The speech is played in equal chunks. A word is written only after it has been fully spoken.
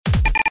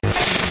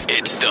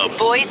It's the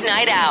Boys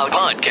Night Out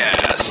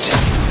podcast.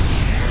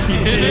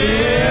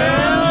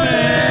 Yeah,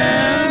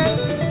 man.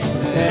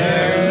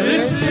 They're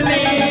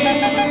listening.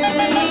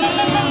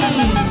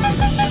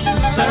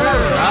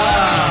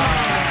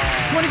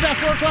 20 past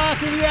 4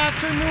 o'clock in the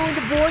afternoon.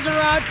 The boys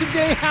are out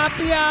today.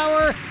 Happy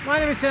hour. My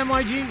name is Sam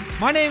YG.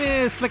 My name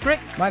is Slick Rick.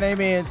 My name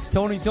is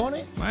Tony.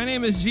 My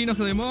name is Gino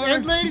Clemor.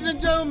 And ladies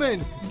and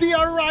gentlemen, the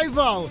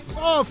arrival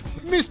of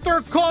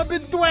Mr.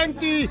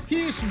 COVID-20.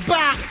 He's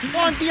back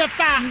on the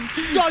attack.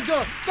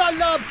 Jojo, the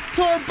Love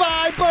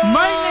Survivor.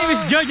 My name is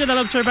Jojo, the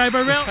Love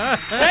Survivor. Well,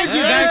 thank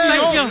you guys.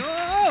 Thank you.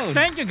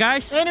 Thank you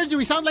guys. Energy,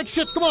 we sound like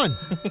shit. Come on.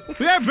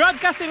 We are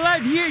broadcasting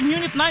live here in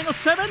Unit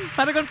 907,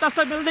 Paragon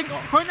Plaza Building,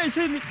 Corner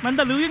City,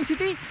 Mandaluyong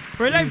City.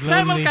 We're live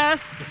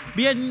simulcast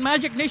via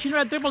Magic Nation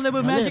Radio,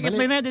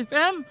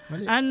 www.magic@mynet.fm,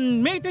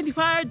 and May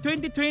 25,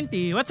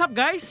 2020. What's up,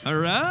 guys? All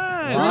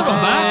right.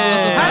 Welcome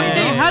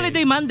back.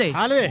 Holiday Monday.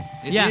 Ali.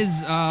 It is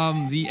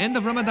the end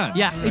of Ramadan.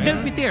 Yeah, Eid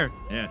al-Fitr.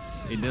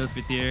 Yes, Eid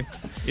al-Fitr.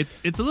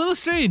 It's a little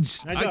strange.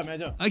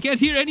 Medyo. I can't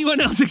hear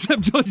anyone else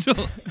except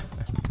Jojo.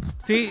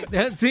 See,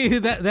 that's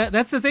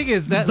the thing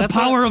is That's the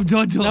power of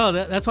Jojo. No,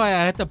 that's why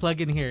I had to plug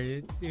in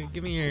here.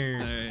 Give me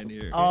your. All right,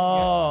 here.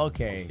 Oh,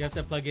 okay. You have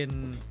to plug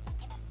in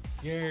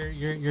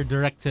your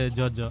direct to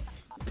Jojo.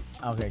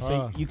 Okay,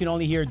 so you can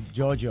only hear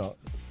Jojo.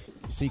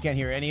 So you can't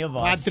hear any of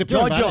Bad us. trip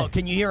yun, Jojo, pare.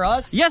 can you hear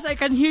us? Yes, I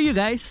can hear you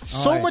guys.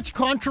 So Alright. much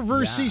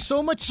controversy, Yeah.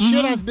 so much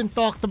shit has been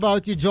talked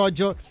about you,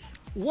 Jojo.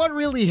 What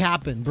really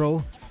happened,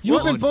 bro?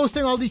 You've been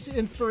posting all these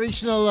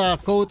inspirational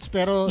quotes,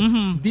 pero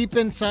deep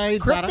inside,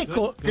 Cryptic,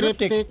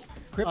 cryptic.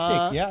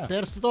 yeah.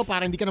 Pero sa totoo,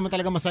 parang hindi ka naman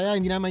talaga masaya,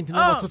 hindi naman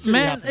maintindihan what's really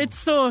Man, happening. it's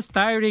so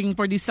tiring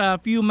for this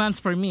few months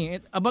for me.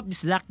 About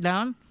this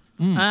lockdown.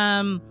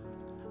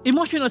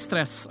 Emotional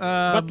stress.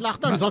 But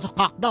lockdown is also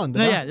cockdown,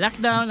 No, diba? yeah,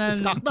 lockdown and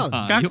It's cockdown.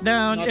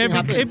 cockdown, Nothing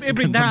happened.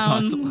 every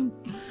down.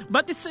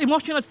 But it's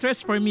emotional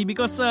stress for me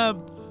because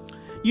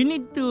you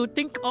need to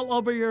think all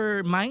over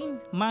your mind.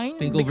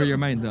 Think over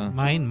your mind.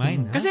 Mine.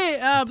 Huh? Kasi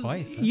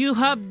Twice, huh? you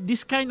have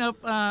this kind of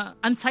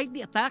anxiety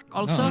attack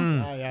also,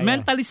 Yeah.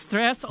 mentally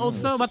stressed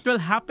also. What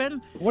will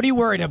happen? What are you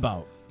worried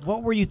about?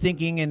 What were you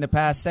thinking in the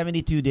past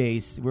 72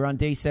 days? We're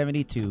on day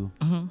 72.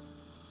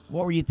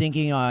 What were you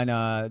thinking on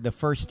the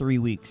first 3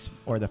 weeks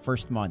or the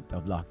first month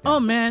of lockdown? Oh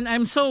man,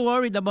 I'm so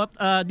worried about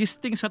these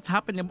things that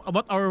happen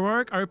about our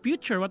work, our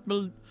future. What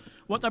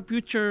our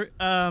future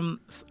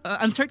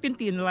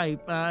uncertainty in life.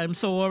 I'm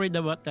so worried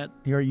about that.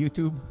 Your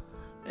YouTube?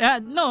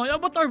 No,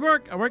 about our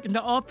work. I work in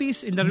the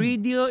office, in the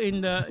radio, in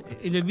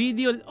the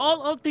video,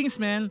 all things,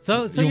 man.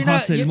 So Yung you're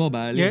not hustle mo,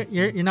 bali.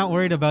 you're not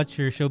worried about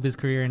your showbiz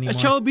career anymore.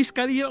 Showbiz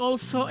career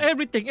also,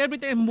 everything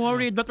I'm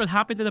worried what will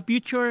happen to the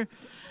future.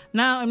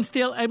 Now I'm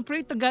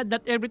praying to God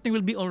that everything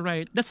will be all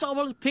right. That's all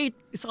faith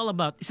is all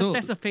about. It's a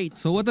test of faith.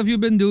 So what have you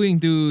been doing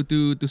to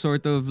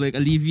sort of like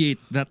alleviate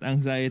that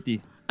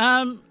anxiety?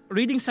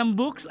 Reading some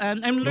books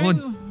and I'm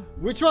learning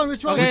Which one?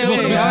 Which books? I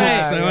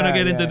want to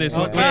get into this.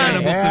 What kind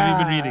of books have you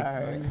been reading?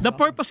 The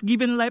Purpose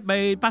Given Life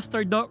by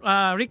Pastor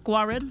Rick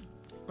Warren.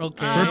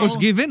 Okay. Purpose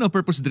given or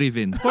purpose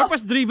driven?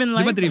 Purpose Driven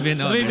Life. Di ba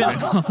driven? Oh, driven.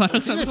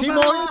 Sige, si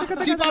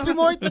Papi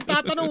Moit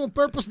nagtatanong,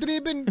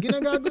 purpose-driven,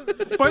 ginagago.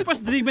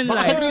 Purpose Driven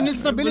Baka sa Life. Green Hills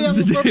nabili ang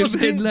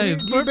Purpose-driven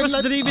life. Purpose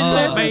Driven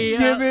Life by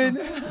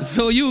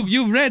So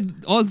you've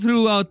read all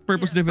throughout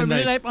purpose driven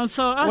Family life. Life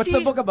also. What's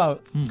the book about?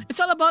 It's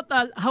all about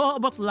how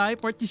about life.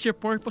 What is your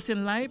purpose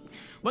in life?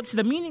 What's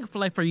the meaning of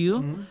life for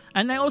you?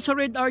 And I also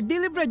read our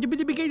Daily Bread. Yung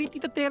binibigay ni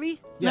Tita Terry.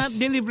 Yes.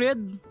 Na Daily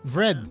Bread.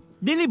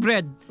 Daily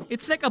Bread.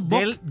 It's like a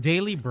book.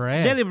 Daily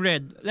bread. Daily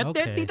Bread.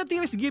 Okay. Tita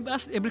Terry give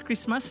us every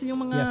Christmas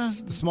yung mga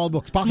Yes, the small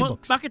books, pocket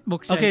books. pocket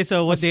books. Okay,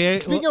 so what day?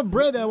 Speaking of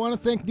bread, I want to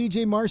thank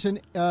DJ Mars and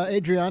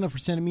Adriana for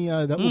sending me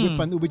the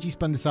ube cheese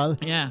pandesal.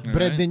 Yeah.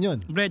 Bread din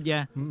yun. Bread,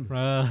 yeah.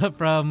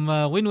 From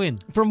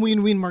Win-Win. From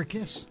Win-Win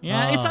Marquez.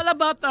 Yeah, it's all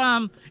about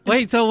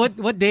Wait, so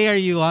what day are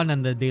you on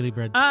the Daily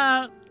Bread?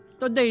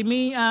 today,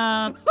 May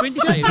 25.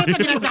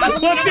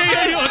 What day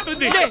are you on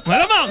today?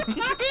 Malamang!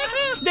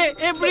 Hindi,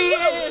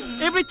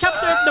 every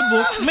chapter of the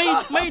book,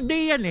 may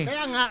day yan eh.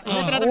 Kaya nga,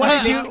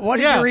 What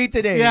did you read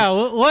today? Yeah,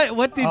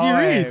 what did you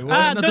read? Do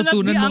not be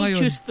natutunan mo ngayon?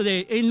 anxious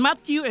today. In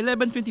Matthew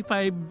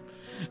 11:25,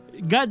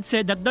 God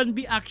said that don't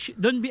be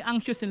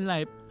anxious in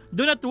life.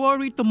 Do not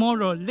worry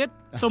tomorrow. Let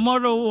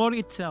tomorrow worry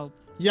itself.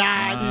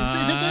 Yeah.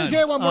 Can you say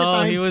it one more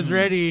time? He was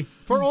ready.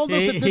 For all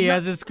those that did he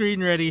not, has a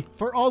screen ready.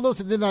 for all those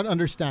that did not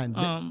understand,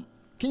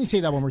 can you say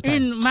that one more time?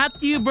 In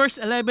Matthew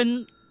verse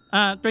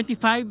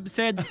 11:25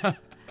 said,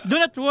 do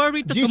not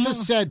worry to Jesus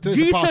tomorrow. said to his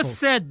Jesus apostles.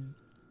 said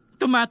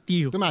to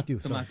Matthew, To Matthew.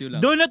 To sorry. Matthew lang.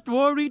 do not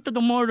worry to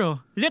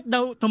tomorrow. Let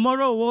the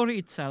tomorrow worry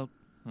itself.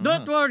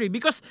 Don't worry,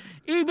 because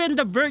even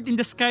the bird in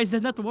the skies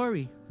does not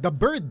worry. The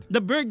bird. The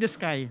bird in the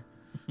sky,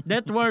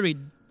 that worried.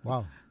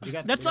 Wow.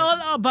 That's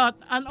all about,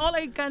 and all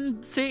I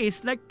can say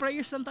is like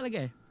prayers lang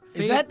talaga eh.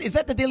 Is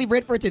that the daily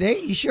bread for today?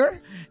 You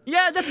sure?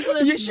 Yeah, that's...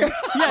 You sure?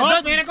 Yeah,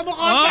 May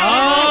nakamukha.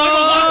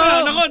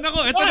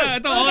 Nako. Ito na.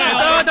 Ito.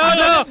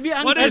 Okay.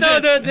 No. What is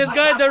it? This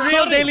guy, the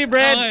real Daily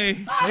Bread.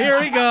 Okay. Here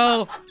we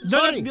go.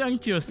 Don't be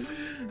anxious.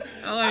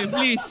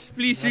 Okay,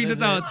 please read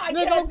it out.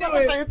 Hindi, ikaw pa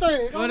sa'yo to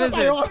eh. What is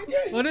it?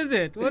 What is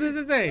it? What does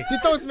it say? Si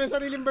Toads may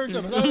sariling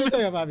version. Masabi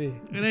sa'yo, Bobby.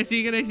 Can I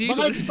see?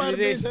 Baka expired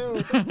din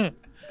sa'yo.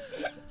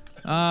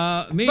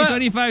 May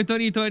 25,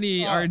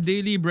 2020, our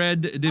Daily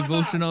Bread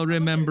devotional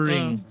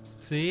remembering.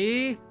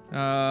 See?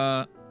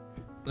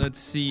 Let's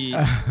see.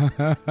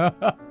 Where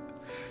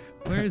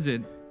is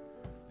it?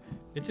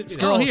 It should be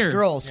Scroll here.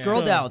 down.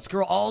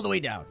 Scroll all the way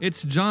down.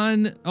 It's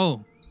John.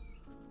 Oh,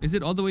 is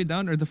it all the way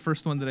down or the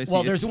first one that I see?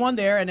 Well, there's one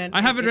there, and then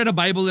I haven't read a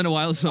Bible in a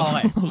while, so.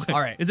 Okay. Okay. All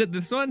right. Is it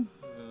this one?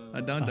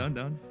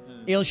 Down.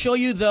 It'll show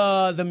you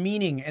the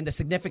meaning and the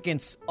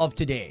significance of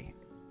today.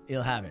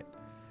 It'll have it.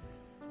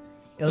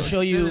 It'll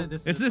show you.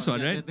 It's this one,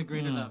 right? The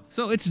greater love.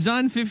 So it's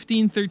John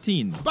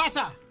 15:13.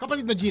 Basa!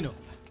 Kapatid na Gino.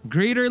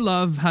 Greater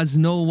love has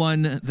no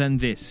one than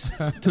this,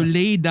 to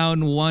lay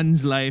down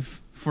one's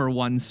life for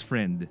one's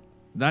friend.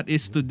 That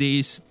is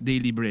today's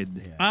Daily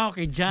Bread.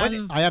 Okay,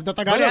 John. I have the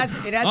But Tagalog.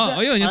 it has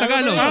the, Ayun, yung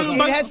Tagalog.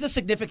 it has the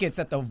significance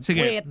at the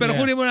Sige, way pero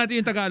kunin mo natin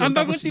yung Tagalog. Ang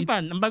bagong tapos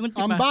tipan. Ang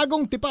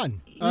bagong tipan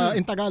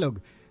in Tagalog.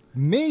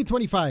 May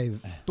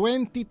 25,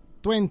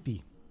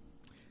 2020.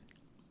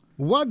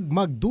 Huwag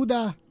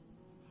magduda,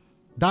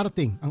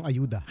 darating ang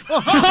ayuda.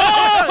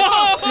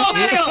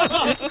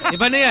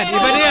 Iba na yan.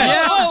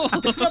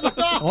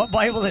 What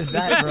Bible is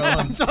that, bro?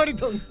 I'm sorry,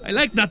 Toads. I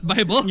like that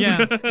Bible.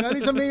 Yeah.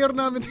 Nari sa mayor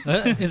namin.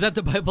 Is that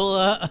the Bible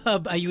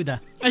of Ayuda?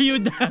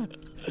 Ayuda.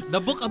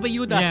 The book of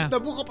Ayuda. Yeah. The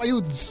Book of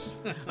Ayuds.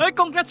 Oy,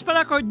 congrats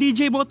pala ko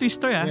DJ Mo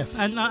Twister, Yes.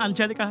 and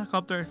Angelica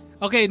Copter.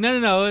 Okay,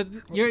 no.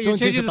 You're Don't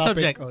change changing the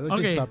subject. Oh,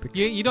 don't change Okay. the topic.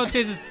 You don't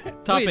change this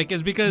topic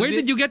is because... Where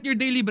did you get your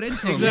Daily Bread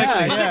from?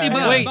 Exactly. Bakit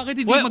iba? Wait, Bakit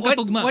hindi what,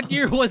 magkatugma? what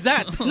year was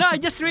that? No, I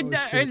just read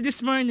early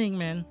this morning,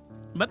 man.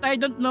 But I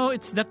don't know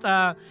it's that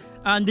the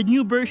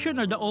new version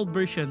or the old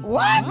version.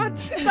 What?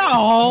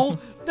 No!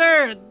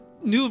 They're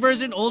new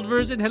version, old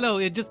version. Hello,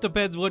 it just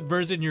depends what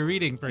version you're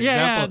reading. For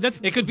Yeah,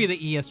 example, it could be the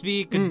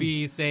ESV, it could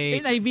be,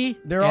 say, NIV.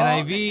 They're all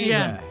NIV.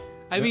 Yeah.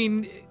 I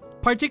mean,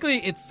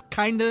 particularly, it's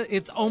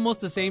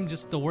almost the same,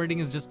 just the wording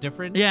is just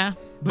different. Yeah.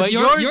 But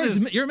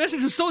your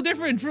message is so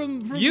different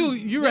from you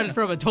read it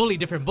from a totally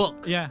different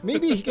book. Yeah.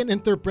 Maybe he can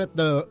interpret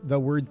the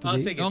word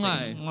today. Oo nga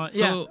eh.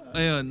 Yeah. So,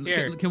 ayun.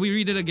 Here. Can we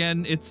read it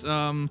again? It's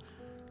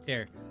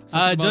Here.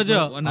 something about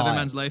Jojo, another Oh.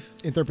 man's life.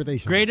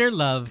 Interpretation. greater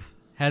love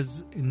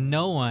has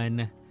no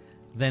one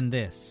than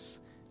this,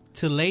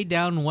 to lay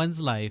down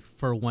one's life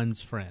for one's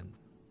friend.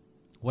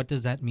 What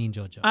does that mean,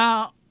 Jojo?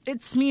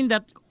 It's mean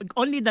that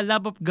only the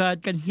love of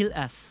God can heal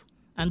us,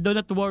 and do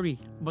not worry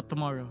about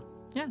tomorrow.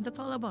 Yeah, that's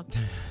all about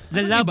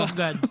the love of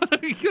God.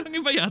 Parang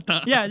iba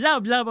yata. Yeah,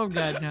 love of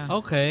God. Yeah.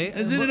 Okay.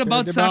 Isn't it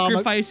about Pwede ba ako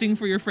sacrificing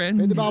for your friends?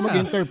 Pwede ba ako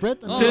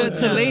mag-interpret?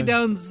 To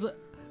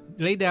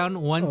lay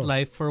down one's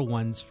life for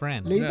one's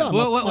friend. Lay down.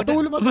 What-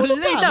 Matulog ka.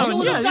 Lay down,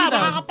 Matulog yeah, ka. lay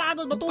down.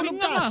 Makakapagod. Matulog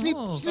ka. Sleep.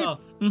 Sleep.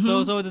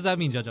 So what does that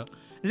mean, Jojo?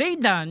 Lay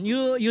down.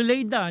 You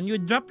lay down. You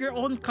drop your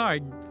own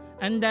card,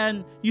 and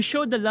then you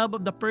show the love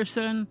of the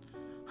person,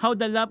 how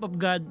the love of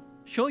God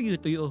show you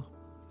to you.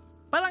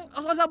 Parang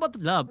it's all about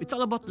love. It's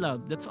all about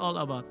love. That's all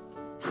about.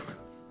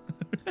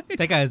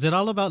 Teka, is it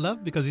all about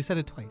love? Because he said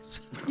it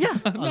twice. Yeah.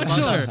 I'm not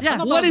sure.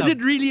 Yeah. What is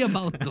it really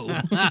about though?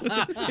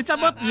 It's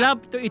about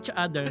love to each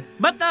other.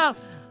 But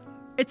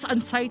it's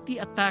anxiety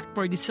attack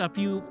for this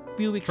few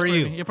weeks For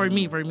you. me.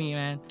 For me,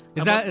 man.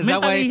 Is About that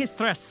why- mentally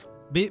stress?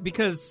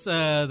 Because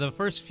the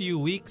first few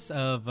weeks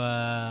of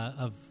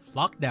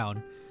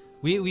lockdown,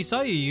 we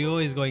saw you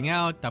always going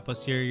out.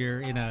 Tapos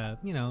you're in a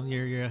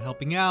you're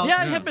helping out.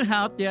 Yeah, it happened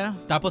out. Yeah.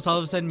 Tapos all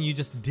of a sudden you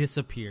just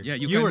disappeared. Yeah,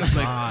 you were kind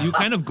of gone. you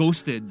kind of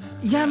ghosted.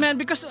 Yeah, man.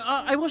 Because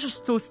I was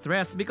just so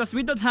stressed because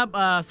we don't have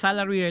a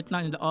salary right now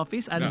in the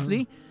office,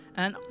 honestly,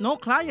 and no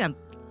client.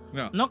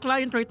 Yeah. No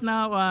client right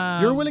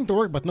now. You're willing to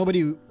work but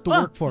nobody to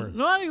work for.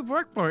 No, I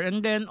work for.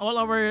 And then all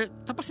our...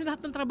 Tapos na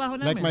lahat ng trabaho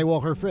namin. Like my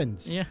walker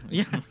friends. Yeah.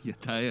 Yeah,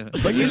 tayo.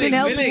 But you've been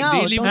helping out.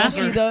 Daily Don't you walker.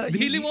 see the-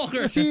 Daily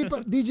walker. Si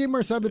DJ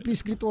Mar sabi,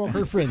 please greet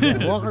walker friend.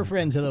 Yeah, walker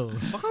friends, hello.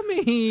 Baka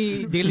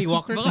may daily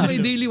walker. Baka may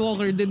daily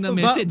walker din na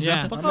message.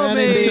 yeah. ah. Baka Mamaya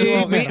na yung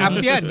daily may walker.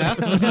 app yan, ha?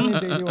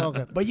 Daily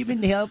walker. But you've been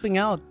helping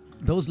out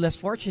those less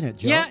fortunate,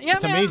 Joe. Yeah,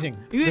 It's man. amazing.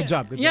 Good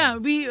job, good Yeah,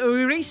 we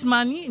raise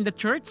money in the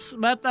church,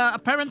 but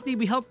apparently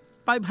we help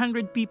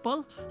 500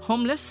 people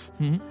homeless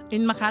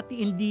in Makati,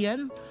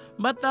 Indian.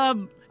 But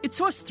it's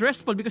so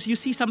stressful because you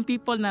see some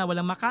people na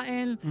walang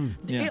makain.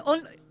 Yeah.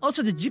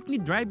 Also the jeepney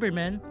driver,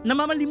 man,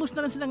 namamalimos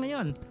na lang sila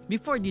ngayon.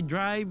 Before they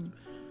drive,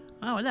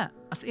 wala.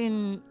 As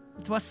in,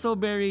 it was so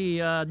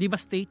very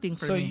devastating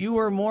for So me. you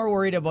were more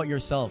worried about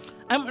yourself.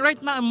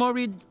 Right now I'm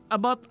worried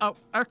about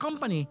our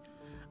company.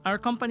 Our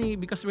company,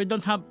 because we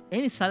don't have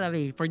any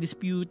salary for this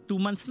 2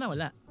 months na,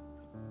 wala.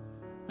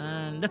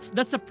 And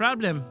that's the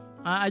problem.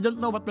 I don't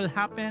know what will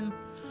happen.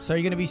 So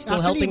you're gonna be still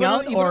Actually, helping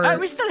out, or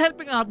We're still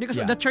helping out because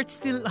Yeah. the church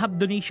still have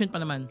donation pa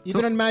naman.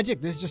 Even on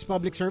Magic, this is just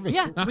public service.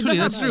 Yeah, Actually,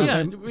 that's true.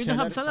 We don't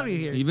have salary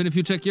here. Even if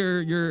you check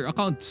your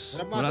accounts,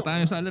 wala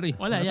tayong salary.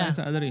 Wala, yeah. tayong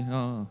salary.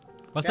 Oo.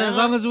 Basta as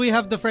long as we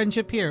have the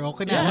friendship here,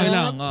 okay na. Okay Kaya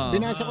lang. nga,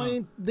 binasa ko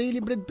yung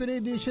Daily Bread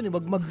Pinoy Edition.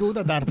 Wag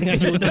magduda, darating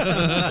ang ayuda.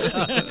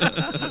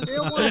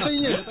 Ewan ko sa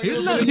inyo. Yun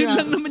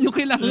lang naman yung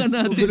kailangan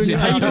natin. Gulo niya.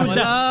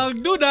 Walang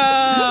duda!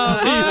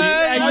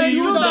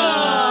 Ayuda!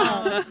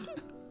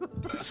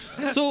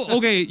 So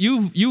okay,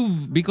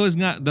 you've because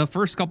nga the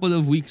first couple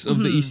of weeks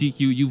of the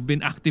ECQ, you've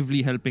been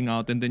actively helping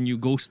out and then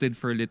you ghosted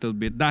for a little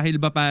bit. Dahil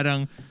ba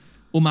parang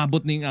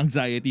umabot na yung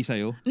anxiety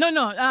sa'yo? No.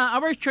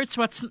 Our church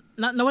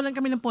nawalan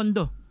kami ng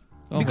pondo.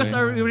 Because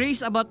we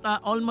raised about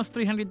almost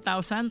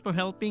 300,000 for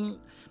helping.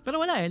 Pero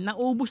wala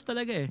naubos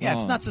talaga eh. yeah,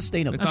 it's not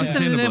sustainable. It's not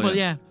Sustainable, sustainable,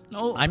 yeah.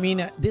 No, I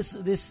mean, this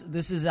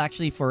is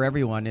actually for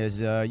everyone.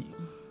 Is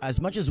as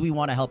much as we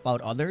want to help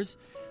out others,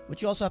 but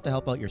you also have to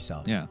help out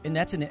yourself. Yeah. And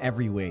that's in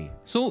every way.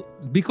 So,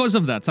 because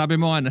of that, sabi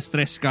mo nga,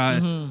 na-stress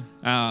ka,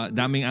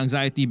 daming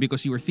anxiety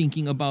because you were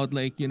thinking about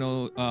like,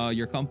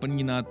 your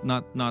company not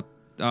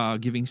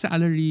giving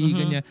salary,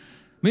 ganyan.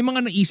 May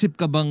mga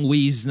naisip ka bang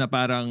ways na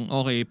parang,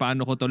 okay,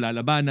 paano ko to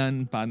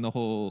lalabanan? Paano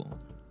ko...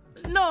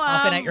 No,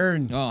 How can I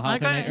earn? Oh, how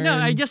can I earn? No,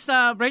 I just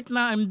right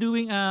now I'm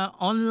doing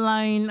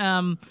online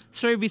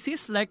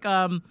services like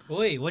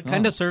Uy, what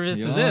kind of service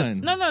is this?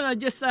 Yun. No,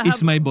 just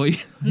Is my boy.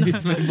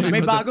 Is my boy.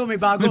 May bago.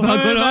 Bago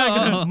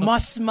na.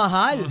 Mas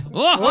mahal.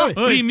 Oh,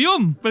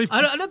 premium.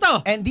 Ano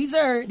to? And these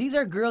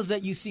are girls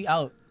that you see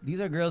out. These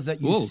are girls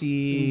that you Whoa. Hindi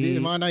see.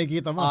 mga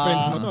nakikita mo,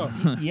 friends mo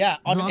to. Yeah,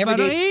 on Mga every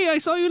parang, day. hey, I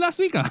saw you last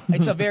week.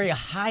 It's a very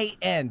high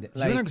end.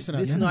 Like Sino gusto na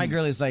this is yan? my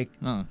girl is like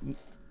Ah.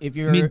 if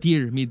you're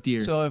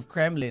Mid-tier. so if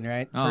Kremlin,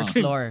 right? Ah. First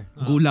floor.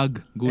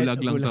 Gulag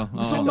lang to.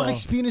 Gusto ko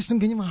ma-experience ng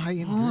ganyan mga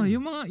high-end. Oh,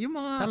 yung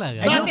mga... Talaga.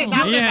 Dati,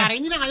 Yeah. pare,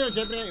 hindi na ngayon,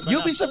 syempre.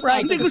 You'll be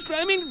surprised. Hindi gusto,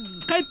 I mean,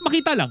 kahit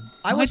makita lang.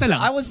 I was Makita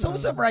lang. so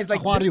surprised. Like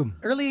Aquarium.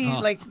 early,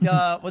 like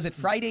was it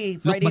Friday?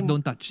 Look but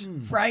don't touch.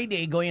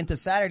 Friday going into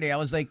Saturday. I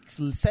was like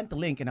sent the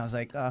link and I was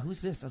like,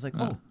 who's this? I was like,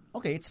 oh,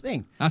 okay, it's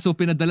Thing. So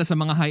pinadala sa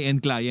mga high-end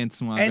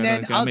clients. Mga And then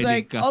ganun, I was may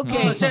like, link ka.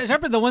 okay.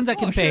 Siyempre, the ones that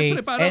can pay.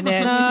 syempre, parang And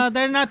then-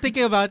 They're not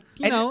thinking about,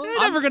 And- They're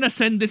never gonna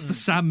send this to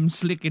Sam,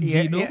 Slick, and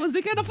Yeah, Gino yeah. because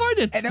they can't afford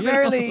it. And You know?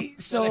 apparently,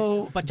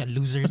 so bunch of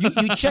losers.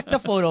 you check the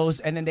photos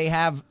and then they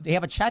have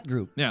a chat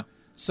group. Yeah.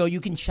 So you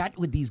can chat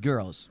with these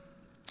girls.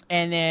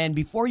 And then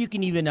before you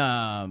can even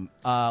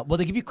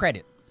they give you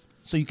credit.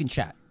 So you can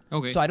chat.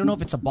 Okay. So I don't know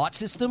if it's a bot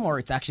system or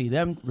it's actually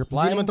them Hindi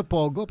replying. naman to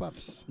Pogo,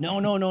 Paps. No.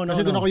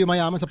 Kasi doon ako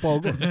yumayaman sa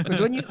Pogo. Because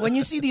when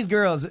you see these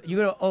girls, you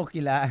go, oh,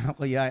 kilala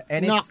ko yan.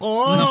 And it's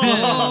Nako!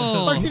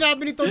 Pag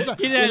sinabi nito sa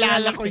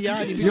kilala ko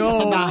yan, ibig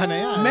kasadahan na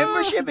yan.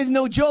 membership is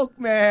no joke,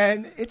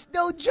 man. It's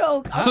no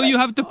joke. So you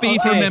have to pay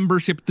for Okay.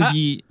 membership to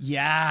be...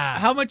 Yeah.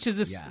 How much is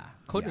this Yeah.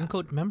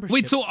 quote-unquote membership?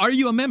 Wait, so are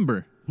you a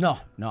member? No,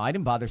 I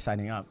didn't bother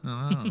signing up.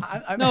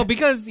 No,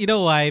 because you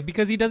know why?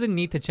 Because he doesn't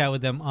need to chat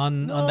with them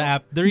on the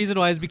app. The reason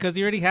why is because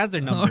he already has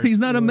their number. Or he's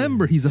not a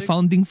member. He's a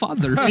founding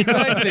father.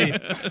 Exactly.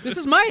 This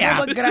is my app.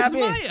 But This is grabe.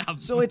 my app.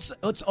 So it's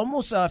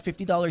almost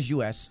 $50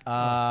 US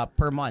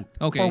per month.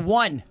 Okay.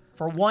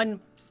 For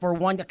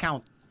one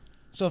account.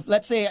 So if,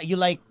 let's say you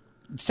like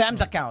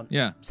Sam's account.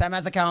 Yeah. Sam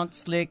has account,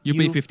 Slick. You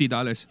pay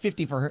 $50.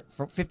 50 for her,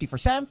 for 50 for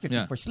Sam, 50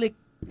 Yeah. for Slick.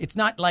 It's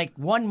not like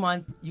 1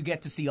 month you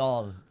get to see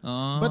all.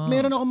 But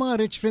meron ako mga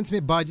rich friends,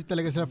 may budget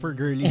talaga sila for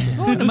girlies.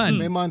 Oo naman.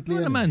 May monthly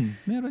Oo yan. naman.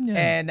 Meron yan.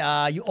 And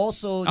you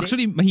also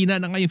Actually, mahina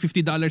na nga yung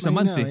 $50 a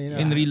month mahina.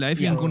 in real life.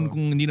 Yung kung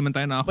hindi naman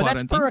tayo but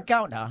that's naka-quarantine. per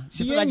account, ha?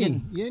 Si Just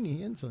imagine.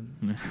 Yenny, Yenson.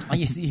 Oh,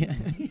 you see.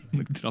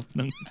 Nag-drop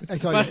ng... Ay,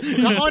 sorry.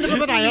 Naka-on na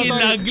ba tayo?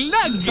 Sorry.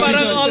 Ilaglag!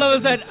 Parang all of a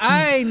sudden,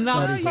 ay,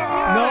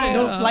 Sorry.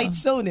 No flight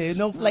zone eh.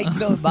 No flight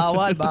zone.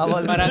 Bawal.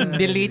 Parang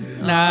delete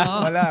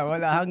na.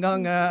 Wala.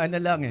 Hanggang ano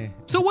lang eh.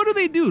 So what do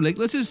they do? Like,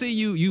 let's just say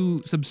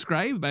you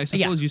subscribe. I suppose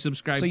Yeah. you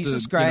subscribe So you to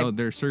subscribe.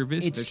 their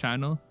service, their It's-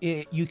 channel.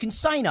 You can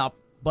sign up,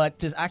 but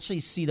to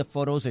actually see the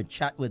photos and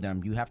chat with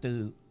them, you have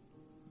to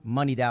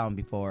money down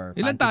before.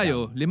 Ilan panty tayo?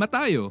 down. 5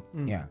 tayo.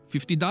 Yeah.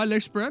 $50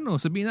 per ano.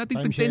 Sabihin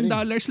natin Time $10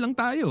 lang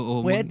tayo.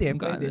 O, Pwede.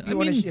 If you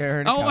wanna share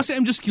an account. kasi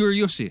I'm just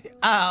curious eh. Okay,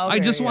 I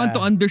just want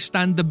to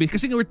understand the bit.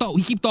 Kasi we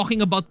keep talking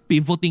about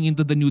pivoting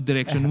into the new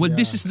direction. Well,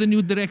 this is the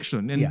new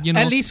direction. And Yeah. you know,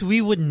 At least we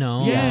would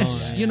know.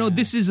 yes,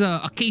 this is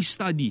a case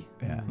study.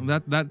 Yeah.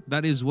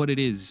 That is what it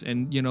is.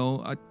 And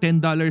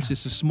 $10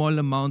 is a small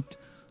amount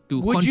to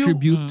Would you-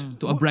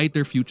 contribute to a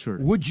brighter future.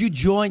 Would you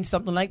join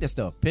something like this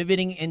though?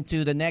 Pivoting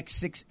into the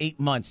next 6-8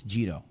 months,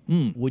 Gito.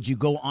 Would you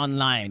go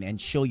online and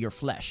show your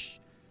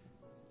flesh?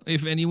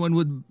 If anyone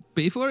would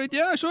pay for it,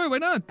 yeah, sure, why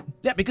not?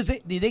 Yeah, because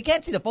they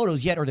can't see the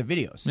photos yet or the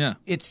videos. Yeah.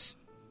 It's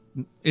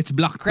It's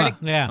blocked Credit-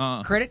 pa.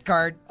 Yeah. credit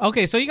card.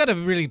 Okay, so you gotta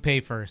really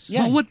pay first.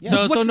 Yeah. But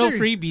So what's no their-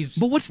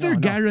 freebies. But what's their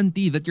No.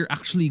 guarantee that you're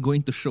actually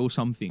going to show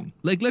something?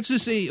 Like, let's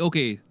just say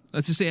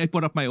I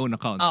put up my own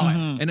account.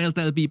 Okay. And I'll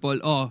tell people,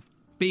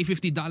 pay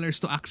 $50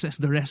 to access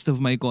the rest of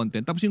my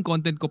content. Tapos yung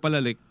content ko pala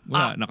like,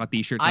 wala,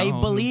 naka-t-shirt na I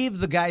ako. believe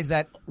the guys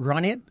that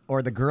run it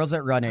or the girls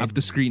that run it Have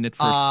to screen it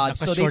first.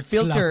 so they Naka-shorts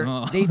filter.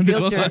 lang. They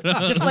filter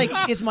just like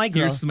It's My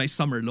Girl. Here's my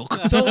summer look.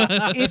 So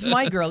It's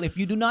My Girl. If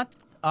you do not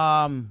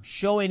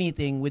show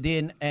anything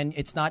within, and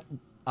it's not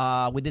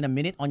within a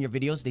minute on your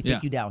videos, they take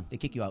Yeah. you down. They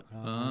kick you out.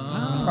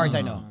 As far as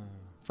I know,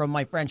 from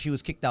my friend, she was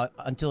kicked out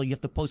until you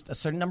have to post a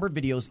certain number of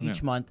videos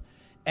each month,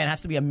 and it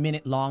has to be a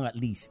minute long at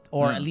least,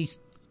 or at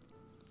least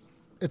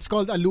It's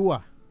called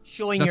Alua.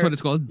 showing That's your. what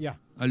it's called? Yeah.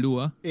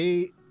 Alua?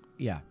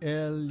 Yeah.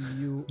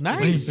 A-L-U.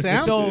 Nice,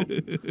 Sam.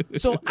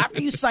 So after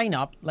you sign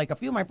up, like a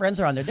few of my friends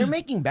are on there, they're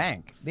making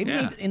bank. They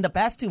Yeah. made in the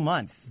past 2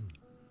 months.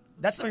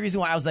 That's the reason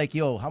why I was like,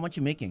 "Yo, how much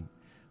you making?"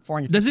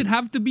 400. Does it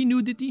have to be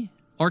nudity?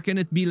 Or can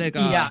it be like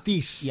a Yeah.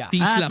 Tease. Yeah.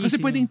 tease lang? Kasi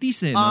teasing. pwedeng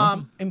tease eh,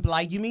 no?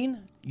 Implied, you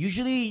mean?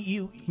 Usually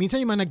you Minsan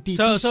yung mga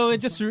nagtitis. So it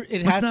just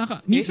it Mas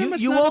has minsan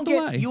mas you won't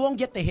nakakatuwa get eh. you won't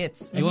get the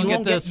hits. You won't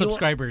get the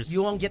subscribers.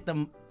 You won't get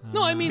them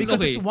No, I mean,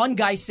 because okay. it's one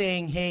guy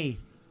saying, "Hey,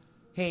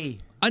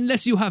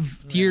 Unless you have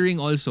tiering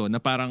also na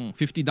parang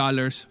 $50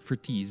 for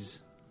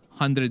tease.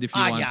 100 if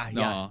you want.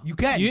 yeah. You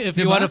can if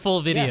you Diba? want a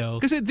full video.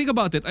 Kasi think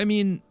about it. I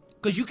mean,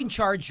 because you can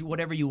charge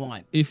whatever you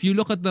want. if you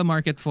look at the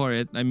market for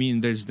it, I mean,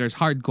 there's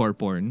hardcore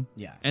porn,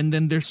 Yeah. and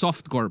then there's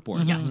softcore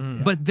porn.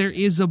 But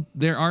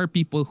there are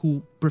people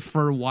who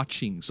prefer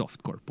watching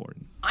softcore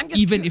porn, I'm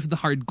just even cu- if the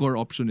hardcore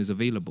option is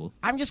available.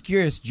 I'm just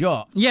curious,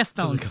 Joe. Yes,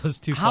 Town. It goes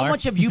too How far.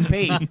 much have you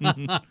paid?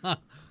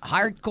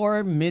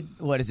 Hardcore, mid,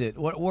 what is it?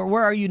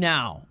 Where are you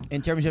now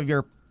in terms of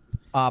your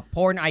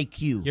porn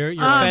IQ Your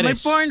My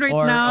fetish. porn right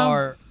or now.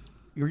 or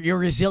your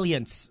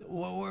resilience?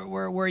 Where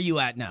are you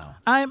at now?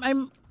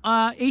 I'm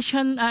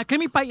Asian,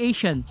 creamy pie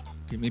Asian.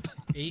 Give me-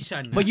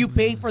 Asian. But you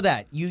pay for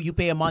that. You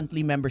pay a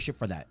monthly membership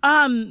for that.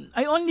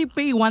 I only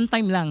pay one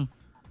time lang.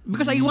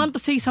 Because I want to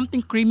say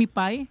something creamy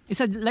pie. It's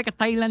like a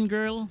Thailand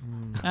girl.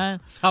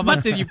 How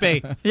much did you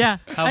pay? Yeah.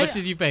 How much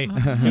did you pay?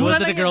 It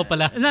Mura wasn't a lang girl yan.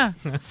 pala. Na,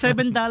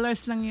 $7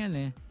 lang yan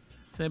eh.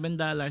 $7.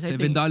 I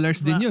think.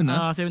 $7 din yun,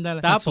 ha?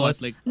 $7. Tapos,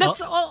 what, like- That's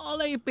all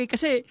I pay.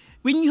 Kasi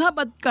when you have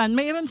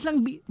mayroon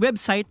silang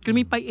website,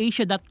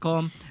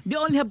 creamypieasia.com. They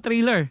only have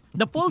trailer.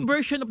 The full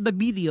version of the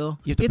video,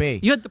 You have to pay.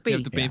 You have to pay. You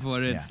have to pay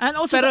for it. And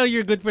also, Pero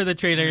you're good for the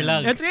trailer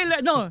lang. the trailer,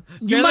 no.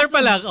 You Trailer must, pa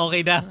lang,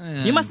 okay na.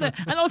 you must,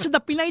 and also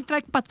the Pinay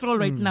Track Patrol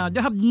right now.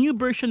 They have new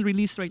version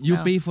released right You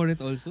now. pay for it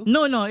also?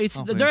 No. It's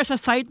Okay. there's a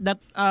site that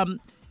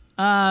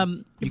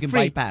You can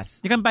free.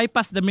 bypass. You can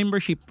bypass the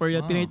membership for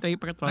the Pinay Track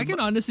Patrol. I can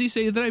honestly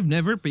say that I've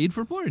never paid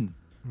for porn.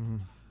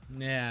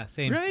 Yeah,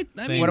 same. Right?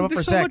 I Same. mean, What about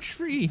there's for so sex? much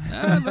free.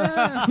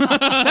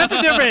 That's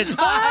a different.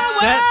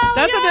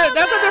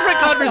 That's a different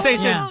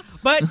conversation. Yeah.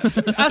 But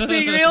us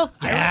being real,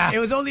 It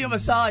was only a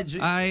massage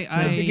I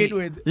to begin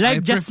with. Like I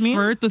Jasmine?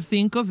 prefer to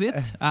think of it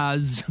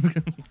as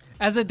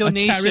as a a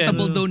donation,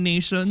 charitable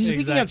donation.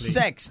 Speaking of Exactly.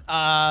 sex,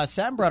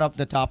 Sam brought up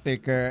the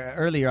topic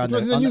earlier on It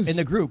was in the news. in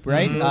the group,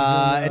 right?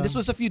 And this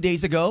was a few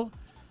days ago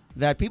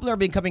that people are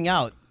been coming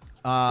out.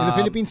 In the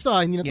Philippines to,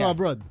 hindi na to yeah.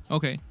 abroad.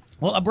 Okay.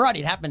 Well, abroad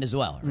it happened as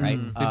well, right?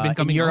 They've been In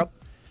coming Europe,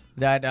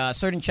 that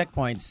certain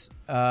checkpoints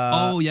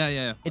Oh, yeah.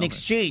 in Okay.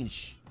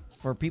 exchange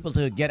for people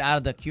to get out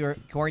of the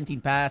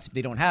quarantine pass if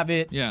they don't have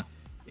it, Yeah.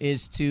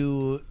 is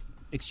to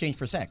exchange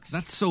for sex.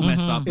 That's so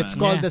messed up, man. It's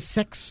called Yeah. the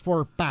Sex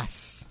for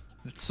Pass.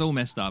 That's so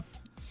messed up.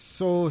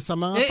 So sa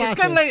mga it's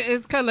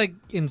passes, kind of like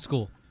in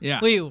school. Yeah.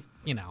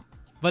 You know.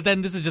 But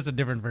then this is just a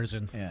different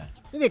version. yeah.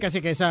 hindi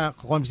kasi kaysa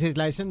kukuha sa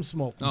license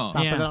mo, Oh,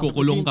 papadala Yeah. ka sa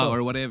kukulong ka presinto.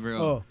 or whatever.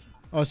 Oh.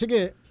 Oh,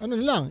 sige, ano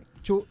na lang.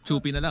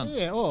 Chupi na lang.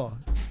 Yeah, oh.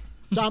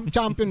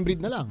 Champion breed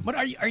na lang. But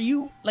are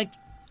you like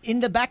in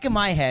the back of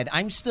my head?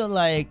 I'm still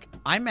like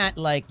I'm at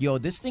like, yo,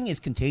 this thing is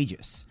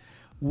contagious.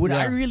 Would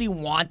I Yeah. really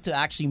want to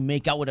actually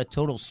make out with a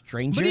total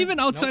stranger? But even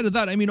outside of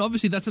that, I mean,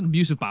 obviously that's an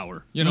abuse of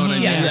power. You know what I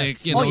mean? Yeah. Like,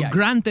 Yes. you Oh, know, yeah.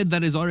 granted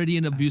that is already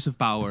an abuse of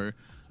power.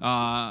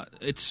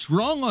 It's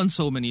wrong on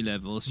so many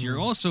levels. You're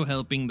also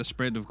helping the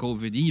spread of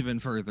COVID even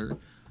further.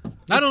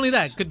 Not only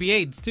that, could be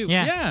AIDS too.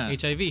 Yeah. Yeah.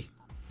 HIV.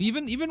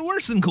 Even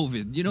worse than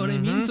COVID. You know what I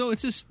mean? So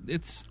it's just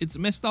it's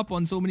messed up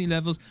on so many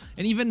levels.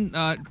 And even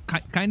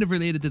kind of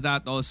related to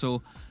that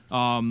also,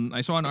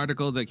 I saw an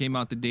article that came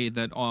out today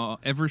that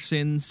ever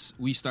since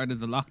we started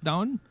the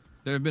lockdown,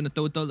 there have been a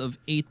total of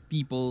 8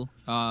 people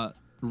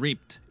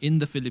raped in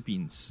the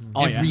Philippines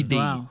every day.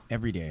 Wow.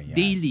 every day, yeah.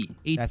 Daily,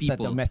 8 That's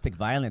people. the domestic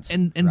violence.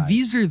 and rise.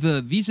 these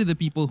are the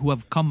people who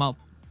have come up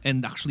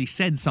and actually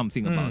said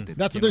something about it.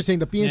 That's you what they're saying.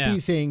 The PNP Yeah.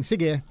 is saying,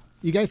 sige,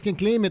 you guys can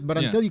claim it, but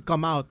Yeah. until you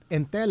come out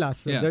and tell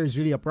us that Yeah. there's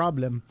really a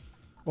problem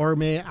or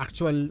may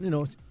actual,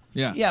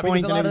 Yeah. yeah, because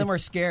point a lot talaga. of them are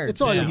scared.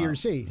 it's all Yeah.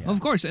 hearsay. Of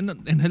course, and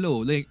hello,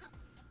 like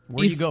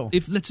Where if, you go?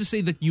 If let's just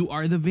say that you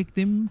are the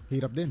victim,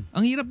 Hirap din.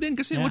 ang hirap din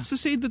kasi Yeah. what's to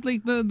say that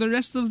like the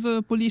rest of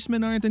the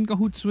policemen aren't in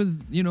cahoots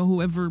with, you know,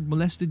 whoever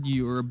molested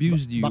you or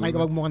abused you. Baka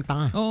ikaw or, magmukhang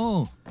tanga.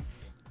 oh,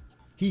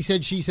 He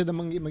said, she said, ang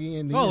maging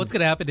ending. Well, yan. what's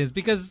gonna happen is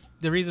because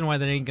the reason why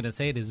they ain't gonna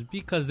say it is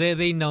because they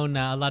know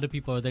now a lot of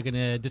people they're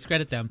gonna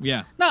discredit them.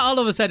 Yeah. Not all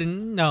of a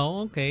sudden,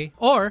 no, okay.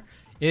 Or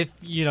if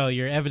you know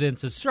your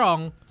evidence is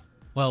strong,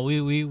 Well,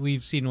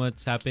 we've seen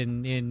what's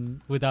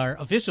happened with our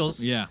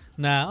officials. Yeah.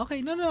 Na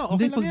okay, no,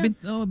 okay lang yan.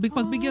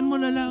 Pagbigyan mo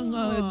na lang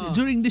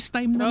during this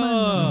time naman.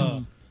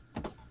 Oh.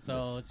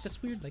 So it's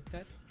just weird like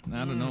that.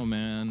 I don't know,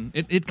 man.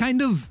 It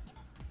kind of.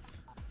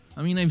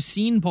 I mean, I've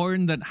seen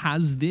porn that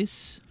has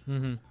this.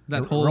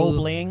 That whole role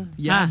playing.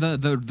 Yeah,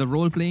 the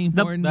role playing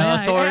porn.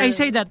 I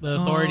say that.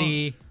 The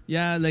authority.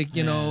 Yeah, like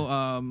you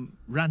know,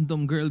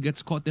 random girl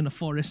gets caught in a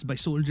forest by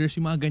soldiers.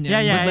 Yung mga ganyan.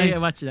 Yeah, But like, I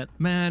watch that.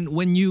 Man,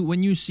 when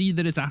you see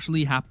that it's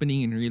actually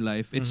happening in real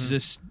life, it's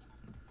just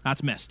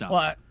that's messed up.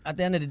 Well, at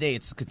the end of the day,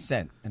 it's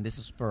consent, and this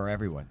is for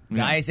everyone,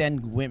 guys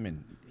and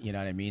women. You know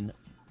what I mean?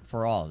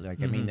 For all.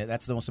 Like I mean,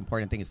 that's the most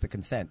important thing is the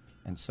consent.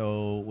 And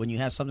so when you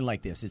have something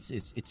like this,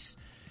 it's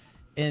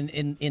in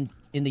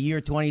the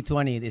year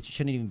 2020, it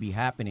shouldn't even be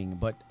happening.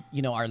 But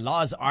you know, our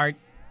laws aren't.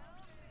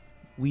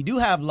 We do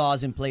have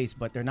laws in place,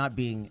 but they're not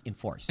being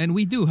enforced. And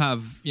we do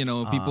have, you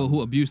know, people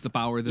who abuse the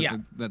power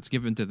that's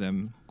given to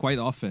them quite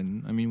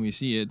often. I mean, we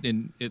see it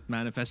it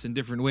manifests in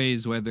different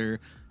ways,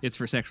 whether it's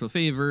for sexual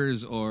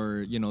favors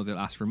or, you know, they'll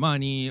ask for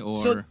money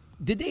or... So,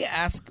 did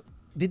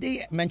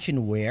they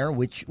mention where?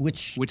 Which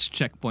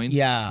checkpoints?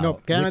 Yeah. No,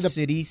 Canada, which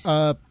cities?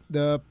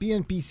 The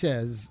PNP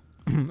says,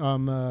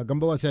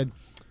 Gamboa said,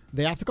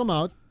 they have to come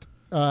out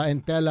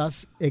and tell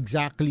us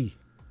exactly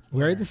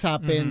where this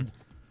happened.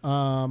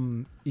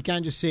 You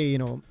can't just say, you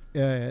know,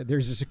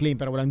 there's just a claim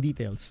pero walang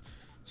details.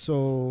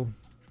 So,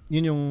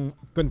 yun yung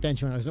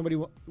contention. Nobody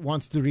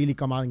wants to really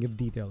come out and give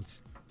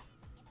details.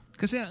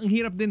 Kasi ang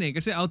hirap din eh.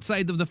 Kasi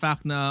outside of the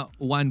fact na,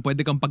 one,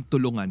 pwede kang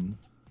pagtulungan.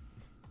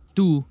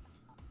 Two,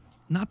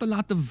 not a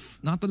lot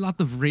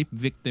of rape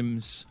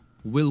victims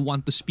will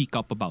want to speak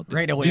up about it.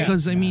 Right away.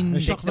 Because, I mean,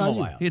 It takes them a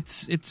while.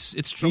 it's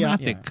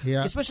traumatic.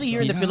 Yeah. Especially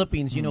here in the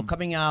Philippines, you know,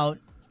 coming out,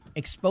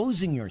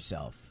 exposing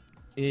yourself.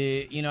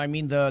 You know, I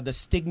mean, the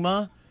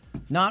stigma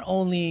not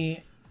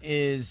only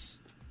is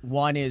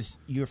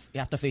you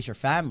have to face your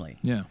family.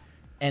 Yeah.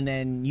 And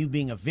then you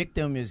being a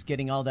victim is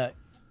getting all that,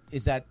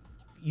 is that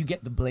you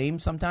get the blame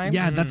sometimes.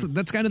 Yeah, that's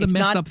kind of the It's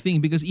messed not- up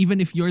thing because even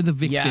if you're the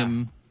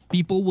victim,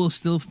 people will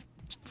still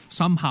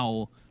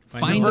somehow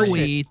find a Reverse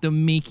way to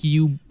make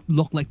you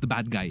look like the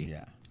bad guy.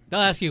 Yeah. They'll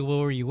ask you, what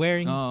were you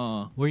wearing?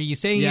 Were you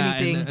saying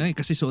anything? And,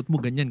 kasi suot mo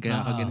ganyan,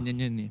 kaya ka ganyan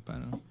yan eh.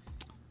 Parang,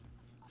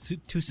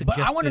 Too suggestive. But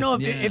I want to know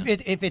Yeah.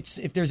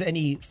 if there's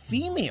any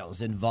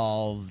females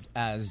involved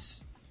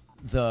as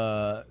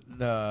the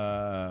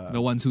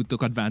ones who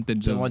took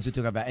advantage of... ones who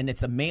took about, and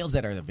it's the males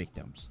that are the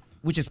victims,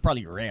 which is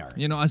probably rare.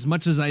 You know, as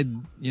much as I'd,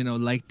 you know,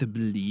 like to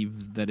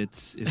believe that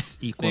it's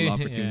equal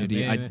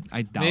opportunity,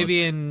 I doubt.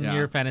 Maybe in Yeah.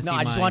 your fantasy No,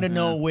 I just mind. want to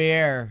know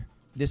where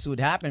this would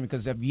happen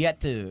because I've yet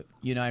to,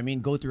 you know, I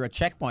mean, go through a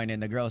checkpoint and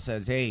the girl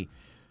says, "Hey,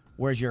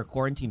 where's your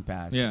quarantine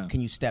pass? Yeah.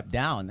 Can you step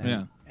down?"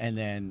 And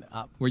then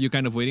Were you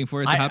kind of waiting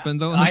for it to happen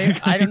though?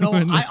 I don't know.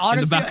 In the, I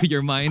honestly, in the back of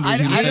your mind. I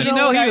were don't You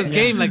know know he guys. was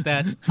game like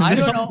that. I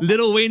don't know.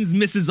 Little Wayne's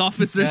Mrs.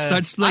 Officer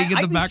starts playing in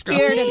the I'd be background.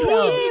 scared as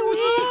hell.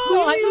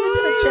 No, I went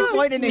to the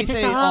checkpoint and they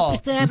say, "Oh."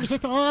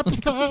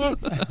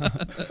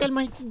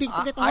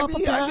 I'd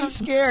be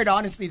scared,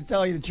 honestly, to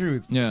tell you the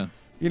truth. Yeah.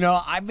 You know,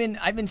 I've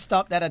been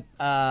stopped at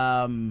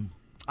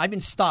I've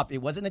been stopped. It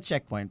wasn't a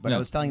checkpoint, but Yeah. I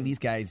was telling these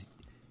guys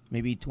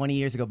maybe 20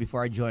 years ago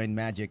before I joined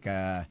Magic.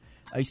 I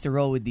used to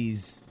roll with the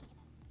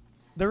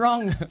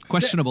wrong.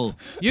 Questionable.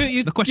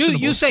 You The questionables.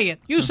 you say it.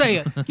 You say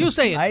it. You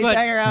say it. I But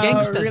hang around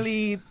gangsters.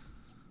 really.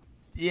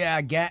 Yeah,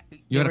 You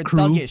they had were a crew.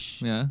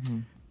 thuggish. Yeah.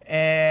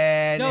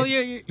 And No,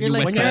 it's- you're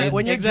like West Side.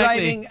 when you're exactly.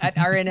 driving at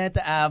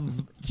Araneta Ave,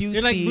 QC,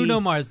 You're like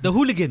Bruno Mars, the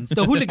hooligans,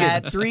 the at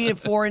hooligans. 3 and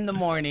 4 in the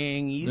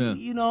morning,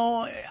 you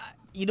know,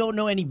 you don't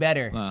know any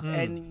better,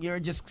 and you're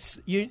just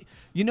you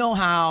know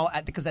how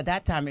because at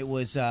that time it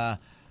was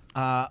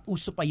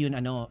uso pa yun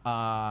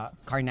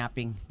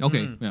carnapping.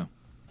 Okay. Yeah.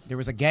 There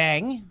was a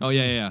gang. Oh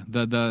yeah.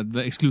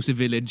 The exclusive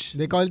village.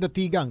 They call it the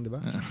Tigang, di ba?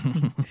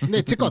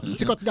 Hindi,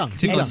 Chikot gang.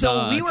 And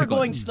so we were Chikot.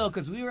 going slow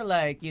because we were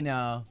like, you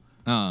know,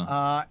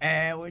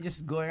 and we're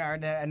just going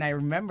around there. And I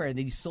remember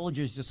these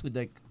soldiers just with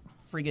like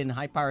friggin'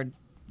 high-powered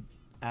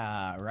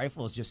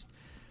rifles just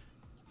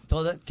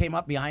came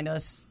up behind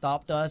us,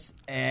 stopped us,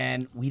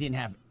 and we didn't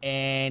have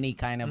any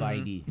kind of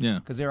ID. Yeah.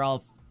 Because they're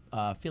all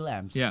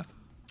Philams. Yeah.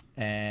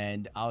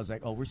 And I was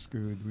like, oh, we're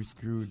screwed.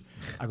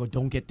 I go,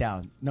 don't get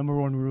down. Number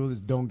one rule is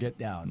don't get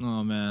down.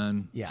 Oh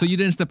man. Yeah. So you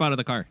didn't step out of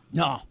the car.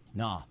 No.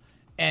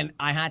 And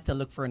I had to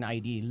look for an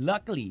ID.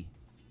 Luckily,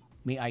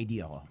 may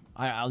ID ako.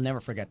 I'll never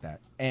forget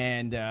that.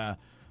 And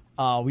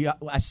we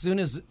as soon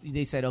as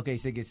they said, okay,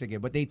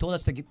 sige. But they told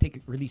us to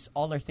release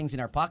all our things in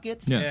our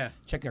pockets. Yeah.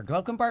 Check our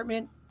glove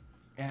compartment.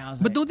 And I was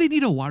But like, don't they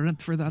need a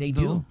warrant for that? they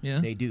though? do. Yeah.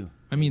 They do.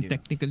 I mean, They do.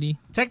 technically.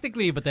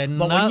 Technically, but then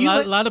But a when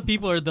you- lot of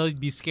people they'll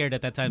be scared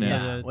at that time.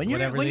 Yeah. So When you're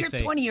whatever they say.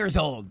 20 years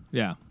old,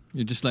 Yeah.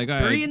 You're just like,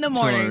 3 in the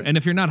morning. Sure. And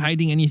if you're not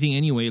hiding anything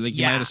anyway, like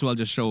you Yeah. might as well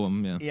just show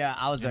them. Yeah. Yeah,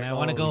 I was like, I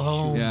wanna oh, go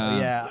home. shoot. Yeah.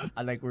 Yeah,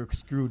 I like we're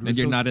screwed. And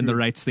you're not in the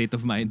right state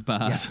of mind,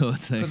 pa. So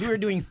it's like Because we were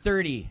doing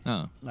 30.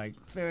 Oh. Like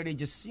 30,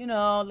 just,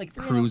 like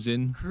 3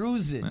 Cruising.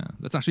 Cruising. yeah,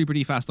 that's actually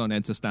pretty fast on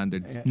EDSA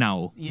standards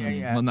now. Yeah,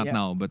 yeah, Well, not yeah.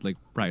 now, but like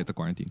prior to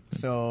quarantine.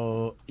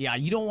 So yeah,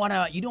 you don't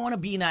wanna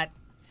be in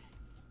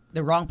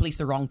the wrong place,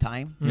 the wrong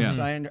time. Yeah.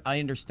 So I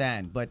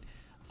understand, but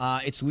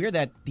it's weird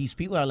that these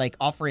people are like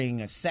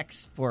offering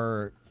sex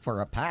for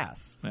a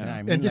pass. Yeah. You know what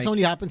I mean? And this Like,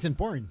 only happens in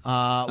porn.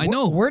 I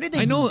know. Where did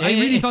they? I know. I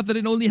really thought that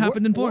it only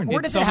happened in porn. Where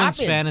It's does it someone's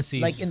happen?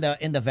 fantasies. Like in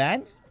the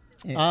van?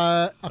 in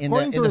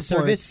According the to reports,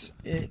 service,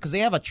 because they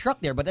have a truck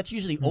there, but that's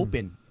usually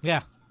open.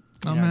 Yeah.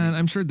 Oh man,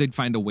 I'm sure they'd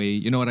find a way.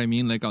 You know what I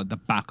mean? Like the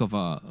back of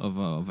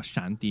a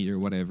shanty or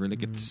whatever.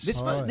 Like it's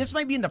This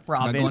might be in the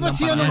province. Nagawa ng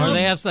si ano, paraan. Or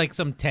they have like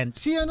some tent.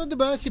 si ano,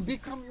 diba? Si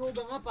Bikram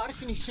Yoga nga, parang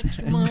sinisex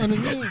yung mga ano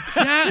niya.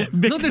 yeah.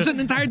 No, there's an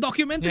entire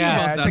documentary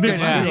Yeah, about it's that. a good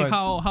one. Like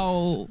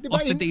how Diba,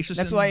 ostentatious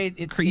That's and why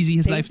it's crazy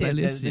it's his tainted. lifestyle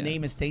is. The Yeah.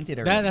 name is tainted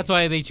already. That's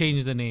why they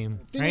changed the name.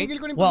 Right? Tinigil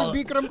ko rin Well,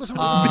 pag Bikram ko sa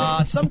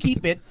mga some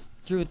keep it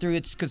through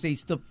it's because they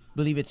still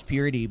believe it's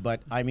purity.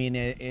 But I mean,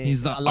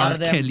 He's the a lot R. of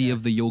them. Kelly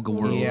of the yoga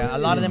world. Yeah, a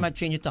lot of them have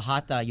changed it to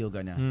hatha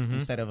yoga now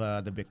instead of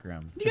the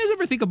Bikram. Do you guys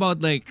ever think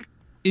about like,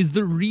 is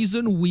the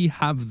reason we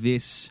have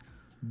this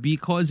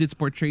because it's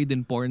portrayed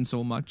in porn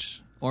so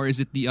much, or is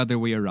it the other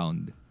way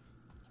around?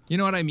 You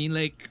know what I mean?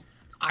 Like,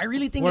 I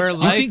really think Where it's I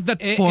life think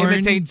that porn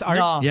imitates art.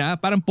 No. Yeah,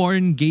 parang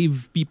porn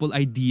gave people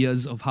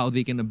ideas of how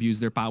they can abuse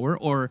their power,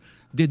 or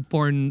did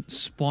porn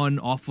spawn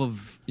off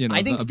of the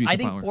abuse I of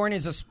think power? porn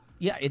is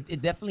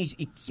it definitely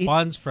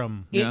Spawns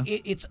from. Yeah.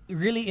 it's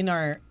really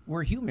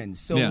we're humans,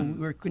 so Yeah.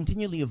 we're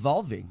continually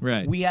evolving.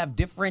 Right. We have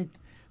different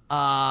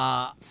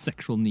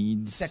Sexual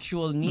needs.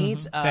 sexual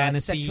needs,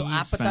 Fantasies, sexual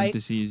appetite.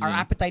 fantasies, Our yeah.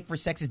 appetite for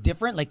sex is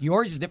different. Like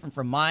yours is different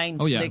from mine,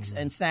 Oh, yeah. Slicks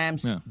and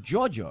Sam's, Yeah.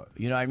 Jojo.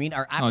 You know what I mean?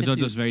 Our Oh, aptitude.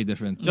 Jojo's very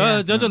different.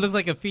 Jojo looks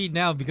like a feed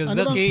now because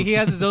Ano look, bang- he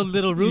has his own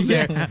little room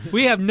there.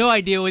 We have no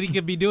idea what he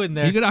could be doing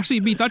there. He could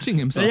actually be touching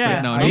himself Yeah.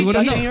 right now. Are He you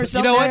wouldn't touching know.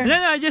 yourself You know what? there?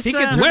 No, I just... He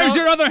can Where's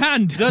your other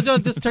hand?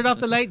 Jojo, just turn off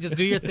the light. Just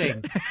do your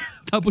thing.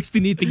 Tapos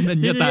tinitingnan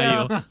niya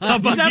tayo.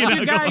 Habang What's up, you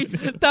ginagawa guys?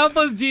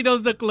 Tapos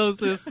Gino's the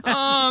closest.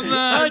 Oh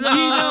man,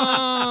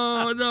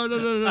 Oh,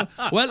 no.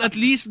 Well, at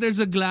least there's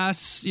a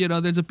glass.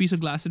 There's a piece of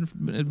glass in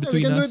we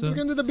between can do us. it, we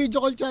can do the video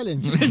call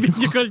challenge.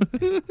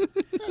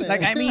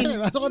 Like, I mean-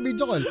 Nasa ka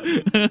video call.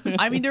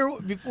 I mean,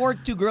 before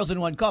Two Girls in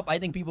One Cup, I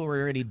think people were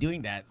already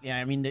doing that. Yeah,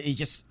 I mean, it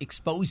just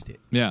exposed it.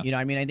 Yeah. You know,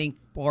 I mean, I think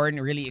porn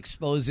really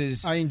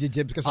exposes. Ay, hindi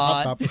jibs ka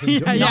sa cup tapos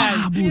yeah,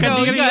 yeah. You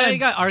know, you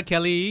got R.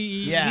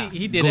 Kelly. Yeah.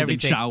 He did Golden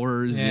everything.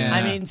 showers. Yeah. Yeah.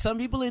 I mean, some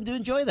people do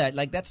enjoy that.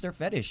 Like, that's their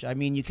fetish. I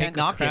mean, you Take can't a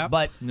knock it. crap.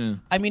 But, Yeah.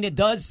 I mean, it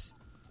does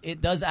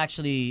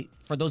actually,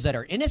 for those that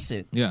are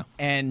innocent Yeah.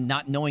 and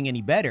not knowing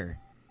any better,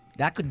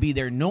 that could be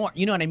their norm.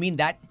 You know what I mean?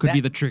 That Could be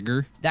the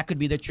trigger. That could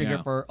be the trigger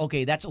Yeah. for,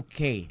 okay, that's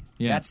okay.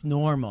 Yeah. That's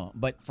normal.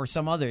 But for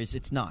some others,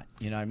 it's not.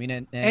 You know what I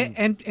mean?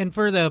 And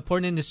for the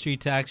porn industry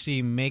to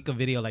actually make a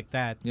video like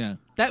that, Yeah.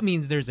 that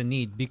means there's a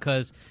need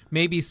because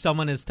maybe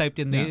someone has typed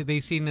in Yeah. they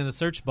seen in the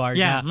search bar.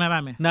 Yeah, now,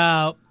 marami.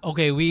 now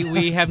okay,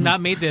 we have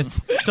not made this,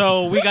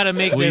 so we got to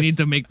make We this. need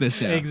to make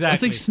this. Yeah. Exactly.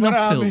 It's like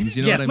snuff films.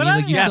 You know Yes. what I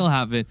mean? Like you Yes. still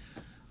have it.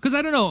 Because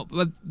I don't know,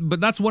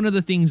 but that's one of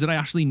the things that I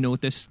actually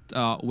noticed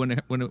when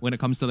it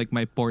comes to like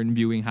my porn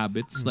viewing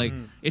habits. Like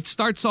it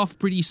starts off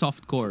pretty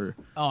softcore,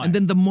 Oh, and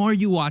then the more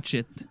you watch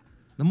it,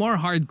 the more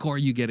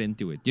hardcore you get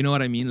into it. You know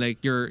what I mean?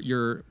 Like you're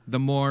the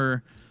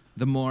more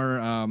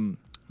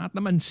not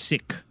naman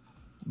sick,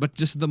 but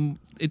just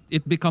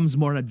it becomes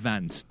more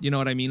advanced. You know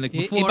what I mean? Like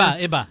before,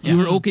 Iba. you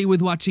were okay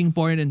with watching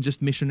porn and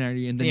just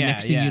missionary, and then Yeah,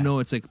 next thing yeah. you know,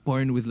 it's like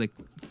porn with like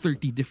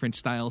 30 different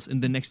styles,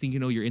 and the next thing you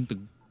know, you're into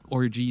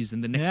orgies,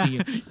 and the next Yeah.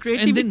 thing you,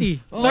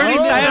 Creativity. And then, 30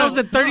 styles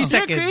in 30 You're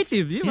seconds.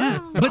 creative. yeah,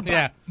 but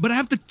Yeah. but I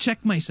have to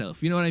check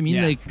myself. You know what I mean?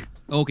 Yeah. Like,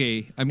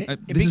 okay, Is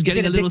this is it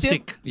getting a little addictive?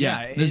 sick.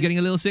 Yeah, This is getting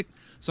a little sick.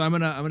 So I'm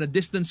gonna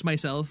distance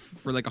myself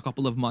for like a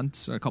couple of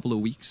months or a couple of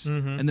weeks,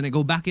 and then I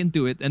go back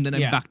into it, and then I'm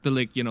Yeah. back to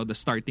like the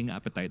starting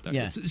appetite.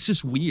 Yeah. It's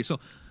just weird. So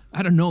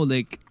I don't know.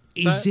 Like,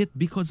 is it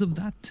because of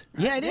that?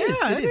 yeah, it is.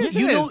 Yeah, It is.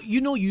 it is. You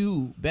know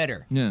you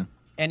better. Yeah.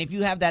 And if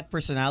you have that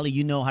personality,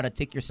 you know how to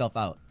take yourself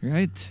out.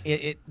 Right.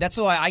 That's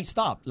why I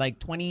stopped. Like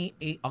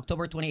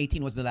October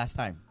 2018 was the last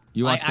time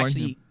You I watched porn?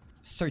 actually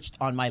searched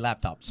on my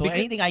laptop. So Because-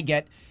 anything I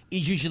get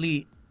is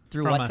usually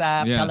through From us.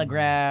 WhatsApp, Yeah.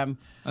 Telegram,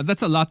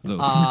 That's a lot though.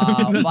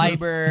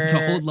 Viber. It's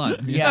a whole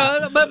lot.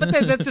 Yeah. But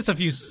then that's just a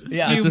few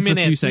Yeah. few It's just a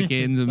minutes few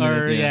seconds, a minute,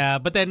 or yeah.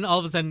 But then all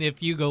of a sudden,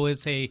 if you go and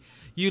say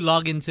you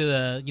log into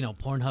the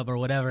Pornhub or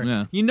whatever,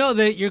 Yeah. you know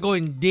that you're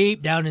going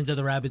deep down into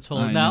the rabbit's hole.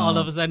 I Now all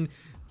know. of a sudden,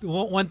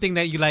 one thing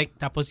that you like,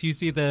 tapos you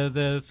see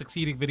the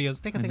succeeding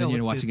videos. And then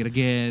you're watching it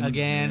again.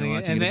 again, and you're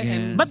watching and it then-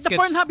 again. and- But the Gets-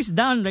 Pornhub is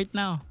down right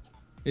now.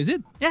 Is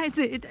it? Yeah, it's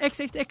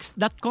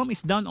xxx.com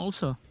is down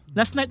also.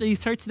 Last night I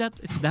searched that,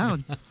 it's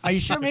down. Are you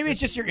sure? Maybe it's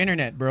just your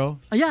internet, bro.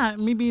 Yeah,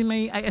 maybe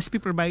my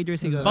ISP provider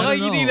siguro. Baka I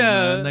don't you need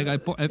know, a- man. Like I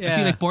Yeah.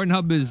 feel like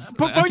Pornhub is. I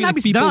feel Pornhub like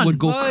is people down. would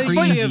go Oh,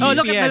 crazy. Oh,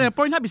 look VPN. at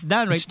Pornhub is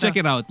down right Let's check now.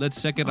 it out. Let's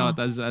check it out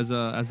as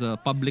a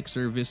public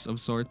service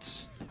of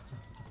sorts.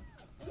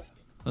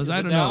 'Cause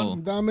I don't know.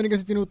 Ang dami rin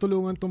kasi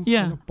tinutulungan tong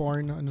Yeah.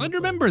 porn. And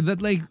remember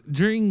that like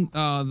during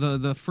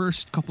the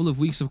first couple of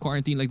weeks of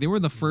quarantine, like they were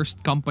the first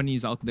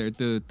companies out there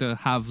to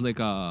have like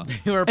a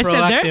You were Is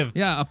that there?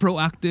 proactive. a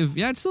proactive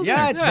it's still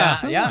Yeah, there. it's down.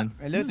 Still Yeah, on.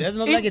 it doesn't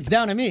look like it's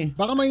down to me.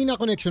 Baka mahina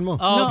connection mo.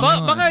 Oh,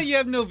 No. baka you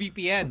have no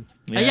VPN.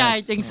 Yeah,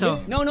 I think so.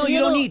 No, Kasi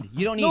you don't ano, need.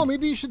 You don't need. No,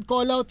 maybe you should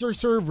call out your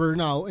server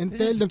now and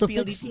This tell is them to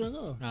PLDT. fix your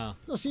ano. Oh.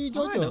 No, si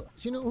Oh, I know.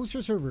 Jojo. Who's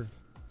your server?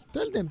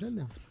 Tell them.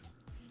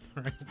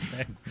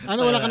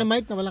 Ano, wala ka na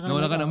mic? Wala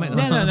ka na mic?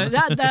 No.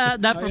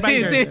 That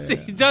provider. See,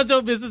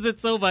 Jojo misses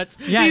it so much.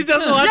 Yeah. He's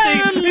just watching.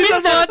 Yeah, He's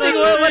just watching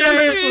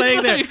whatever is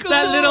playing there. Like,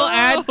 That little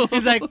ad.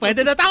 He's like,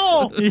 "Pwede na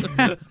tao."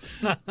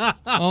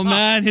 Oh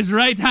man, his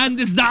right hand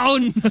is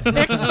down.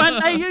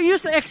 I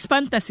use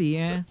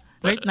Xfantasy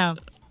right now.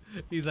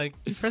 He's like,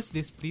 "Press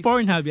this, please."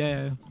 Pornhub,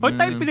 yeah. Or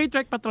type Pinay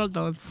Track Patrol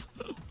Tolls.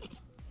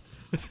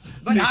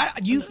 But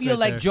do you feel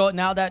right like, Joe,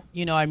 now that,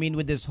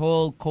 with this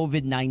whole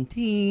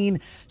COVID-19,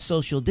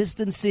 social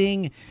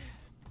distancing,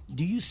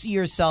 do you see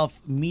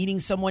yourself meeting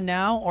someone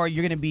now, or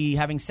you're going to be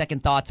having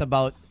second thoughts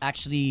about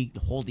actually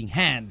holding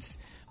hands,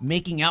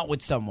 making out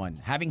with someone,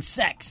 having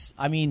sex?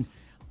 I mean,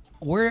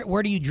 where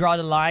do you draw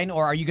the line,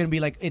 or are you going to be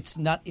like, it's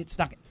not,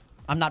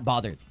 I'm not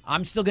bothered.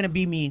 I'm still going to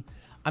be me.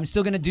 I'm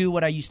still going to do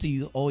what I used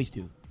to always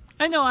do.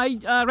 I know,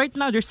 right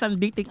now, there's some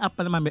dating app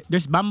pa naman.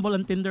 There's Bumble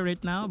and Tinder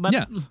right now. But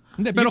Yeah.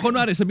 Hindi, pero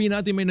kunwari, sabihin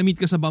natin may na-meet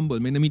ka sa Bumble,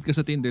 may na-meet ka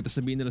sa Tinder, tapos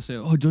sabihin nila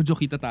sa'yo, oh, Jojo,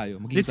 kita tayo.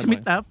 Magkita let's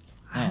meet up.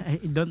 I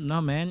don't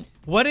know, man.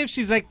 What if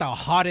she's like the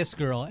hottest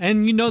girl,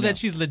 and you know that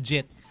she's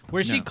legit?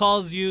 Where she Yeah.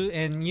 calls you,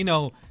 and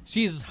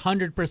she's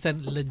 100%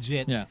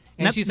 legit. Yeah.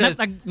 And she says,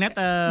 not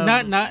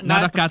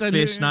Not a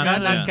catfish, not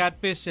yeah.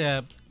 catfish.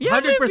 Yeah,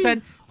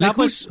 100%. Like,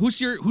 Tapos, who's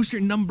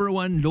your number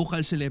one local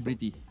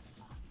celebrity?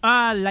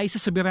 Liza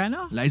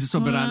Soberano? Liza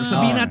Soberano.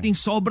 Sabihin natin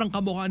sobrang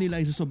kamukha ni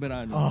Liza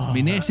Soberano.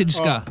 May message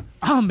ka.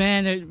 Oh,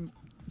 man.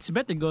 It's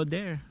better go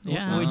there.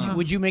 Yeah.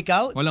 Would you make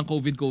out? Walang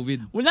COVID.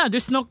 Wala,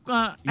 there's no...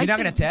 You're not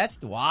going to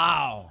test?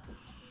 Wow.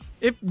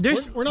 If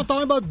there's... We're not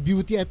talking about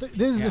beauty.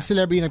 This is the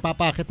celebrity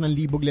nagpapakit ng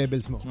libog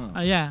levels mo.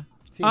 yeah.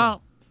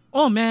 Sino?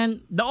 Oh,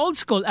 man. The old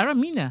school,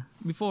 Aramina,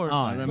 before.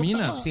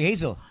 Aramina. Si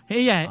Hazel.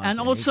 Hey, yeah. And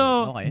si also,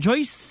 Hazel. Okay.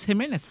 Joyce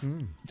Jimenez.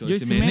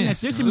 Joyce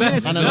Jimenez. Joyce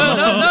Jimenez. Ano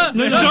naman?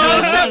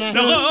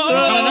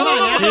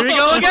 here we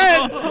go again.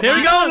 Here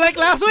we go, like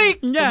last week.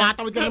 Yeah.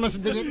 Tumatawid ka naman sa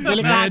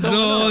delikado.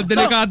 Medyo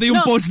delikado yung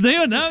No. post na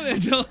yun, ha?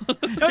 Medyo...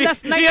 No,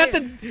 last night... He had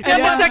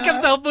to check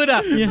himself muna.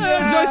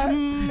 Last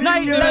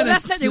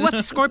night, I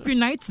watched Scorpio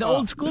Nights, the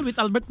old school with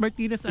Albert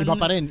Martinez. And Iba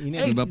pa rin.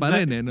 Init. Iba pa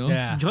rin, eh, no?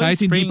 Yeah. Kahit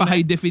hindi pa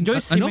high definition.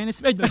 Joyce Jimenez.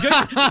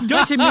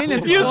 Joyce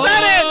Jimenez. You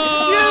said it.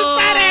 You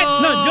said it.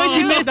 No, Joyce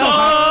Jimenez. No.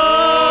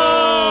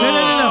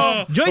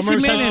 Joyce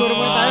Commercial Jimenez. siguro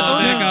muna tayo.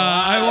 Teka,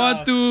 I want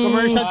to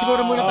Commercial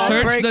siguro muna tayo.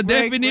 search Break, the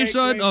break,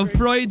 definition break, of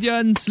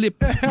Freudian slip.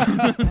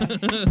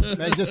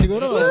 Medyo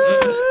siguro.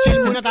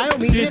 Chill muna tayo.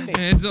 Umiinit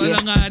eh. Medyo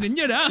alanganin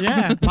yun, ha?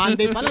 Yeah.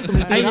 Monday pa lang. I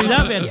Tumitira.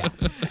 love it.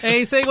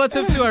 Hey, say what's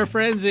up to our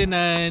friends in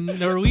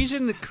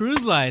Norwegian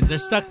Cruise Lines. They're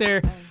stuck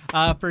there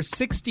for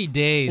 60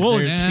 days. Whoa,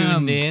 They're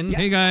damn. tuned in.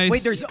 Hey, guys.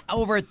 Wait, there's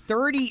over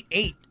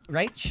 38,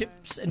 right?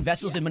 Ships and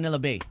vessels in Manila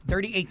Bay.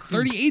 38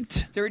 cruise.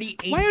 38?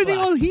 38 Why are they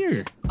plus. all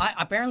here?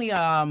 Apparently,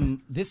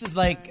 this is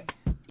like...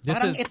 This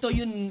parang is- ito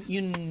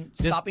yung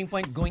stopping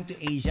point going to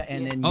Asia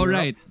and then Oh, Europe.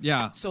 right.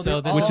 Yeah. So,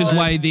 So they're this Which is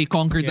all- why they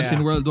conquered us Yeah.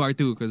 in World War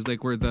II, because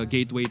like we're the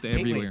gateway to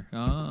everywhere.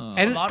 Ah.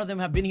 And a lot of them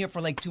have been here for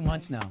like 2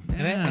 months now.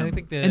 And I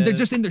think And they're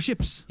just in their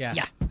ships. yeah.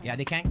 Yeah,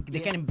 they can't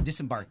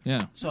disembark.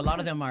 Yeah. So a lot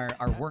of them are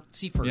work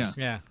seafarers.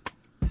 Yeah.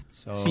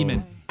 So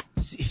Seamen.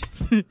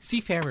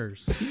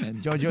 Seafarers.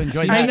 Jojo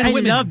enjoyed I that.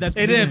 love that.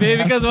 It is,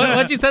 baby, because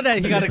once you said that,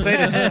 he got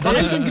excited.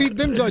 Baka you can greet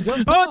them,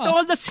 Jojo. Oh, to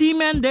all the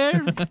seamen there.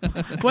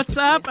 What's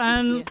up?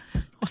 And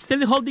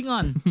still holding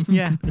on.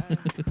 Yeah.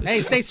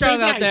 Hey, stay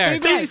strong out there.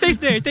 Stay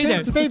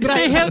there. Stay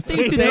dry. Stay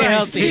healthy. Stay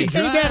healthy.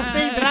 Stay there.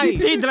 Stay dry.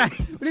 Stay dry.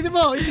 Ulitin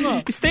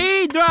mo.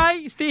 Stay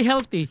dry. Stay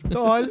healthy.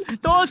 Tol.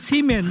 To all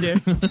seamen there.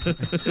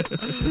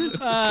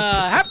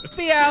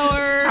 Happy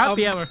hour.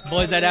 Happy hour.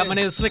 Boys, that my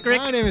name is Slick Rick.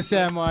 My name is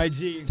Sam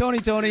YG. Tony.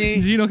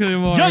 Gino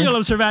Calimore. Jojo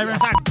Love Survivor.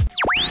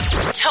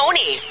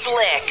 Tony,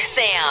 Slick,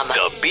 Sam.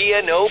 The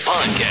BNO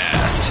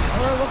Podcast.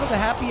 All right, welcome to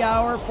Happy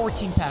Hour,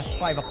 14 past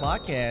 5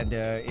 o'clock, and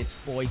it's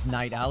Boys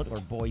Night Out, or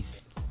Boys...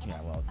 Yeah,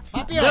 well... it's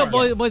Happy No,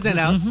 hour. boys night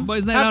out.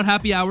 Boys Night Out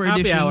Happy Hour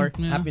Happy edition. hour.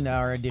 Yeah. Happy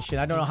Hour edition.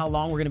 I don't know how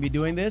long we're going to be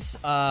doing this,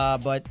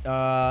 but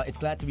it's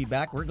glad to be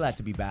back. We're glad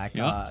to be back.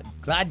 Yeah.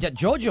 Glad that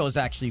JoJo's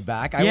actually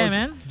back.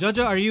 Man.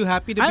 Jojo, are you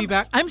happy to be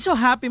back? I'm so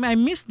happy, man. I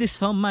missed this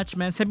so much,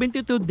 man.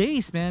 72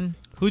 days, man.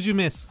 Who'd you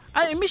miss?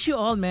 I miss you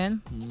all,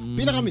 man.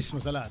 Pinaka-miss mo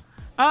sa lahat.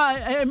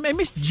 I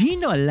miss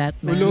Gino a lot,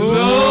 man. Ulo!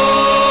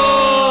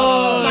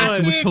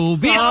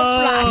 Musobit.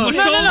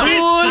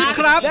 Bull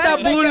crap na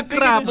bull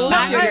crap.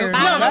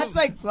 That's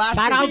like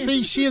plastic. Parang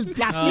face shield,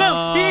 plastic.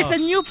 No, he is a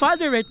new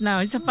father right now.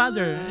 He's a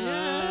father.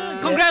 Yeah.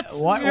 Congrats.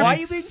 Why are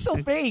you being so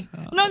fake?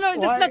 No, that's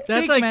not That's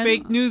fake, like man.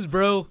 fake news,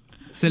 bro.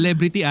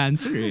 Celebrity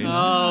answer.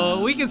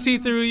 Oh, we can see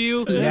through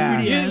you. Yeah.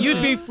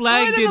 You'd be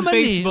flagged in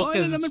Facebook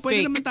as Pwede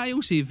fake. naman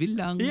tayong civil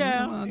lang.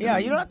 Yeah. Yeah,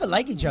 you don't have to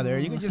like each other.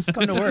 You can just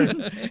come to work.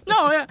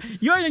 No,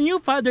 you're the new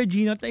father,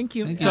 Gino. Thank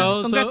you.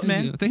 So- Congrats, so-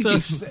 man. Thank So, you.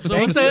 so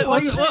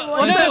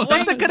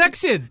what's the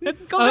connection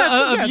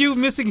Congrats. of you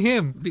missing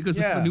him? Because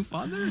Yeah. of a new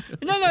father?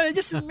 No, I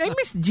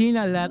miss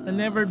Gina a lot. I've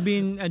never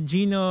been a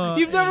Gino.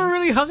 You've never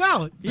really hung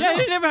out. Yeah,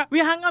 we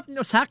hung out in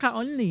Osaka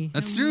only.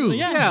 That's true.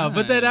 Yeah,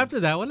 but then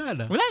after that, wala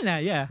na. Wala na,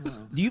 yeah.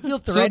 Do you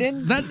feel So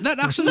threatened? that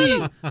actually,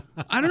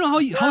 I don't know how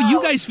you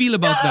guys feel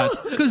about that.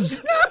 Because,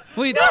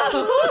 wait,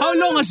 how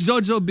long has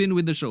Jojo been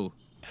with the show?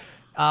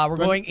 We're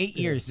going 8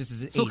 years. This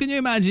is 8. So can you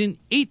imagine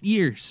 8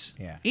 years?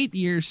 Yeah. 8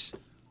 years.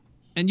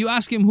 And you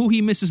ask him who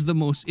he misses the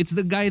most. It's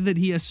the guy that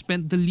he has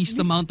spent the least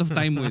amount of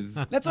time with.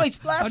 That's why he's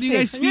plastic. How do you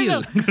guys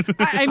feel?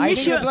 I I miss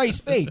think you. that's why he's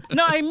fake.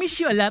 No, I miss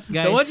you a lot,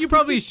 guys. The one you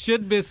probably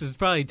should miss is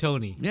probably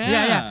Tony.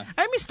 Yeah.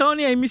 I miss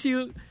Tony. I miss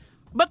you.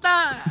 But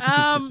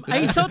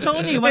I saw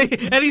Tony.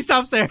 And he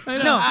stops there.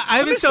 No,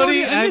 I miss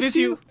Tony. I miss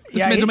you.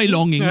 It's medyo may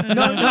longing.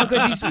 No,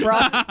 because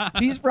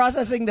he's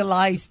processing the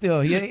lie still.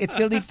 It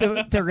still needs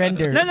to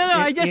render. No.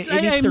 It I needs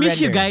to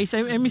miss you render. guys.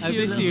 I miss I you.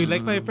 miss you,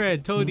 like my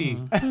friend Tony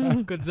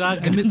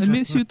Gonzaga. I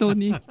miss you,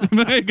 Tony.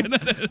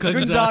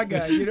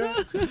 Gonzaga, you know?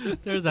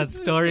 There's that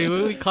story.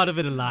 We caught him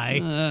in a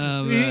lie.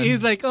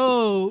 He's like,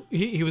 oh,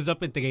 he was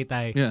up in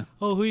Tagaytay. Yeah.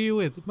 Oh, who are you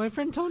with? My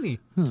friend Tony.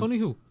 Tony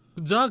who?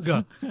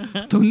 Gonzaga.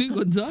 Tony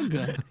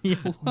Gonzaga.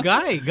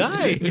 Guy.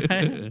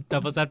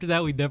 Tapos after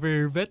that, we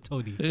never met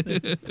Tony.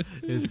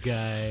 This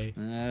guy.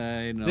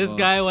 I know. This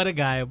guy, what a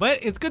guy. But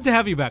it's good to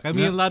have you back. I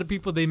mean, Yeah. a lot of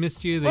people, they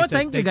missed you. They Oh, said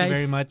thank you, guys.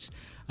 very much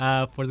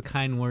for the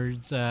kind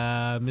words.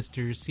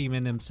 Mr.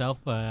 Seaman himself,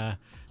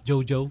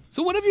 Jojo.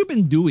 So what have you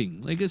been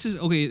doing? Like it's just,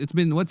 okay, it's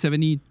been what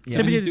 72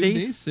 72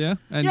 days? Yeah.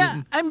 And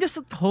Yeah, I'm just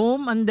at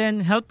home and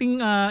then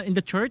helping in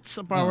the church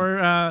of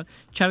our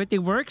charity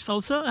works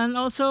also. And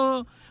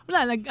also,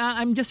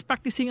 I'm just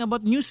practicing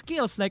about new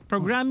skills like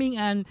programming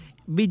and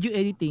video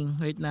editing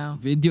right now.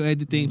 video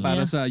editing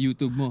para Yeah. sa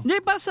YouTube mo.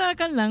 Hindi, para sa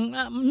akin lang,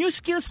 new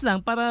skills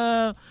lang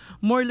para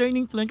more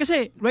learning to learn.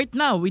 Kasi right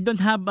now, we don't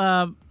have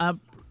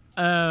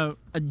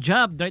a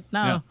job right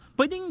now. Yeah.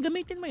 Pwedeng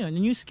gamitin mo yun, the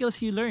new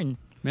skills you learn.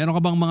 Meron ka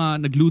bang mga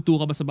nagluto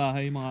ka ba sa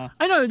bahay? Mga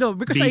I know,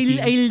 because Baking.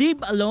 I live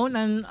alone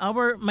and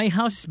my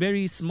house is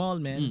very small,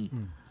 man.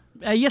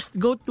 I just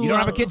go to... You don't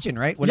have a kitchen,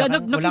 right? Yeah, Wala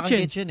no kang kitchen.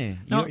 kitchen eh.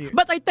 No, You're-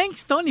 but I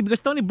thanks Tony because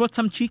Tony brought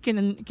some chicken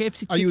and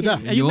KFC chicken.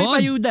 Ayuda. You make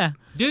Ayun. ayuda.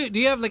 Do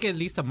you have like at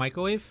least a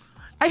microwave?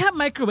 I have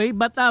microwave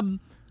but a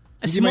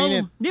Hindi small...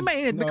 mainit. Hindi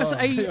mainit because No.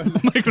 I...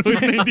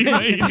 microwave na hindi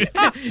mainit.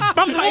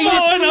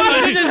 Pampainit.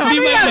 Hindi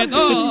mainit.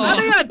 Oh.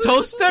 Ano yan?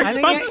 Toaster? I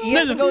think he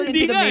has to go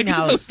into the main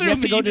house. He has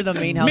to go to the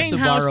main house Main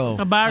to house borrow.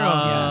 to borrow.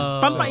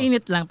 Yeah.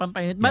 Pampainit lang,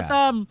 pampainit. But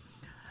Yeah.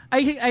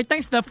 I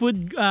thanks the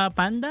food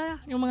panda,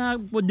 yung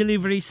mga food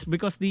deliveries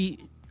because they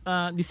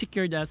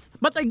secured us.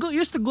 But I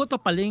used to go to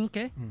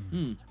Palengke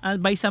and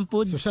buy some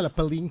foods. So siya,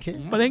 palinke.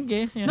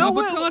 Palengke. Yeah.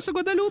 Nabot ka nga sa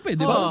Guadalupe,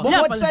 di ba? But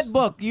Yeah, what's that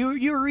book? You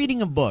were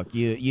reading a book.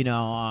 You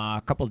know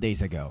a couple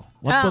days ago.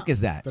 What book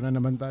is that? Ito na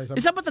naman tayo.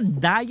 It's about a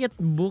diet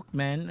book,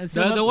 man. It's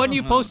The about- one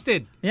you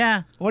posted.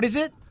 Yeah. What is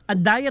it? A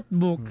diet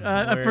book.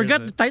 I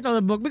forgot the title of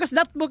the book because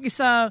that book is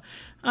I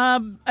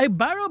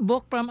borrowed a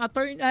book from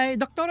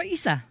Dr.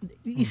 Isa.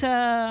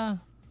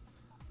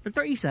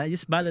 Dr. Isa,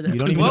 just borrowed it. You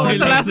don't even know What's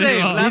her the last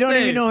name? You don't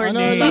even know her Ano,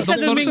 name. Isa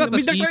Dr. Domingo. Sa,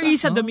 tas Dr. Isa.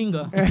 Isa Oh.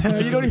 Domingo.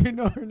 You don't even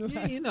know her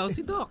name. You know,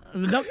 si Doc.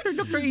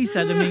 Dr.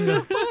 Isa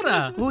Domingo.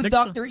 Who's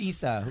Dr.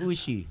 Isa? Who is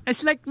she?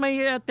 It's like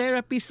my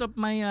therapist of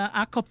my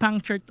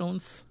acupuncture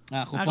tones.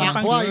 Aqua,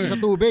 yung sa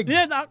tubig.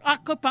 Yeah,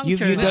 acupuncture. You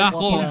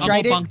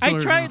tried it? I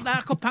tried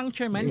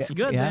acupuncture, man. It's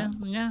good, Yeah.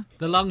 man. Yeah.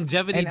 The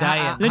longevity And,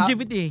 diet.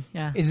 Longevity,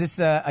 yeah. Is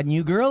this a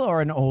new girl or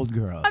an old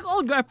girl? An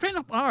old girl, a friend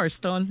of ours,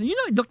 Stone. You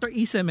know Dr.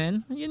 Isa,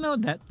 man. You know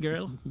that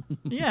girl.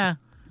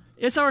 Yeah.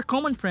 It's our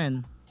common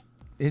friend.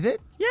 Is it?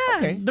 Yeah,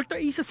 Okay. Dr.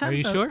 Isa Santos. Are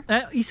you sure?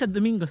 Isa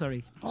Domingo,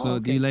 sorry.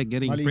 So do you like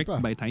getting Mali pricked pa.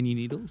 by tiny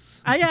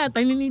needles? Yeah,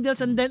 tiny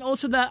needles and then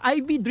also the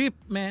IV drip,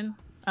 man.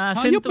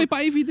 Hayop, may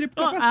pa-IV drip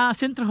ka pa.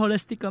 Centro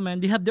Holistico,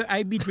 man. They have their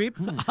IV drip,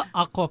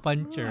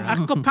 Aquapuncture.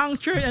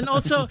 acupuncture, and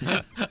also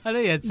Ano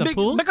yan? Sa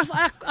pool? because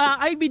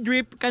IV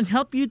drip can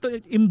help you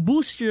to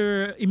boost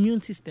your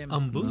immune system.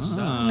 Ambus.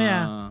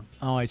 Yeah.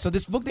 Oh, so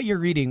this book that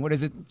you're reading, what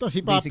is it? Ito,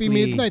 si Papi basically-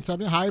 Midnight,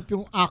 sabi niya, hayop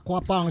yung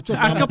aquapuncture.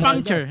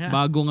 Acupuncture. Yeah.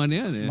 Bagong ano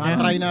yan eh.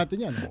 Matry natin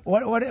yan.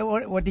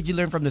 What did you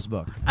learn from this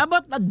book?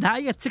 About a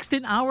diet,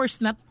 16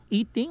 hours not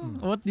eating.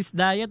 What this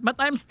diet?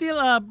 But I'm still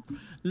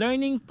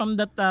learning from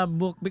that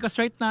book because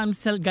right now I'm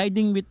still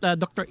guiding with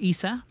Dr.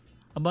 Isa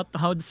about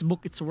how this book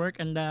is work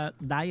and the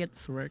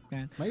diets work.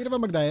 Man. Mahirap ba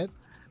mag-diet?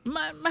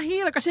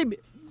 Mahirap kasi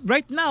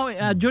right now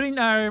during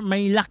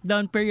my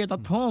lockdown period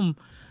at home,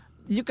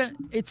 you can.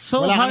 It's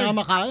so Wala ka hard. na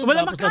makain,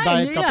 Wala tapos makain.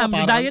 na-diet ka pa, Yeah,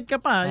 parang diet ka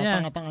pa. Yeah.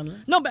 Tanga-tanga lang.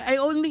 No, but I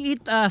only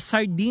eat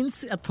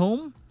sardines at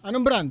home.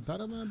 Anong brand?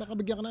 Para baka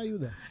bigyan ka na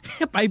ayuda.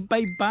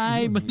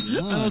 555.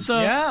 Also,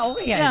 Yeah,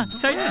 okay. Yeah,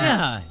 sardines.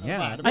 Yeah.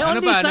 Yeah. I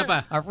Ano only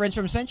pa? Our friends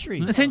from Century.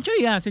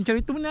 Century, yeah.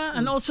 Century tuna.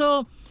 And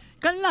also,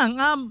 kan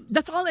lang,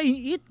 that's all I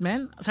eat,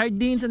 man.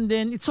 Sardines, and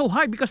then it's so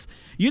hard because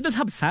you don't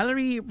have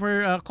salary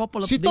for a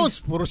couple of Si days.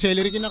 Toast, puro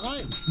celery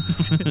kinakain.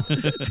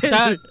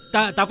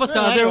 Tapos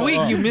the other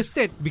week, you missed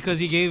it because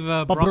he gave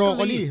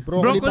broccoli.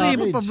 Broccoli Broccoli,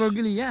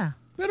 package. yeah.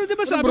 Pero di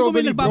ba sabi ko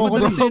may broccoli, nagpapadala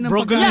broccoli. sa'yo ng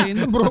Broccoli.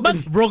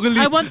 pagkain? Broccoli.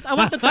 I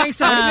want to try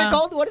sa... What is it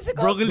called? What is it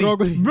called?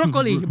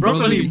 Broccoli.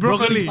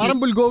 Broccoli. Parang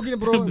bulgogi na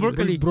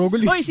Broccoli.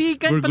 Broccoli. Hoy, si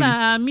Ken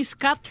pala, Miss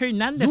Kat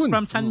Hernandez Yun.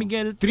 from San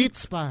Miguel.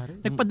 Treats pare.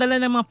 Nagpadala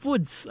ng mga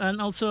foods.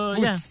 And also,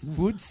 yeah.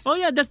 Foods? Oh,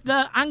 yeah, that's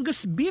the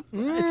Angus beef.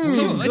 It's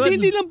so So, good.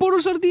 hindi lang puro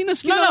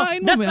sardinas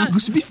kinakain mo. May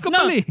Angus beef ka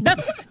pala eh.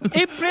 That's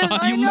April.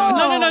 I know.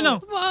 No.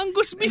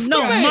 Angus beef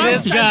No, ka pa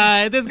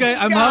eh. This guy,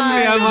 I'm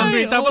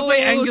hungry. Tapos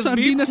may Angus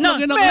beef. Sardinas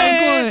No, lang kinakain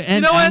ko eh. you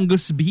And know what?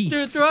 Angus beef.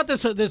 Throughout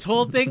this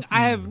whole thing,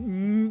 I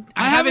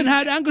haven't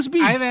had Angus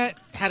beef. I haven't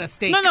had a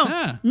steak. No.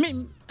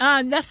 Ah.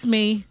 Last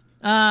May,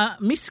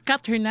 Miss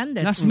Kat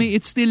Hernandez. Last May,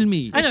 it's still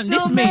me. I know,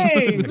 Still this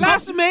May.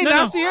 Last May, No,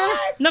 last year?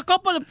 A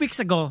couple of weeks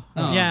ago.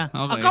 Oh, Yeah.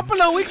 okay. A couple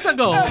of weeks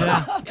ago.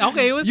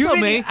 Okay, it was still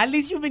May. At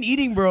least you've been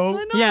eating, bro.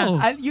 Ano?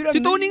 Yeah. You don't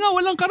Si Tony nga,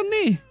 walang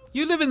karne.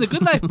 You live in the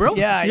good life, bro.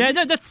 Yeah. Yeah,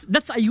 no,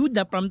 that's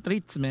Ayuda from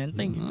Treats, man.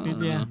 Thank you.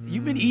 Yeah.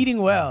 You've been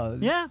eating well.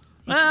 Yeah.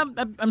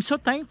 I'm so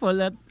thankful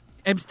that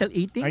I'm still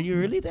eating. Are you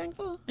really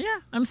thankful?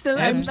 Yeah, I'm still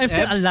Ebbs,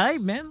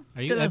 alive, man.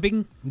 Are you Still-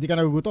 ebbing? Hindi ka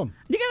nagugutom.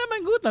 Hindi ka naman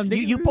gutom.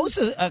 You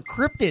posted a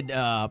cryptid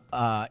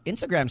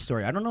Instagram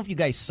story. I don't know if you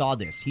guys saw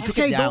this. He took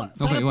Kasi it down.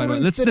 Okay, Parang wait. puro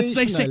Let's dissect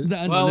inspirational. the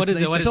Well, what let's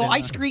is it? What dissect is So it?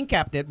 I screen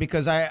capped it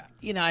because Yeah.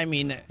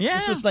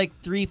 this was like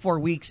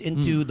 3-4 weeks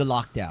into the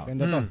lockdown.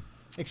 Ganda to.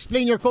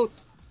 Explain your quote.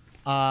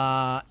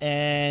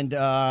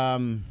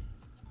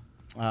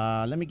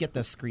 Let me get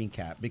the screen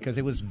cap because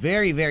it was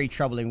very, very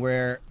troubling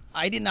where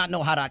I did not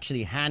know how to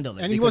actually handle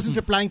it. And he because, wasn't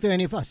replying to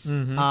any of us.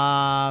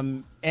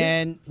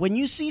 and when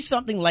you see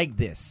something like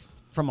this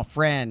from a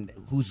friend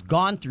who's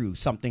gone through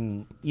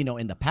something,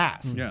 in the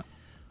past, Yeah.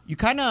 you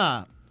kind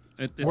of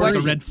It's like a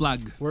Worry. red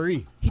flag.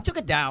 Worry. he took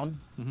it down.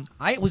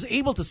 I was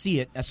able to see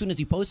it as soon as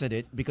he posted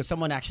it because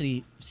someone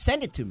actually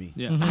sent it to me.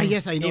 Yeah. Ah,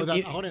 yes, I know It- that.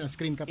 it- Ako rin,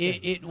 screen cap.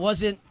 It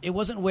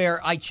wasn't where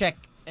I check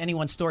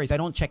anyone's stories. I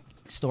don't check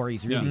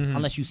stories really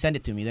unless you send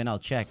it to me. Then I'll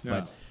check. Yeah.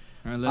 But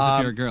Unless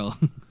if you're a girl.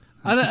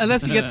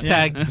 Unless he gets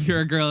tagged. If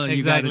you're a girl,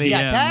 Exactly. you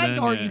yeah, gotta tagged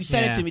DM, or then, you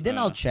send it to Yeah. me. Then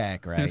I'll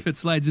check. Right. If it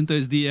slides into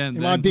his DM,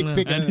 Yung mga dick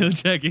pic. and he'll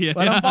check it.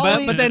 But I'm Yeah.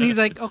 following- But then he's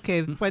like,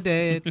 okay,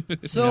 pwede.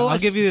 So I'll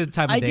give you the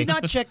time of I day. did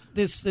not check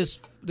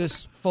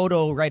this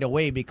photo right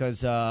away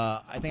because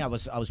I think I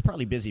was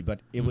probably busy, but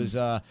it was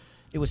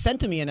sent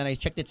to me and then I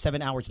checked it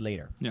 7 hours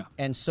later. Yeah.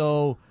 And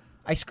so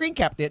I screen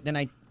capped it. Then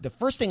the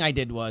first thing I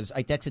did was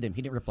I texted him.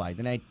 He didn't reply.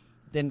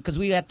 Then because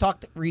we had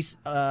talked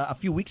a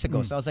few weeks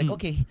ago, so I was like,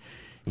 okay,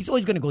 he's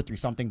always going to go through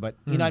something, but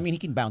you know what I mean, he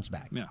can bounce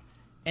back. Yeah.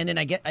 And then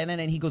and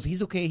then he goes,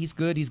 he's okay, he's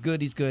good.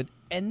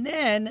 And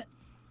then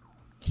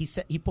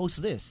he posts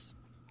this.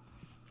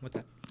 What's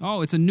that?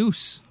 Oh, it's a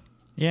noose.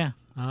 Yeah.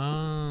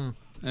 Oh.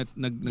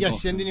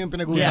 Yes, yan din yung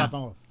pinag-uusapan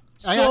ko.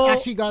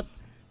 So-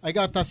 I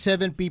got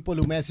 7 people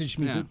who messaged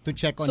me Yeah. to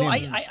check on So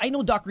him. I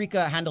know Doc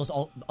Rica handles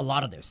a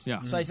lot of this.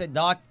 Yeah. So I said,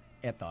 Doc,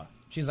 eto.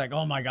 She's like,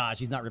 oh my gosh,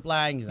 he's not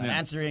replying, he's not Yeah.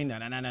 answering,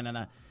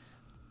 na.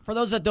 For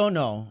those that don't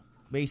know,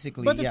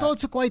 basically, But it's yeah.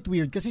 also quite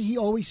weird kasi he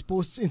always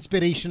posts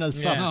inspirational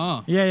stuff.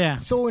 Oo. Yeah.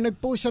 So,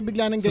 nag-post siya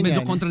bigla ng So medyo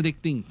ganyan.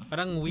 contradicting.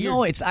 Parang weird.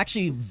 No, it's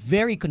actually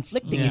very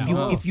conflicting.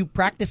 Yeah. If you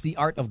practice the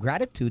art of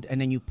gratitude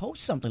and then you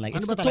post something like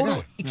Ano it's ba the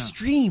talaga? total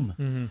extreme.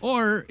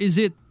 Or is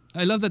it,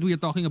 I love that we are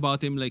talking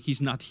about him like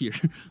he's not here.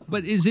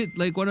 But is it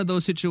like one of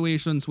those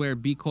situations where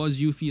because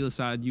you feel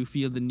sad, you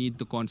feel the need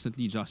to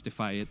constantly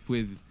justify it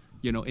with,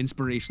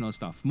 inspirational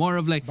stuff? More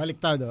of like,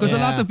 Baliktad. because a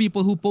lot Yeah. of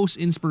people who post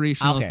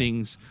inspirational Okay.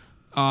 things,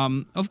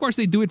 of course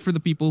they do it for the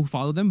people who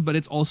follow them, but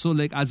it's also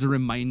like as a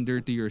reminder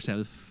to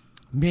yourself.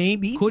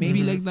 Maybe. Could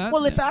maybe. be like that.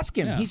 Well, let's Yeah. ask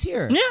him. Yeah. He's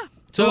here. Yeah.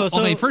 So, So-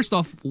 okay, first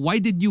off, why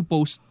did you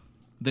post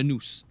the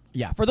news?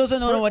 Yeah. For those that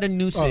don't know what a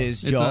noose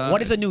is, It's Joe. What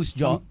is a noose,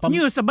 Joe?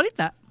 News sa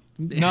balita.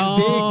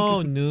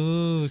 No,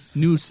 news.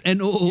 News,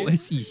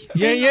 Noose.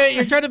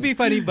 You're trying to be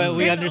funny, but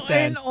we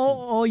understand.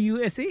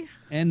 N-O-O-U-S-E?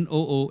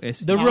 Noose.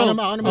 The rope.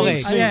 Ako naman Okay.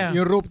 explain. Yeah.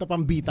 Yung rope na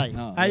pambitay.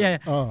 Yeah.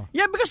 Oh.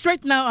 Yeah, because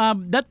right now,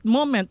 that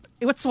moment,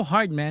 it was so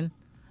hard, man.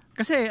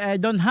 Kasi I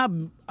don't have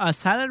a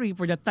salary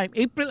for that time.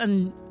 April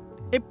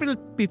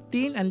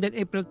 15 and then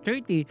April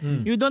 30.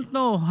 You don't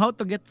know how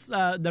to get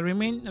the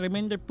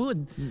remainder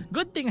food.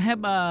 Good thing I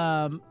have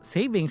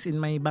savings in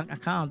my bank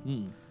account.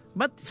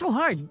 But it's so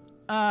hard.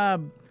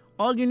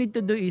 All you need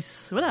to do is,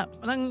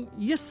 parang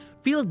you just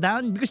feel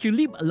down because you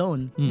live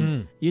alone.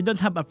 You don't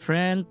have a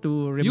friend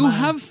to remind. You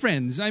have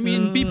friends. I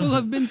mean, people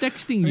have been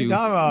texting you.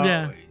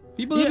 Yeah.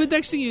 People have been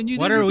texting you and you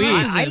What didn't are we?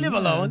 reply to I them. live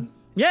alone.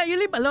 Yeah, you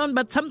live alone,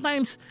 but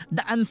sometimes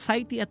the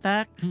anxiety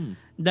attack,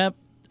 the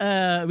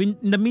in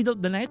the middle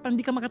of the night, parang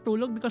hindi ka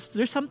makatulog because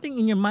there's something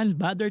in your mind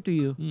bother to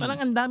you. Parang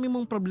ang dami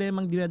mong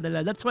problemang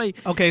dinadala. That's why...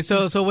 Okay,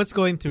 so what's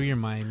going through your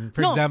mind?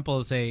 For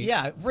example, say...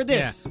 Yeah, for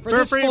this. Yeah. For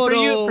this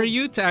photo. For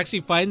you to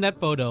actually find that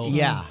photo.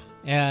 Yeah.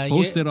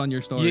 Post it on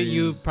your stories.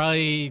 You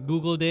probably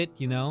Googled it,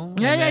 you know?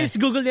 Yeah, just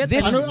Google it.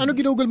 This- Ano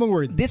ginugol mong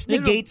word? This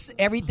negates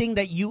everything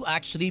that you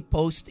actually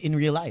post in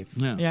real life.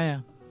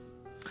 Yeah.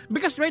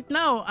 Because right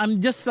now,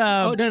 I'm just...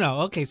 Oh,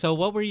 no. Okay, so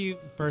what were you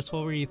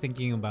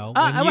thinking about?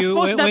 I was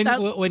supposed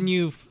when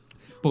you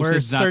were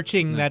Posted that.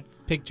 searching that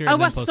picture I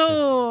and then was posted.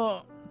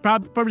 so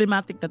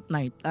problematic that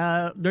night.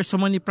 There's so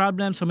many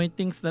problems, so many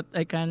things that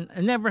I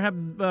never have...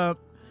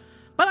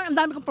 parang ang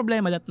dami kong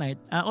problema that night.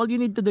 All you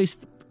need to do is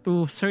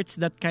to search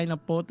that kind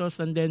of photos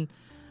and then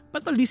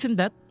but to listen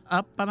that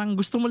up. Parang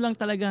gusto mo lang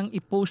talagang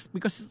i-post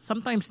because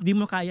sometimes di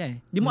mo kaya eh.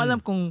 Di mo alam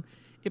kung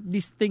if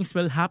these things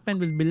will happen,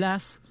 will be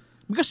last.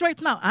 Because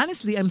right now,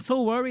 honestly, I'm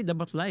so worried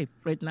about life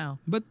right now.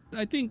 But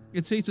I think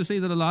it's safe to say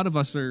that a lot of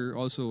us are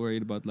also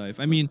worried about life.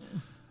 I mean,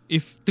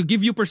 if to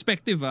give you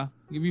perspective,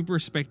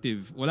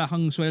 wala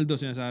kang sweldo,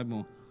 sinasabi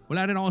mo.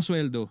 Wala rin akong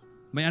sweldo.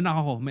 May anak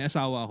ako, may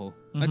asawa ako.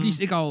 At least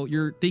ikaw,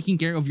 you're taking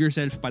care of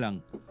yourself pa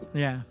lang.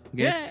 Yeah.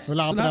 Gets?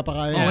 Wala ka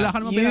pinapakain. Wala ka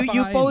naman You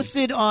pinapakain.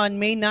 posted on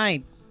May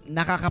 9th.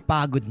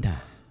 Nakakapagod na.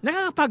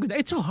 Nakakapagod.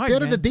 It's so hard,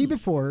 Pero man. the day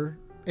before,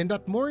 and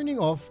that morning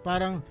off,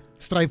 parang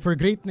strive for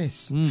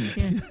greatness.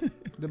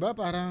 Diba?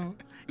 Parang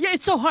Yeah,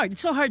 it's so hard.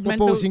 It's so hard, man.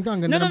 Proposing ka,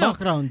 ang ganda ng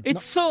background.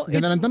 It's so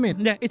Ganda ng damit.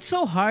 Yeah, it's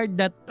so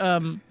hard that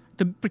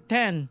to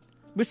pretend.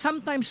 But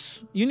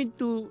sometimes you need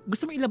to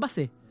gusto mo ilabas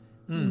eh.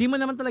 Hindi mo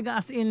naman talaga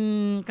as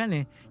in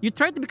You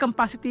try to become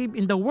positive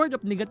in the world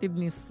of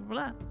negativeness.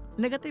 Wala.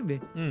 Negative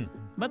eh.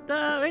 But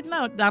right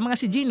now, tama nga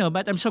si Gino,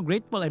 but I'm so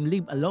grateful I'm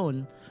live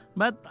alone.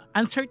 But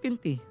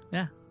uncertainty.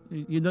 Yeah.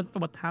 You don't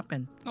know what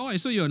happened. Okay,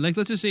 so yun. Like,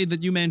 let's just say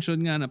that you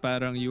mentioned nga na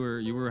parang you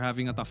were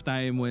having a tough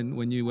time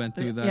when you went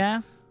through that. Yeah.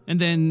 And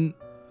then,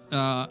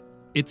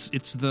 it's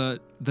the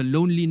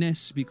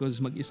loneliness because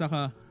mag-isa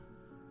ka.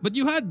 But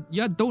you had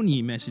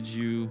Tony message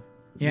you.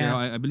 Yeah. You know,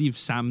 I believe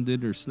Sam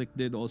did or Slick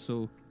did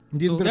also.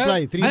 Hindi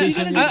reply. 3 days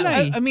I- lang I-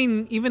 reply. I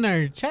mean, even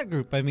our chat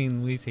group, I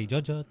mean, we say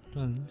Jojo.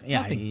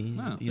 Yeah,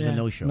 Nothing. he's a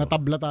no-show.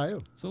 Natabla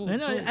tayo. So, I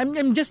know,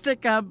 I'm just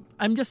like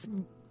I'm just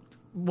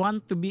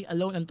want to be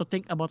alone and to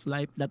think about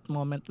life that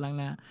moment lang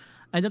na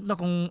I don't know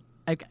kung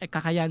ay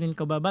kakayanin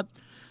ko ba, but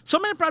so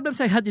many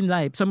problems I had in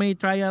life, so many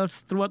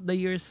trials throughout the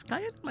years,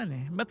 kaya naman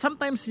eh. But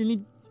sometimes you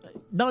need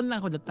down lang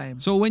ako that time.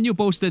 so when you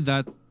posted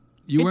that,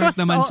 you It weren't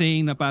was naman all-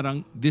 saying na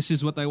parang this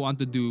is what I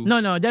want to do. No,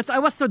 I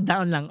was so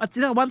down lang. At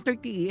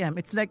 1:30 AM.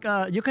 It's like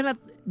you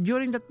cannot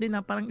during that day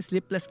na parang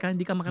sleepless ka,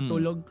 hindi ka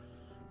makatulog.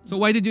 So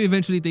why did you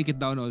eventually take it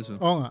down also?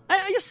 Oo nga.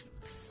 I just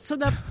so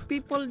that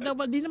people na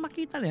di na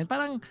makita rin.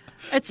 Parang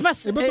it's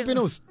mas Ba't mo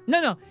pinost?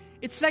 No.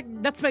 It's like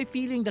that's my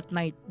feeling that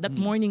night, that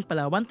morning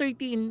pala.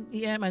 1:30 in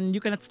AM and you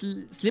cannot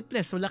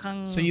sleepless. Wala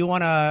kang So you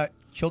want to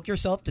choke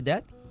yourself to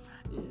death?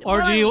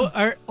 Or do you,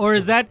 or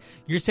is that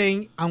you're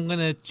saying I'm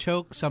gonna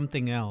choke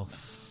something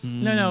else?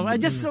 No. I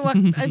just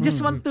want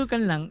to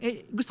lang.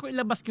 Gusto ko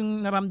ilabas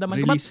yung naramdaman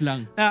ko. Release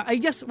lang.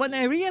 When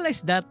I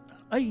realized that,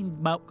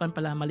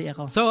 pala, mali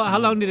ako. So how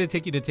long did it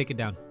take you to take it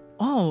down?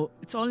 Oh,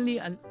 it's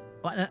only an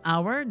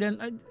hour. Then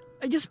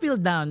I just feel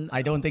down.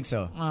 I don't think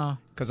so. Oh.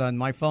 Because on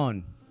my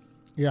phone,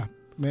 Yeah.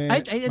 May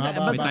May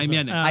time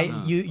yan eh.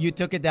 you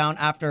took it down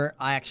after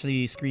I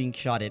actually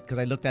screenshot it because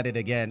I looked at it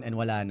again and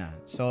wala na.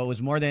 So it was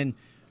more than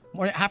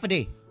half a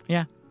day,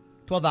 Yeah.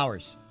 12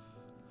 hours.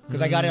 Because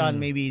I got it on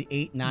maybe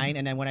 8, 9,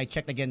 and then when I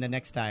checked again the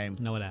next time,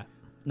 No, wala.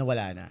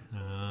 wala na.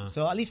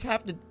 So at least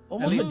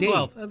almost At a least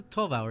day.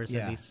 12 hours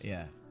Yeah, at least.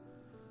 yeah.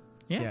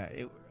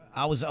 Yeah.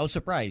 I was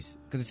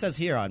surprised because it says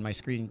here on my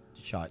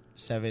screenshot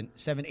 7,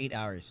 8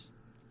 hours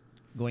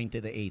going to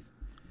the 8th.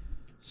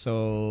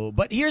 So,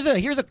 but here's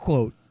a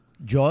quote,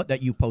 Joe,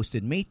 that you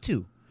posted May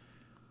 2,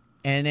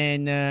 and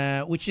then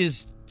which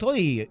is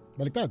totally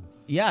Baliktad.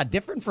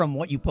 different from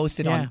what you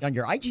posted on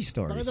your IG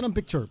stories. Pakita ng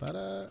picture.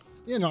 Para,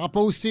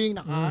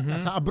 naka-posting,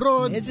 nasa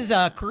abroad. This is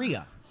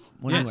Korea.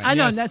 When you went.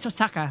 Ano, that's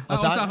Osaka.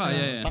 Osaka,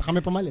 yeah. Kami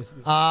pumalis.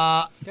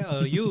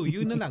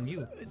 You na lang,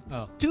 you.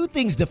 Oh. 2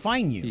 things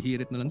define you: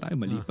 Hihirit na lang tayo,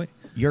 mali pa eh.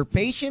 your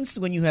patience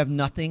when you have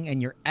nothing, and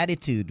your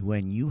attitude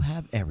when you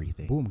have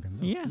everything. Boom,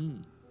 ganda. Yeah.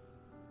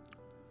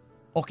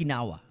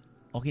 Okinawa.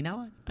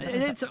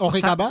 It's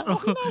Okay ka ba?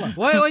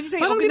 Why did you say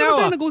Parang hindi naman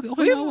tayo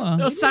Okinawa?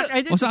 nag-Okinawa. Osaka. I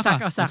did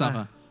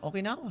Osaka.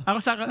 Okinawa. Ako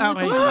Osaka.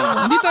 Okay.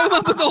 Hindi tayo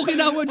mapunta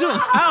Okinawa, Joe.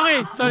 Okay.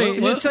 Sorry.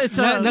 It's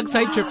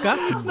Nag-side trip ka?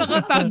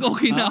 Nakatag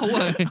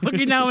Okinawa eh.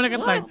 Okinawa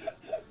nakatag.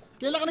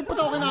 Kailan ka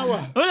nagpunta Okinawa?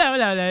 Wala.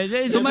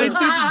 It's So just may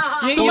trip.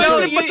 So may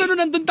trip pa sunod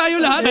nandun tayo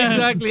lahat.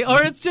 Exactly.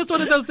 Or it's just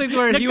one of those things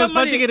where he was Nagkamali.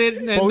 punching it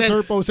in and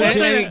Poser. then and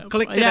then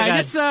clicked it Yeah,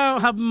 I agad. just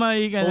have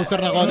my... Poser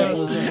na ko.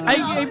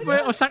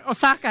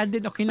 Osaka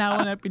din,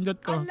 Okinawa na pindot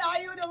ko.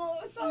 Layo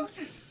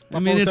naman. I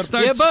mean, it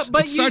starts, Yeah,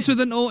 but it starts with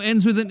an O,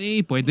 ends with an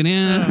A. Pwede na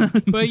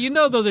yan. But you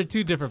know those are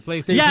two different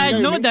places. Yeah, I Yeah,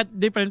 know we- that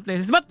different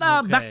places. But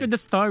back to the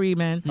story,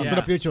 man. Back to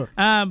the future.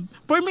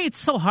 For me, it's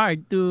so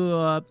hard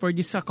to for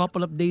this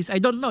couple of days. I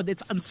don't know.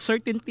 It's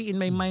uncertainty in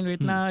my mind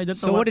right now. I don't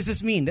know. So what does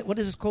this mean? What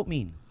does this quote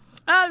mean?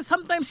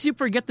 Sometimes you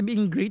forget to be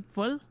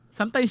grateful.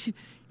 Sometimes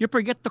you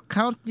forget to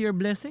count your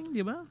blessing,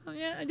 di ba?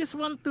 Yeah, I just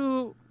want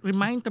to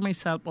remind to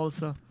myself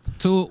also.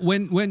 So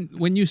when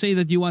you say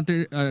that you want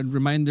a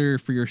reminder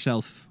for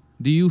yourself,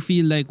 do you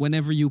feel like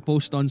whenever you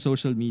post on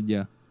social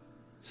media,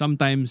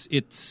 sometimes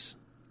it's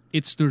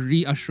to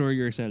reassure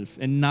yourself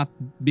and not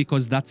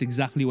because that's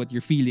exactly what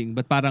you're feeling,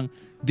 but parang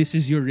this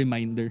is your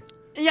reminder.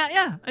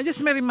 Yeah. I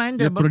just my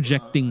reminder. You're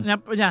projecting.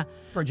 Yeah.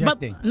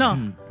 Projecting. But,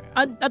 no.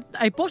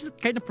 I posted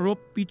kind of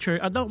rope picture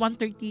at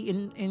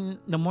 1:30 in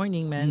the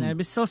morning, man. I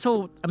was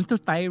I'm too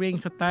tired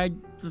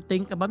to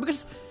think about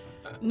because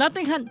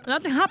nothing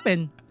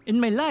happened in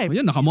my life. Oh,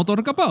 yan,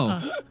 nakamotor ka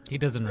pa. He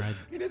doesn't ride.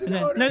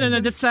 No,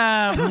 that's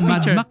a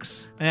Mad picture.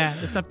 Max. Yeah,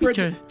 that's a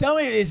picture. Tell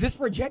me, is this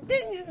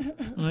projecting?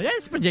 Yeah,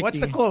 it's projecting.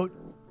 What's the quote?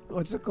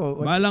 What's the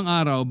quote? Balang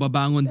araw,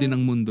 babangon din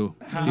ang mundo.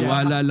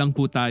 Tiwala lang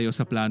po tayo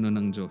sa plano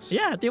ng Diyos.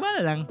 Yeah,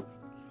 tiwala lang.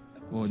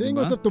 Oh, Saying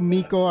diba? what's up to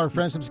Miko, our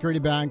friends from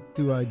Security Bank,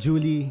 to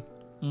Julie.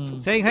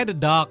 Saying hi to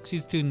Doc.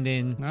 She's tuned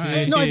in.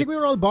 Nice. No, I think we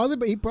were all bothered,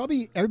 but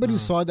everybody who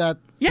saw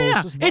that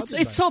Yeah, post was bothered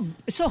it's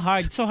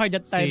by so hard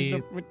that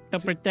time to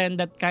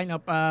pretend that kind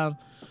of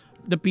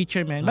the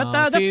picture, man. But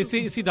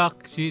see,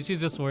 Doc. She's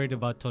just worried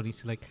about Tony.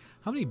 She's like,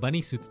 how many bunny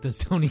suits does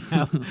Tony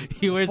have?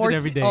 He wears it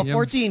every day. Oh,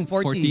 14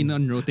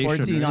 on rotation.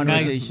 14 on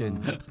Nice. rotation.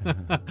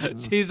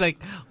 She's like,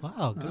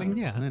 wow, galing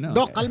niya. I know.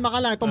 Doc, kalma ka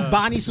lang. Itong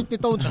bunny suit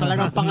nito,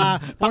 talagang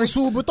pang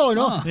subo to,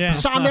 no? Yeah.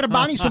 Summer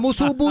bunny,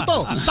 sumusubo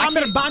to.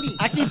 Summer bunny.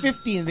 Actually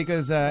 15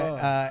 because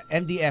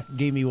MDF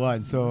gave me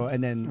one. So and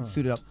then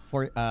suited up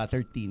for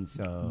 13.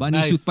 So Bunny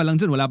Nice. suit pa lang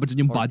dyan. Wala pa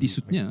dyan yung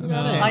bodysuit niya.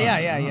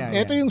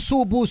 yeah. Ito yung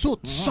subo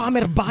suit.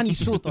 Summer bunny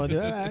suit. O,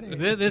 diba?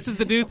 This is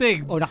the new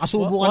thing. O,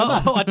 nakasubo ka na ba?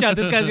 Watch out,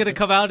 this guy's gonna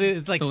come out.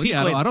 It's like Tony,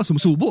 sequence. araw-araw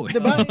sumusubo.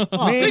 Diba?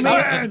 Oh, May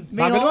Sabi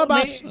hole-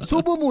 lumabas, may-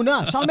 subo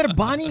muna. Summer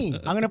bunny.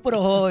 I'm gonna put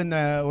a hole in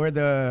where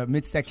the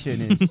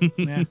midsection is.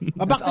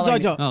 Back to all I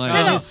Jojo. Okay.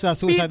 And No, his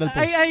suicidal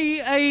post.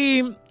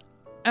 I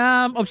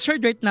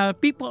observed right now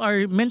people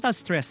are mental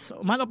stress.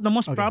 One of the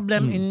most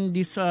problem in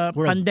this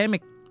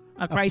pandemic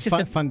crisis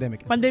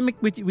pandemic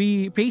which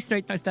we face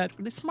right now is that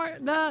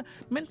the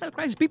mental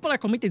crisis. People are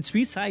committed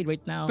suicide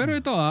right now. Pero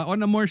ito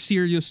on a more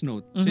serious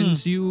note,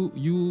 since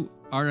you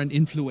are an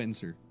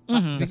influencer,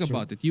 think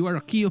about it. You are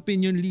a key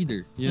opinion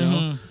leader, you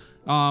know.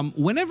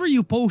 Whenever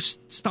you post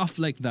stuff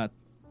like that,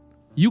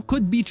 you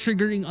could be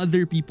triggering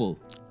other people.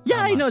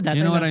 Yeah, I know that.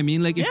 You know what I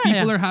mean? Like if Yeah,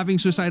 people yeah. are having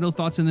suicidal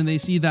thoughts and then they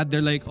see that,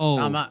 they're like, oh,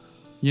 Tama.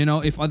 you know,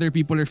 if other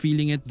people are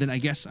feeling it, then I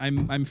guess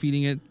I'm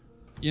feeling it.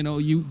 You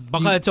know,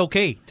 Baka it's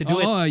okay to do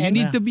it. You And,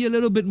 need to be a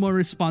little bit more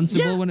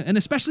responsible, Yeah. and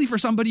especially for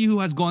somebody who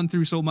has gone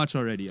through so much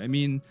already. I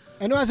mean,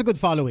 And who has a good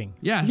following.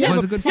 yeah, Yeah, it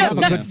was a good yeah,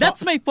 follow.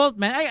 that's my fault,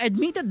 man. I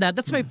admitted that.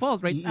 That's my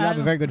fault, right? You have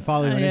a very good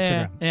following on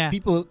Instagram. Yeah.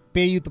 People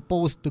pay you to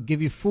post, to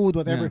give you food,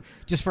 whatever,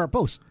 just for a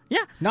post.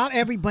 Yeah. Not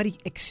everybody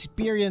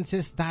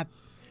experiences that.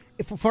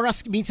 For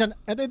us, minsan,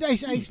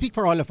 I speak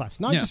for all of us,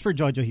 not Yeah. just for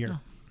Jojo here.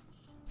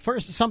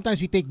 First, sometimes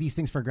we take these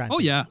things for granted. Oh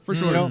yeah, for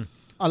sure. You know,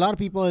 a lot of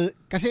people,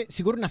 kasi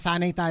siguro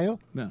nasanay tayo,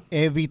 Yeah.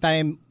 every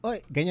time,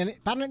 ganyan,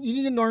 parang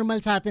yun yung normal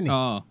sa atin eh.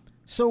 Oh,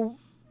 So,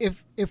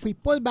 if we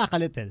pull back a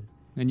little,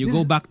 and you This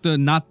go is- back to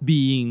not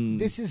being.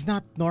 this is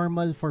not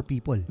normal for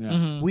people.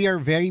 Yeah. We are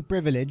very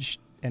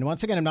privileged. And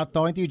once again, I'm not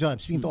talking to you, John.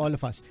 I'm speaking to all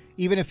of us.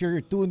 Even if you're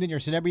tuned in, you're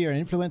a celebrity or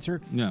an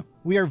influencer, Yeah.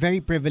 we are very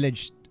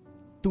privileged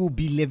to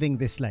be living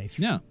this life.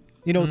 Yeah.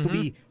 You know, to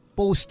be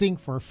posting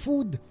for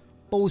food,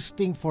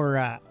 posting for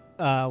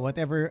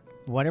whatever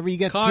you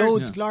get,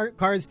 Cars.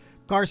 clothes,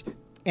 cars,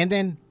 and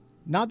then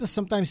not just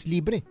sometimes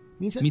libre.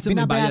 Minsan Minsan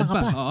may bayad binabayaran ka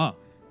pa. pa Oo.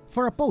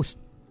 for a post.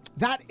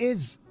 That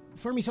is,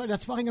 for me, sorry,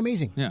 that's fucking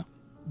amazing. Yeah.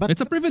 But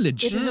It's a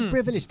privilege. It is a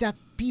privilege that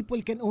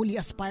people can only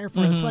aspire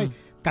for. That's why,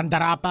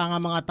 kandara pa nga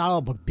mga tao,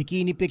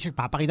 bikini picture,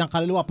 papakita ng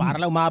kaluluwa para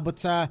lang umabot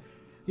sa,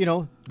 you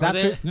know, that's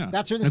the- Yeah.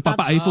 that's where the stats.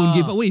 Nagpapa-iPhone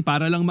giveaway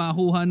para lang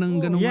makakuha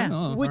ng ganun. yeah.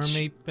 ano. Which- Or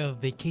may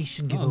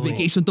vacation Oh, giveaway.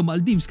 vacation to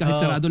Maldives kahit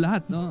Oh. sarado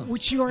lahat. No?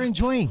 which you are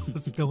enjoying.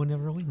 No one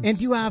ever wins.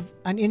 And you have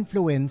an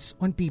influence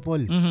on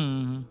people.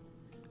 Mm-hmm.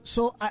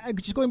 So, I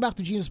just going back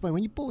to Gino's point,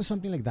 when you post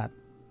something like that,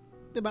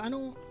 diba,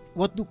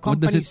 what do What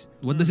does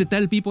companies, it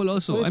tell people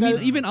also? What I mean,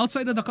 does- even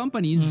outside of the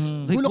companies,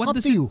 like, Who look what up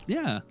does to it, you?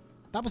 Yeah.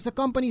 tapos the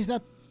companies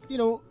that, you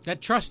know,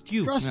 that trust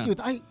you. trust Yeah.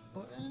 you,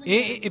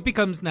 It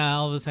becomes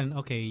now all of a sudden,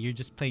 okay, you're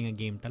just playing a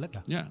game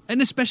talaga. Yeah.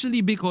 And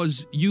especially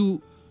because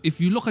if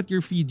you look at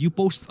your feed, you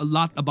post a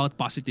lot about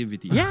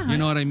positivity. Yeah. You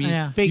know what I mean?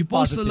 Yeah. You Fake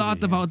post a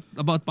lot positivity,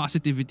 about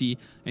positivity,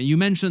 and you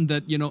mentioned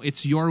that, you know,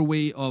 it's your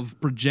way of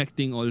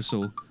projecting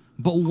also.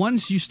 But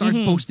once you start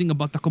posting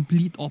about the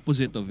complete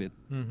opposite of it,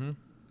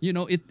 you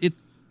know,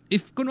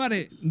 if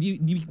kunwari,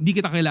 di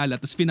kita kilala,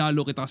 tapos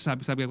finalo kita,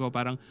 sabi ko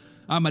parang,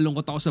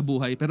 malungkot ako sa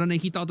buhay, pero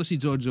nakikita ko to si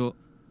Jojo,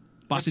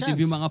 positive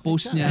chance. yung mga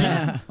post May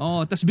niya.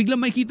 Oh, tas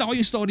biglang makita ko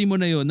yung story mo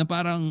na yun na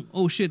parang,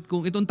 oh shit,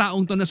 kung itong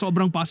taong to na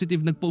sobrang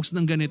positive nag-post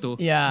ng ganito.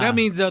 Yeah. That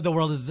means the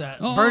world is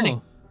Oo. burning.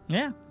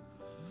 Yeah.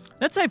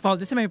 That's my fault.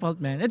 It's my fault,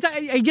 man.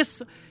 I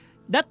just,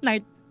 that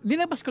night,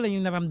 dinabas ko lang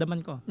yung naramdaman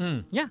ko.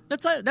 Yeah,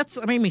 that's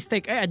my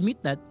mistake. I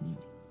admit that.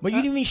 But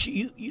you didn't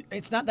even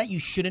it's not that you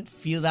shouldn't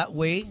feel that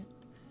way,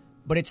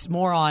 but it's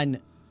more on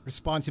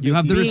Responsibility. You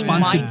have the being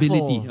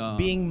responsibility. mindful,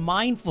 being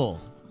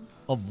mindful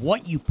of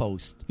what you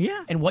post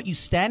Yeah. and what you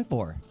stand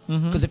for.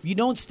 Because if you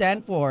don't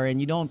stand for and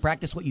you don't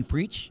practice what you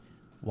preach,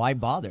 why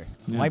bother?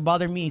 Why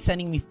bother me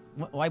sending me?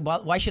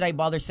 Why should I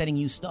bother sending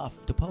you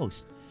stuff to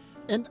post?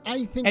 And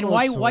I think And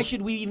also, why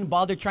should we even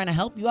bother trying to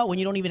help you out when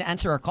you don't even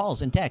answer our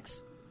calls and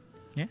texts?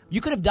 Yeah.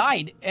 You could have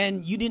died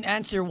and you didn't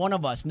answer one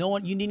of us. No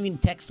one, you didn't even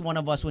text one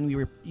of us when we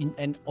were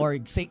or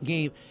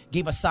gave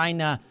a sign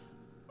na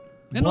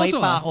And buhay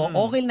also, pa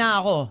ako, okay na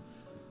ako.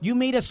 You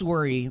made us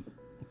worry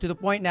to the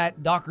point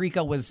that Doc Rica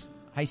was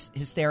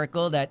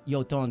hysterical that,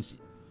 yo, Tones,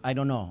 I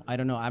don't know.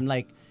 I'm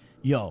like,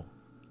 yo,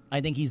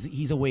 I think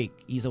he's awake.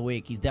 He's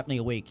awake. He's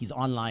definitely awake. He's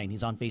online.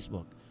 He's on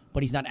Facebook.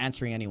 But he's not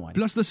answering anyone.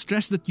 Plus the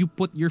stress that you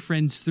put your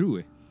friends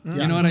through.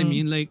 You know what I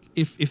mean? Like,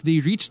 if they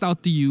reached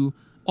out to you,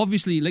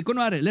 obviously, like,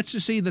 kunwari, let's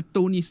just say that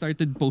Tony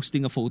started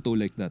posting a photo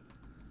like that.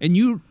 And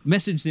you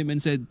messaged him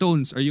and said,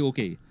 Tones, are you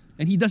okay?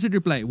 And he doesn't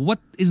reply. What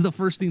is the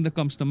first thing that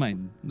comes to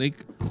mind?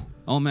 Like,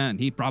 oh man,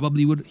 he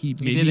probably would,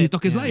 maybe did he it.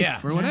 took his Yeah. life Yeah.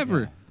 or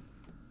whatever.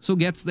 So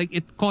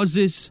it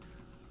causes,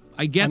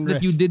 I get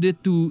that you Unrest. did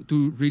it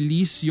to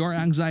release your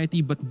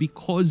anxiety, but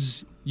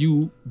because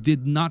you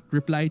did not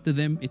reply to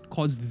them, it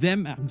caused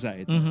them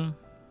anxiety.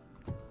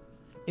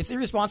 It's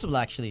irresponsible,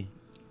 actually.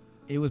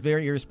 It was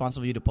very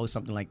irresponsible of you to post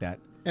something like that.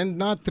 and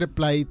not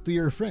reply to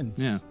your friends.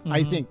 Yeah.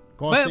 I think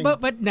causing.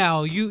 But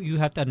now you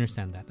have to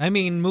understand that. I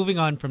mean, moving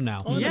on from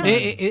now, Oh, yeah.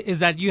 is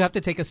that you have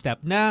to take a step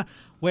now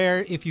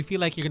where if you feel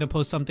like you're gonna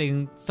post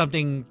something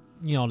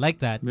like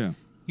that, Yeah.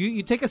 you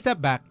take a step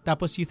back.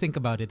 Tapos you think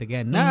about it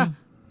again.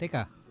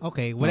 Teka,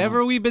 okay,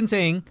 whatever we've been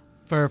saying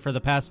for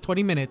the past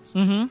 20 minutes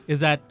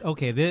is that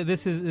okay?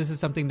 This is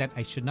something that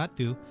I should not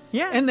do.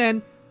 Yeah. and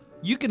then.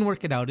 You can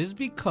work it out is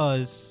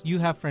because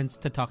you have friends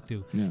to talk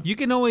to. Yeah. You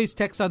can always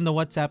text on the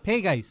WhatsApp, hey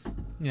guys,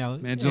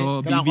 Medyo Eh, busy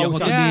ako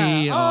kinakausap.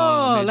 today. Yeah.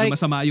 Oh, medyo like-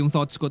 masama yung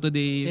thoughts ko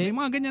today. May Eh,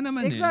 mga ganyan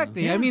naman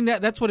Exactly. eh. I mean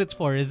that's what it's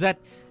for. Is that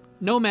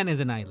no man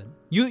is an island.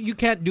 You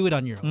can't do it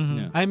on your own.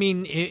 Yeah. I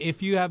mean, if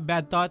you have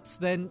bad thoughts,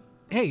 then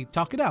hey,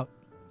 talk it out.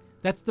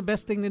 That's the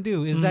best thing to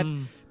do. Is that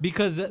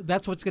because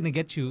that's what's going to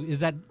get you.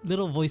 Is that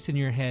little voice in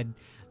your head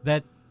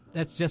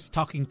that's just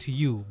talking to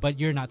you, but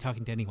you're not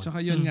talking to anyone. Tsaka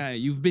yun nga,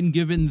 you've been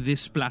given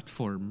this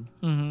platform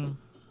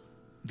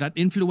that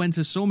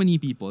influences so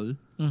many people.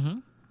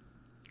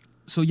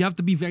 So you have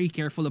to be very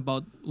careful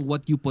about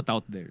what you put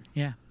out there.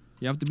 Yeah.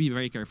 You have to be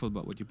very careful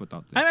about what you put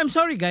out there. I'm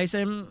sorry, guys.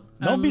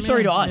 Don't be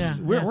sorry to us.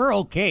 We're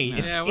okay.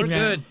 Yeah, it's we're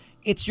good.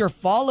 It's your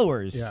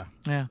followers. yeah.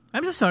 Yeah.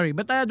 I'm so sorry,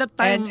 but that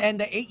time. And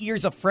the 8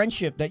 years of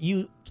friendship that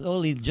you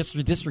totally just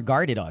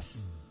disregarded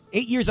us.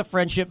 8 years of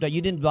friendship that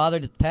you didn't bother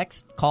to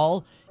text,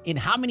 call in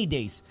how many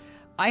days?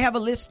 I have a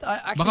list.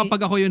 Baka Actually,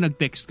 pag ako yung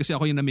nag-text kasi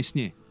ako yung na-miss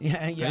niya.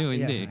 yeah, Kayo,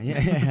 hindi.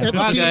 Ito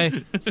Okay.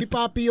 si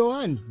Papi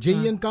Johan,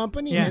 J and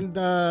Company, Yeah. and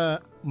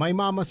my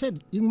mama said,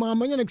 yung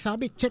mama niya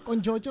nagsabi, check on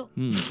Jojo.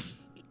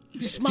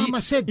 His mama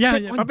said, Yeah,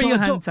 check yeah, on Papi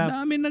Jojo. Johan sa-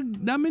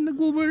 Dami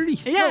nag-worry.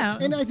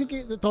 yeah. And I think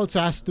it also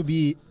has to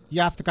be,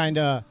 you have to kind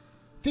of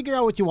figure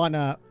out what you want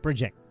to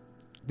project.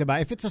 Diba?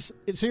 If it's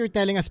so you're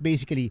telling us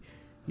basically,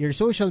 your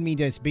social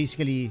media is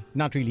basically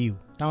not really you.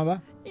 Tama ba?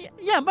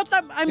 Yeah, but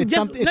I'm It's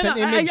just it's an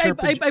image you're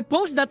I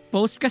post that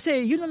post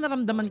kasi yun ang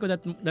naramdaman ko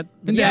that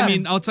Hindi, yeah. I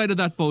mean, outside of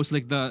that post,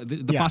 like the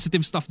Yeah.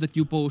 positive stuff that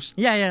you post,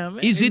 yeah.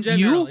 is In it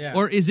general, you yeah.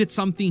 or is it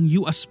something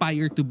you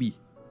aspire to be?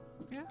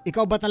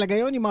 Ikaw ba talaga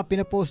yun, yung mga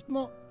pinapost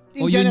mo?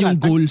 In O yun general, yung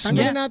goals mo?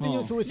 tanggalin natin Oh.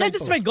 yung suicide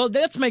That's post. my goal.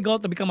 That's my goal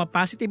to become a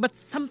positive. But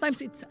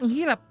sometimes it's ang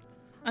hirap.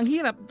 Ang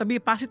hirap to be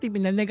positive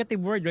in a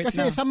negative word right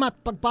Kasi now. sa math,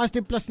 pag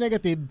positive plus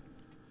negative,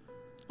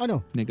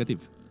 ano?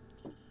 Negative.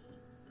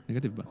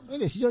 Negative ba?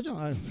 Hindi, si Jojo.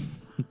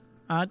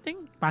 I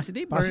think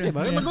positive. Positive.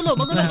 Or, Ay, magulo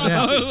ka.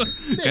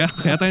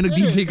 Kaya tayo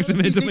nag-DJ kasi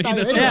medyo DJ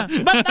mahina tayo. sa... yeah.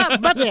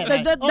 But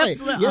Okay, that's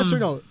yes or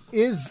no?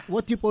 Is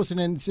what you post on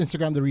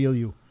Instagram the real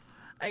you?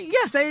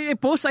 Yes, I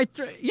post. I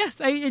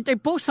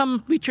post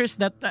some pictures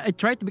that I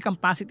try to become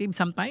positive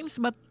sometimes,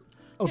 but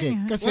Okay,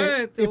 kasi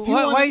Wait, if you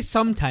want, why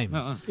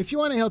sometimes? if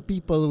you want to help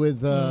people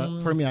with,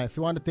 for me, if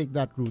you want to take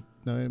that route,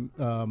 people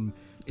who are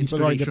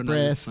Inspirational.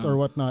 depressed or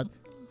whatnot,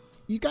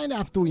 you kind of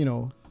have to,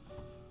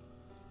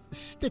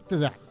 stick to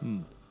that.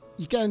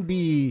 You can't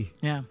be,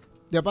 yeah,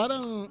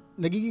 parang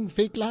nagiging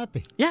fake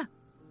lahat eh. yeah.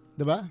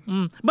 Diba?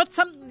 But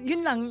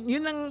yun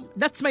lang,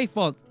 that's my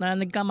fault na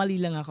nagkamali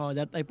lang ako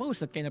that I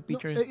post that kind of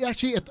picture.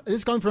 Actually, this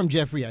is coming from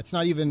Jeffrey. It's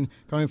not even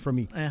coming from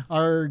me. Yeah.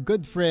 Our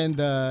good friend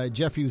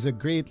Jeffrey, who's a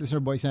great listener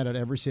of Boys Night Out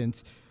ever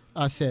since,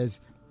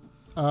 says,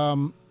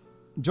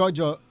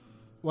 Jojo,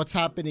 what's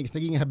happening is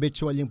naging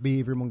habitual yung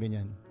behavior mong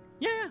ganyan.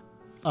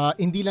 Yeah.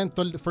 Hindi lang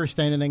to first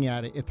time na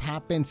nangyari. It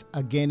happens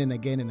again and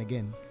again and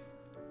again.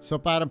 So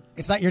parang,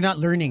 It's like you're not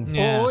learning.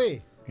 Yeah. oo eh.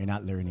 You're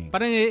not learning.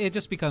 But it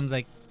just becomes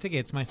like, sige,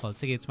 it's my fault.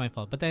 Sige, it's my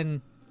fault. But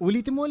then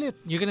Ulitin mo ulit.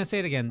 you're gonna say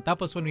it again.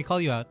 Tapos when we call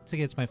you out,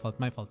 sige, it's my fault.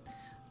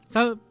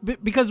 So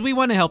because we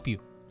want to help you.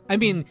 I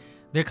mean,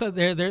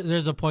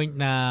 there's a point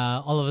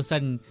na all of a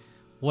sudden,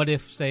 what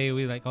if say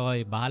we like,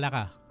 okay, bahala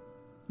ka.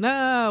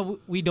 Nah,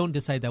 we don't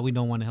decide that we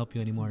don't want to help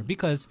you anymore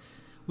because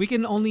we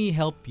can only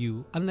help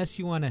you unless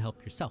you want to help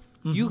yourself.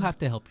 You have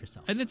to help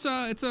yourself. And it's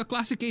a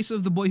classic case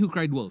of the boy who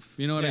cried wolf.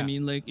 You know what I Yeah.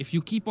 mean? Like, if you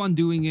keep on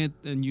doing it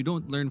and you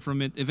don't learn from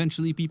it,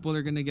 eventually people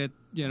are gonna get,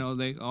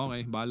 like,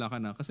 okay, bahala ka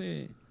na.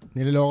 Kasi,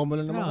 Niloloko mo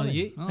lang naman No,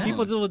 kami.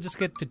 people will just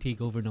get fatigued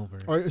over and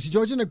over. Or si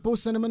Jojo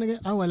nag-post na naman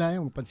na wala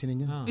yung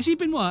pansinin niya. Ah.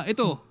 isipin mo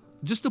ito,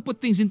 just to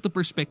put things into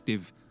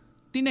perspective,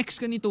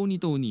 tinext ka ni Tony.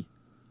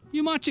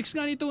 Yung mga chicks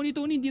nga ni Tony,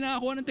 hindi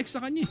nakakuha ng text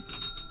sa kanya.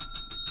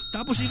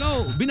 Tapos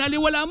ikaw,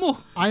 binaliwala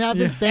mo. I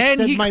haven't And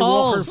texted he my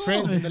calls. Walker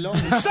friends in the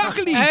longest.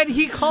 Exactly. And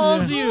he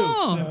calls you.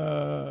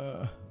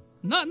 Oh.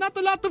 Not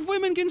a lot of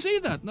women can say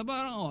that. Na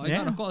parang, I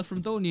got a call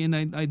from Tony and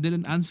I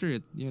didn't answer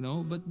it,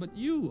 But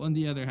you, on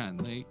the other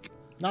hand, like...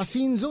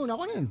 Na-scene zone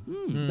ako nun.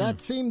 That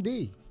same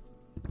day.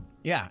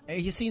 Yeah,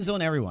 you scene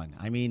zone everyone.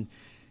 I mean,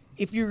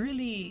 if you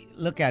really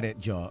look at it,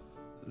 Joe,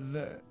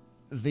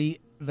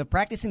 the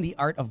practicing the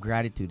art of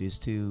gratitude is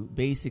to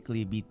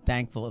basically be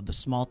thankful of the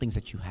small things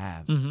that you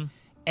have,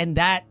 and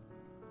that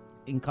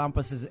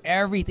encompasses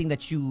everything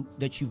that you've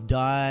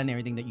done,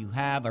 everything that you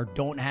have or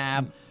don't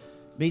have.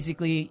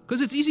 Basically,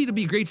 because it's easy to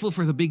be grateful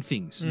for the big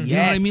things. You know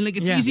Yes. what I mean? Like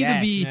it's easy to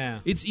be Yeah.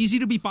 it's easy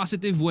to be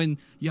positive when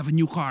you have a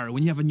new car,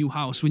 when you have a new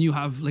house, when you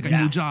have like a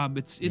new job.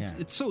 It's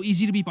so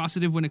easy to be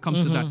positive when it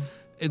comes to that.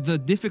 The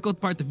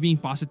difficult part of being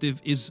positive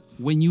is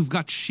when you've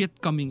got shit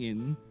coming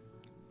in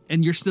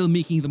and you're still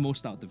making the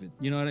most out of it.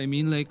 You know what I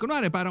mean? Like,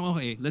 kunwari, parang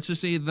okay, let's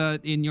just say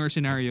that in your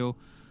scenario,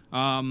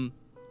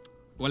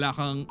 wala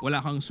kang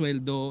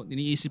sweldo,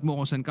 iniisip mo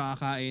kung saan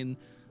kakain.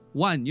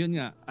 One, yun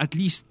nga, at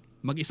least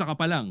mag-isa ka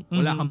pa lang.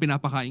 Wala kang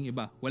pinapakaing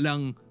iba.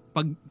 Walang,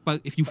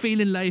 if you fail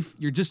in life,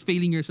 you're just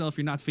failing yourself,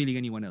 you're not failing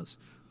anyone else.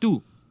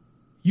 Two,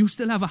 you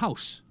still have a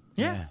house.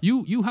 Yeah.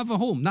 You have a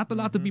home. Not a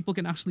lot of people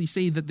can actually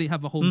say that they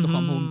have a home to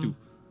come home to.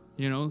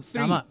 Three,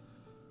 Tama.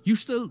 you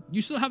still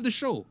have the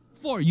show.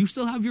 Four, you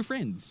still have your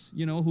friends,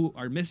 who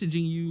are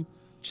messaging you,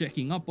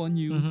 checking up on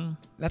you.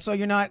 that's why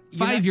you're not.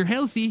 Five, you're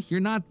healthy. You're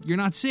not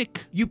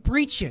sick. You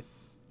preach it.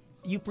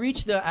 You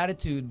preach the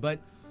attitude, but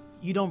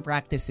you don't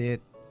practice it.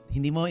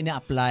 Hindi mo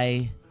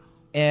ina-apply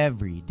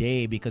every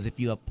day, because if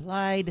you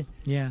applied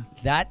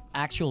that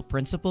actual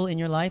principle in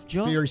your life,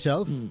 Joe, To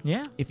yourself.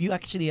 Yeah. if you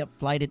actually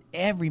applied it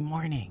every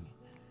morning,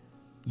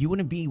 you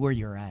wouldn't be where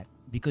you're at,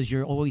 because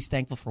you're always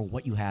thankful for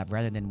what you have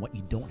rather than what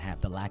you don't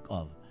have, the lack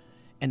of.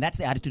 And that's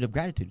the attitude of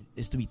gratitude,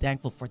 is to be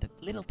thankful for the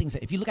little things.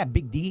 If you look at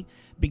Big D,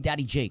 Big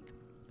Daddy Jake,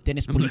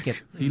 Dennis Pulikit,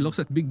 He looks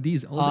at big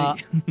D's all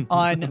day.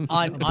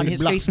 on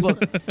his Facebook,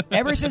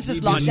 ever since this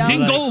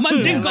lockdown,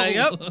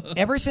 Mandingo!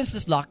 ever since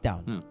this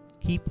lockdown,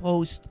 he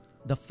posts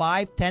the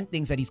 5-10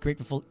 things that he's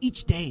grateful for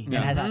each day.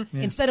 That has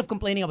instead of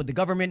complaining about the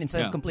government,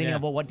 instead of complaining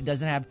about what he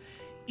doesn't have,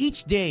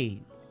 each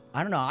day,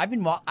 I don't know. I've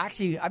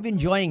been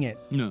enjoying it.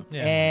 No.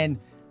 Yeah. And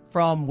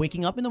from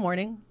waking up in the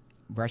morning,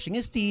 brushing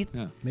his teeth,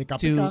 May kape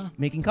to ka.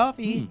 making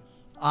coffee,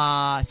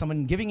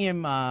 someone giving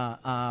him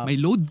May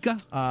load ka.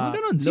 Mga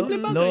ganun. Simple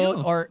bagay, load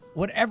no? or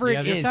whatever You it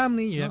have your is.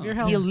 family, you have your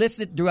health. He'll list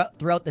it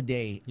throughout the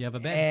day. You have a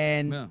bed.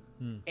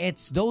 And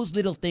it's those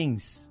little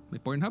things. May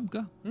Pornhub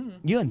ka.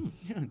 Yun.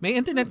 May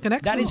internet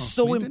connection. That is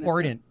so May internet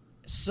important.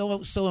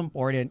 So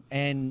important.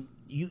 And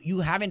you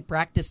haven't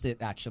practiced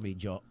it, actually,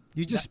 Joe.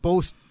 You just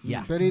post.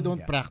 Yeah. But you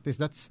don't practice.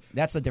 That's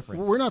That's the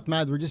difference. We're not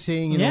mad. We're just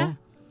saying, you Yeah. know.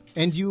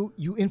 And you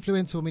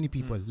influence so many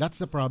people. That's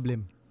the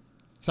problem.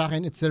 Sa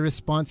akin, it's a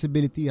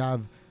responsibility you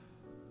have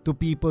to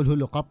people who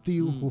look up to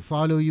you, who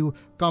follow you,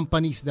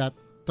 companies that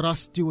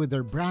trust you with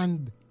their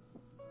brand.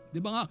 Di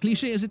ba nga,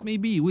 cliche as it may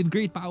be, with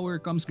great power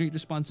comes great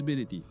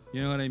responsibility.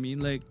 You know what I mean?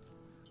 Like,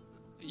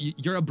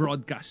 you're a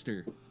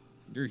broadcaster.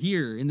 You're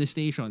here in the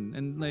station.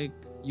 And like,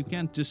 you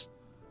can't just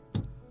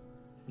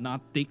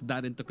not take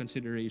that into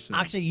consideration.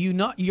 Actually,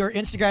 your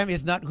Instagram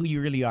is not who you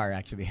really are,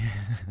 actually.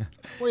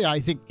 Well, yeah, I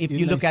think If yun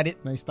you look at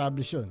it-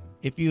 na-establish yun.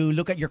 If you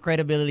look at your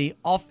credibility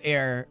off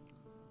air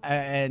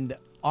and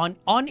on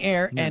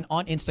air and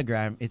on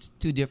Instagram, it's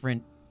two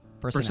different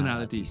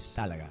personalities.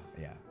 Talaga,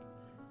 yeah.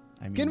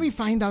 I mean, Can we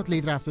find out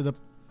later after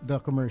the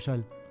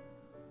commercial?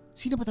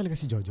 Sino ba talaga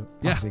si Jojo?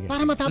 Yeah. sige.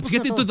 Para matapos Let's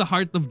get na to. into the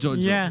heart of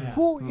Jojo. Yeah.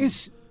 Who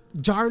is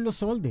Jarlo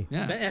Solde?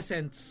 Yeah. The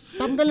essence.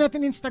 Tanggal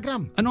natin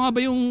Instagram. Ano nga ba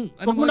yung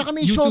Huwag mo na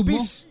kami YouTube mo?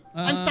 showbiz.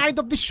 I'm tired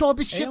of this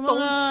showbiz shit, yung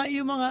Tones.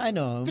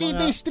 mga 3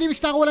 days, 3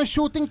 weeks na ako walang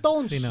shooting,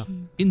 Tones. Sino?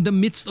 In the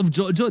midst of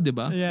Jojo, di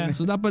ba? Yeah.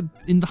 So dapat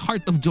in the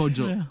heart of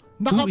Jojo. Yeah.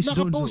 Who is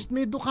Naka-post, Jojo?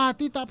 may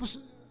Ducati, tapos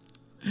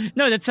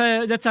No, that's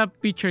a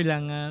picture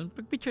lang.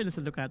 Picture lang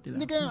sa Ducati lang.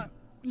 hindi kaya,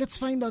 let's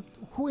find out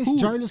who is Who?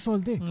 Jarlo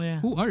Solde. Yeah.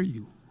 Who are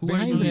you? Who are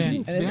Behind you? the Yeah.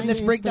 scenes. And behind let's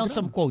the break down Instagram.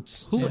 some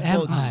quotes. Who Some am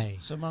quotes I?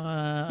 Sa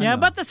mga, Yeah,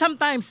 ano. but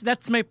sometimes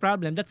that's my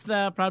problem. That's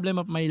the problem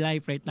of my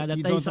life right now. That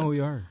You I don't know who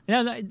you are.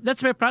 Yeah,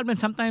 that's my problem.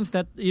 Sometimes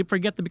that you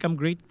forget to become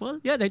grateful.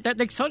 Yeah,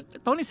 like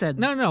Tony said.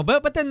 No.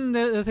 But then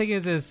the thing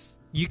is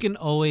you can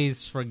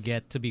always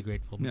forget to be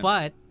grateful. Yeah.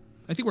 But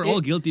I think we're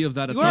all guilty of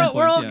that at some point.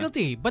 we're all yeah.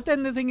 guilty. But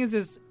then the thing is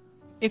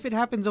if it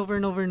happens over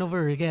and over and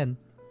over again,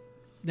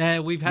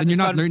 we've had Then this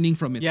you're not learning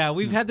from it. Yeah,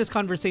 we've had this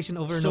conversation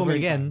over and So over many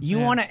again. times. You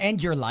Yeah. want to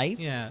end your life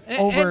Yeah.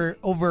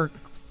 over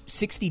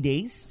 60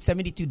 days,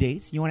 72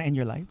 days? You want to end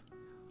your life?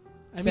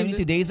 I mean,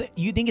 72 days?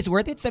 You think it's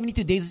worth it?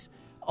 72 days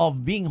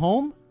of being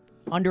home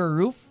under a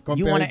roof?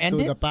 You want Compared to end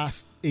to it? the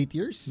past 8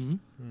 years?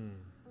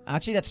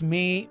 Actually, that's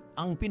May.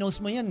 Ang pinost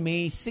mo yan,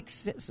 May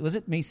 6. Was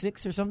it May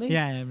 6 or something?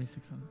 Yeah, yeah,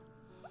 600.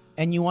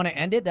 And you want to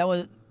end it?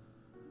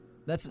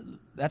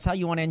 That's how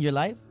you want to end your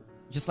life?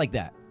 Just like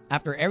that.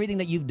 After everything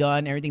that you've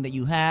done, everything that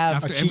you have.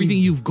 After Achieved. everything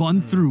you've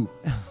gone through.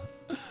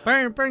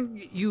 Parang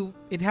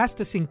it has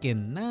to sink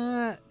in.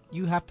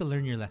 You have to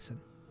learn your lesson.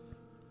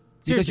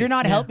 Because you're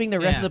not Yeah. helping the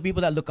rest of Yeah. the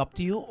people that look up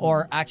to you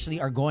or actually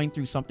are going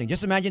through something.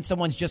 Just imagine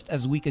someone's just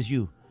as weak as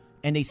you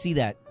and they see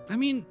that. I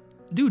mean,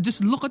 dude,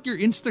 just look at your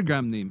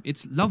Instagram name.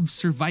 It's Love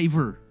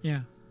Survivor.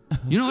 Yeah.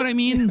 You know what I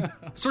mean?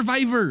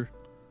 Survivor.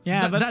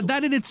 Yeah, but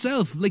that in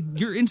itself, like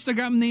your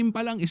Instagram name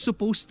palang is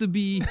supposed to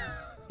be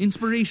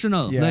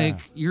inspirational. Yeah. Like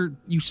you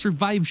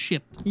survive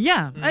shit.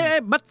 yeah,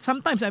 but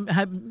sometimes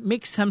I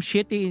make some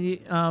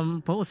shitty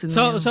posts. In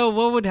So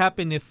what would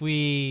happen if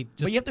we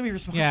just But you have to be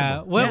responsible.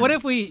 Yeah. What, Yeah. what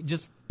if we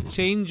just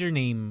change your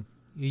name?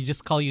 You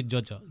just call you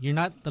Jojo. You're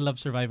not the love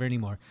survivor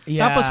anymore.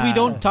 Yeah. Tapos we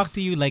don't talk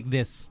to you like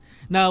this.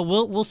 Now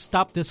we'll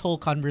stop this whole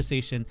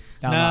conversation.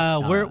 Tama,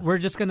 tama. We're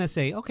just gonna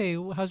say, okay,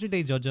 how's your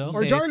day, Jojo?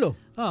 Or Okay. Jarlo.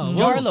 Oh,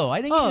 Jarlo. I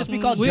think you should just be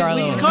called we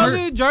Jarlo. call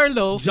you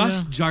Jarlo.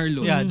 Just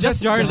Jarlo. Yeah,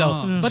 just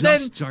Jarlo. But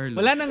Just then, Jarlo.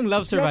 wala nang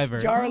love survivor.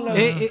 Jarlo.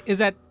 Is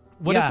that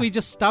what Yeah. if we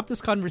just stop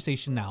this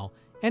conversation now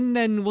and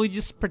then we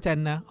just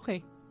pretend na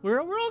okay, we're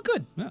all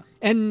good, Yeah.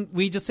 and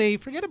we just say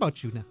forget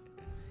about you na.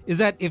 Is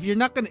that if you're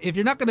not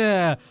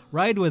gonna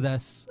ride with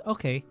us,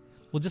 okay,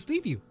 we'll just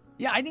leave you.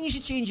 Yeah, I think you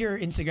should change your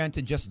Instagram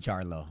to just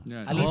Jarlo.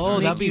 Yeah. At least Oh,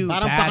 make that'd be you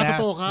Parang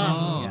badass. pakatotoo ka.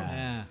 Oh.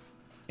 Yeah.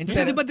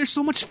 Kasi diba there's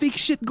so much fake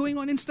shit going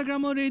on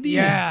Instagram already.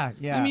 Yeah,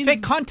 yeah. I mean,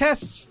 Fake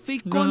contests,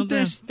 fake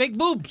contest. fake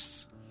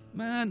boobs.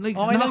 Man, like, Okay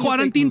lang yung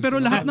naka-quarantine fake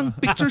pero boobs. lahat ng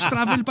pictures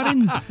travel pa rin.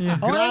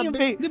 Okay lang yung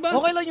fake, Diba?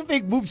 okay lang yung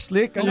fake boobs,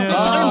 Slick. Ano At ba?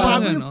 saka yung bago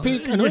ano? yung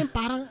fake, yung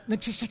parang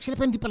nagsisex sila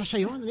pero hindi pala siya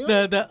yun. Di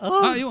ba?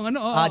 Yung ano,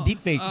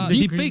 deep fake.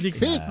 Deep Deep fake.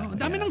 fake. Oh,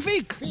 dami ng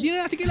fake. Hindi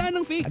na natin kailangan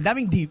ng fake. Ang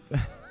daming deep.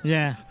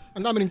 yeah.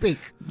 Ang dami ng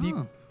fake.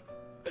 Oh.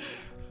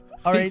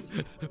 All right.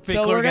 Fake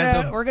So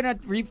orgasm. we're gonna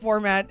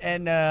reformat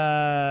and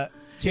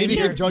change Maybe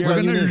your Jojo We're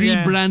gonna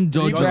Junior. rebrand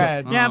Jojo.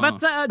 Rebrand. Yeah, but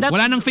that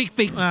Wala nang fake.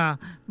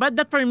 but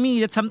that for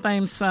me that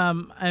sometimes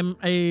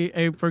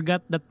I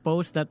forgot that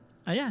post that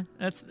yeah,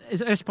 that's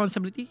is a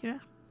responsibility. Yeah.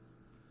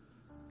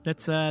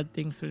 That's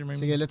things to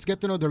remember. Sige, let's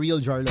get to know the real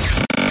Jarlo.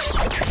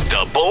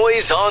 The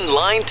Boys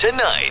Online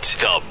Tonight.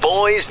 The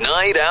Boys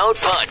Night Out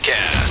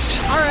Podcast.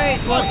 All right,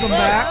 welcome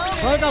back.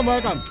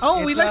 Welcome.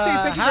 Oh, we'd like to say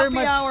thank you very happy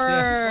much. hour.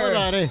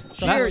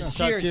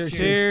 Cheers.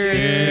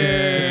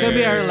 It's gonna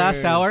be our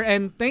last hour,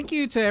 and thank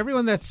you to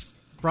everyone that's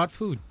brought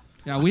food.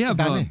 Yeah, we have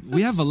Dami.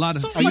 a lot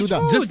of So much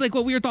food. just like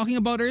what we were talking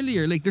about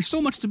earlier. Like there's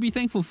so much to be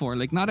thankful for.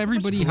 Like not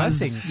everybody has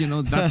blessings.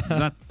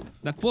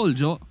 that pull,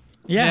 Joe.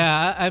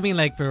 Yeah, I mean,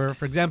 like for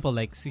example,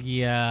 like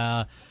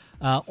the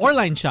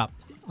Orline Shop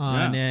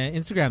on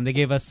Instagram, they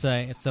gave us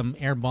some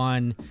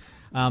airborne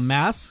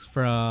masks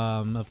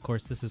from, of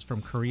course, this is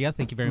from Korea.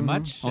 Thank you very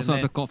much. Also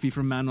And the coffee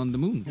from Man on the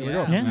Moon. we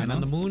go. Man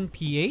on the Moon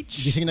PH.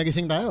 Gising na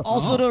gising tayo.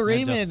 Also to good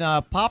Raymond,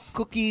 Pop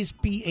Cookies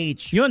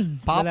PH. Yun,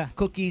 Pop wala.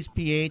 Cookies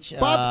PH.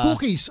 Pop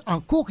cookies.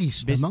 Ang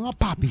cookies ng mga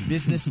papi.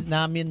 Business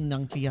namin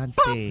ng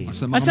fiancé.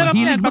 Sa mga Masarap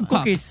mahilig yan, pag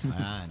mag-pop. cookies.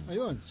 Man.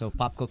 Ayun. So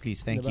Pop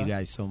Cookies, thank you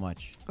Diba? guys so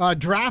much.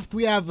 Draft,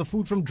 we have the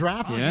food from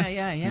Draft. Yes.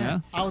 yeah.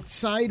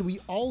 Outside, we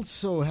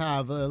also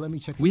have, let me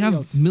check We something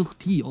have else. milk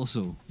tea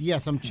also.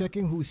 Yes, I'm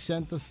checking who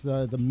sent us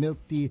the milk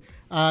tea.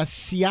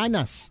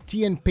 Sianas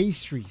Tea and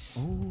Pastries.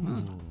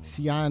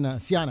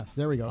 Sianas,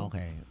 there we go.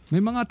 Okay. May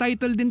mga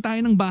title din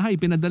tayo ng bahay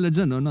pinadala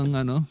dyan, no,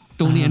 ng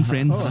Tony and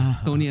Friends.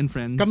 Tony and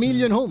Friends.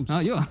 Chameleon Homes.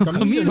 Yun.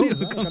 Chameleon Chameleon.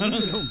 Homes.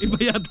 Chameleon Homes. Iba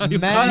yata yung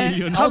Man,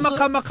 chameleon. also-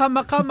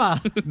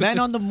 Kama. Man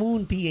on the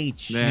Moon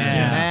PH.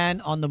 Yeah.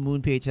 Man on the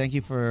Moon PH. Thank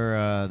you for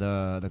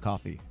the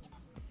coffee.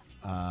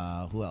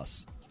 Who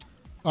else?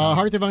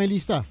 Heart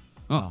Evangelista.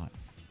 Oh,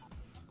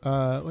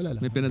 Wala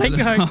lang. may pinadala. Thank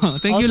you, Heart.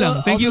 Thank you Also-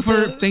 lang. Thank you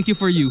also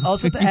for you.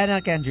 Also to Anna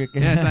Kendrick.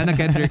 Yes, Anna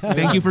Kendrick.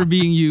 Thank you for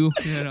being you.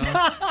 You know.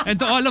 And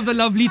to all of the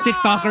lovely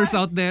TikTokers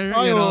out there,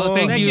 you know,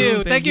 thank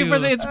you. Thank you for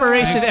the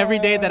inspiration every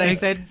day that I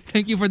said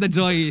Thank you for the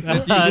joy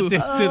that you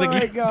to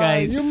the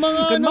guys. Yung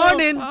mga Good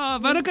morning.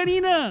 Parang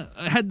kanina,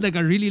 I had like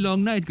a really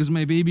long night because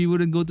my baby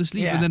wouldn't go to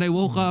sleep. Yeah. And then I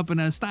woke up and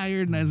I was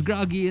tired and I was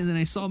groggy. And then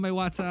I saw my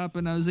WhatsApp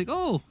and I was like,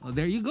 oh, well,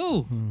 there you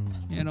go.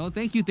 You know,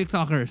 thank you,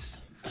 TikTokers.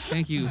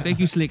 Thank you.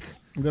 Thank you, Slick.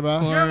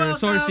 Diba?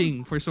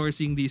 For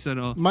sourcing these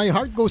My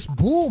heart goes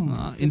boom.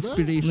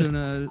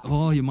 inspirational.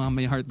 Yung mga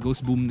my heart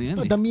goes boom na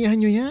yan. Damihan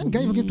nyo yan.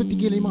 Guys, huwag yung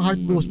patigilan yung mga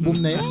heart goes boom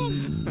na yan.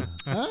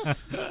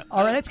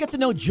 All right, let's get to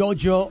know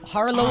Jojo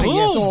Harlow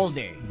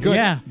Solde. Good.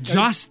 Yeah.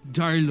 Just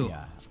Darlo.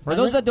 Yeah. For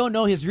those that don't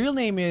know, his real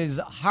name is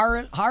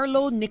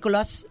Harlow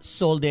Nicholas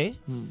Solde.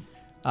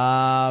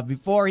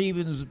 Before he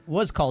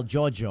was called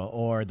Jojo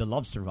or the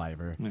Love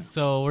Survivor.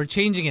 So we're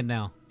changing it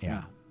now.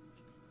 Yeah.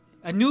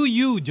 A new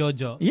you,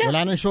 Jojo. Yeah.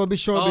 Wala nang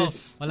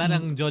showbiz. Wala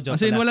nang Jojo.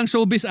 Kasi walang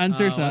showbiz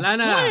answers. Wala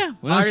na.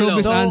 Walang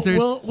Harlow. showbiz So answers.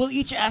 we'll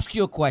each ask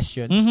you a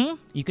question. Mm-hmm.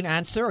 You can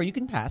answer or you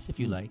can pass if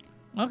you like.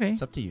 Okay.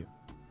 It's up to you.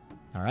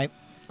 All right.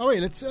 Oh wait,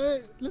 let's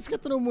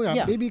get to know muna.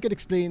 Yeah. Maybe you could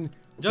explain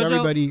to Jojo.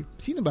 everybody.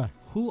 Sino ba?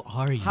 Who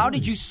are you? How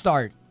did you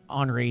start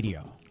on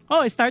radio?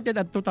 Oh, it started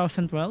at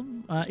 2012,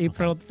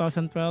 April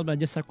 2012. I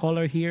just a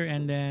caller here,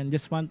 and then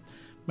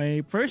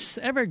my first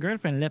ever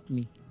girlfriend left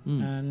me,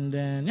 and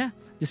then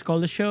just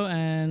called the show,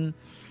 and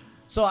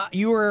So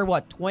you were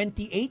what,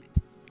 28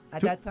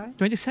 at that time?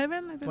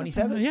 27.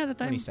 27? Yeah, the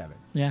time. 27.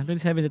 Yeah,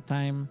 27 at the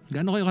time.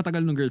 Gaano kayo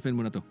katagal ng girlfriend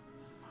mo na to?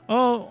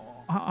 Oh,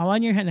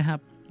 1 year and a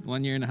half.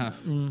 1 year and a half.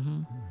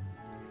 Mm-hmm.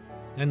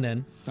 And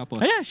then? Tapos?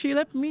 Oh, yeah, she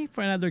left me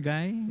for another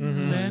guy.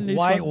 And then this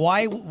one-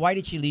 Why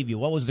did she leave you?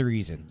 What was the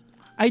reason?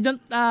 I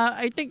don't.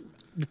 I think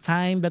the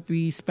time that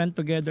we spent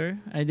together,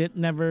 I did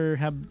never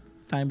have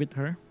time with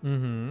her.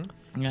 Mm-hmm.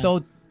 Yeah.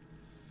 So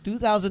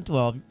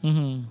 2012,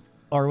 Mm-hmm.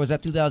 or was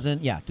that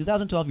 2000? Yeah,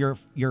 2012.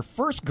 Your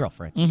first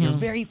girlfriend, your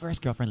very first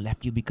girlfriend,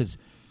 left you because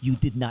you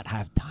did not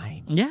have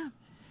time. Yeah.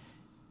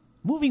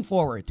 Moving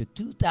forward to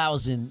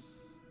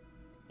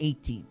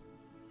 2018,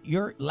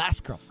 your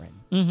last girlfriend.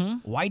 Mm-hmm.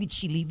 Why did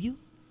she leave you?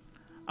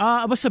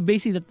 I was so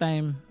busy that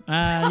time.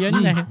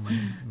 Yun na.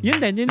 Yun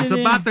din. There's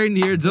a pattern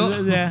here, Joe.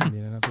 Yeah. Hindi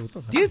na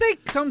natuto. Do you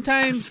think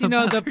sometimes,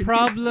 the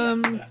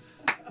problem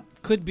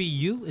could be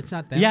you? It's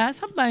not them? Yeah,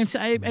 sometimes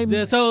I'm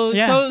So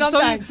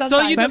Sometimes.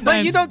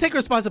 but you don't take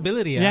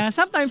responsibility. yeah,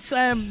 sometimes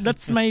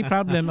that's my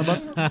problem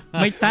about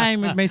my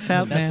time with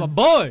myself. That's man. my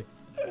boy.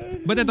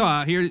 But ito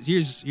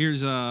here's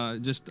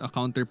just a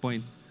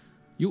counterpoint.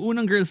 Yung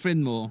unang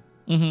girlfriend mo,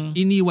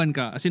 iniwan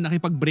ka, as in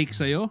nakipag-break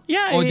sa'yo?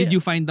 Yeah, Or did you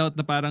find out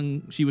na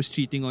parang she was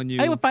cheating on you?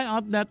 I would find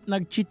out that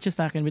nag-cheat siya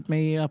sa akin with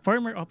my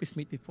former office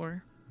mate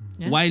before.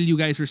 Yeah. While you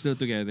guys were still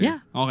together? Yeah.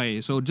 Okay,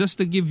 so just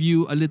to give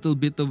you a little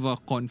bit of a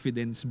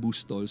confidence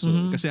boost also.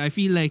 Kasi I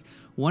feel like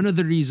one of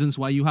the reasons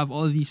why you have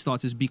all these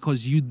thoughts is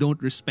because you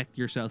don't respect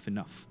yourself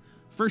enough.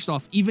 First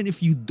off, even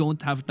if you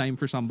don't have time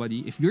for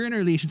somebody, if you're in a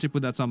relationship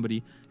with that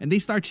somebody and they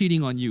start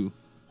cheating on you,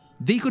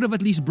 they could have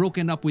at least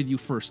broken up with you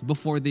first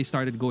before they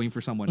started going for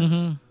someone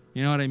else.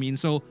 You know what I mean?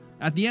 So,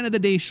 at the end of the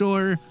day,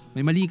 sure,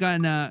 may mali ka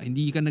na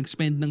hindi ka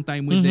nag-spend ng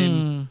time with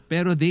them,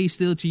 pero they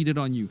still cheated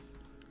on you.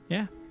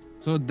 Yeah.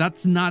 So,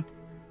 that's not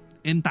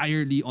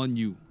entirely on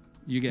you.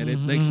 You get it?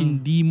 Like,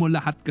 hindi mo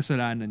lahat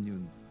kasalanan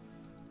yun.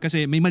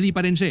 Kasi may mali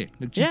pa rin siya eh.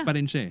 Nag-cheat pa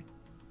rin siya eh.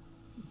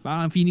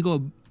 Parang feeling ko,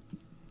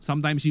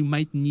 sometimes you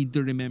might need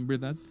to remember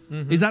that.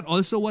 Is that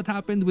also what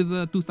happened with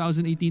the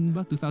 2018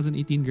 ba?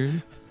 2018 girl?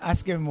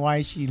 Ask him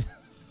why she.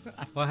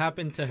 What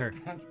happened to her?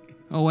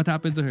 Oh, what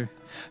happened to her?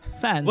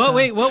 Saan? Well,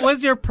 wait. What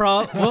was your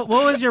what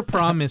was your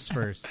promise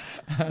first?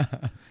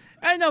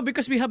 I know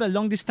because we have a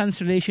long distance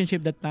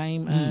relationship that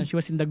time. She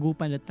was in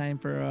Dagupan that time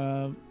for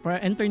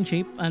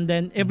internship, and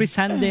then every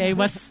Sunday I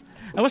was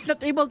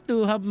not able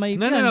to have my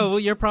No.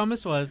 Your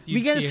promise was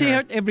we can see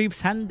her every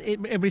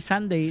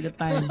Sunday that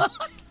time.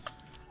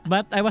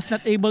 But I was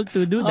not able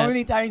to do How that.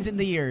 many times in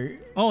the year?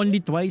 Oh,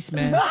 only twice,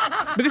 man.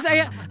 Because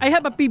I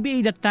have a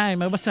PBA that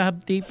time. I was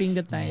taping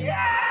that time.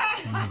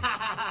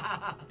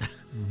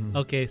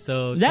 Okay,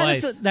 so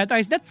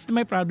twice. That's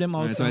my problem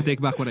also. Alright, so I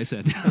take back what I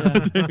said.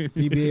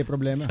 PBA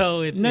problema.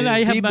 So it No,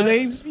 I have He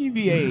blames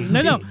PBA.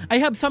 No. I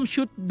have some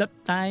shoot that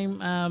time.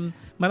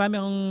 Marami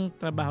akong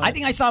trabaho. I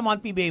think I saw him on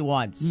PBA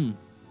once.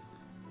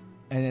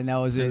 And then that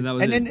was it. And that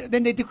was and it.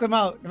 then they took him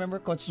out. Remember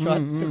Coach Trot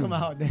took him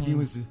out. Then he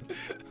was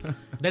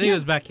Then he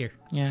was back here.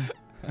 Yeah.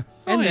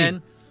 And Okay. then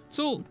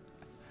So,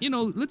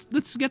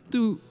 let's get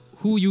to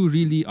who you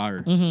really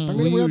are. Tanggalin mo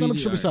Who you yata really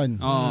magsubisan.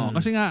 are.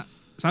 Kasi nga,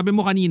 sabi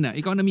mo kanina,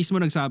 ikaw na mismo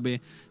nagsabi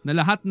na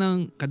lahat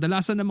ng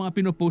kadalasan ng mga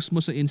pinopost mo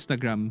sa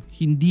Instagram,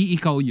 hindi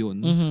ikaw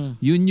yun.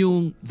 Yun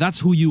yung, that's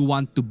who you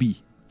want to be.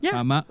 Yeah.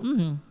 Tama?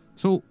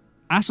 So,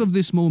 as of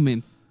this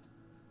moment,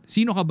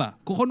 sino ka ba?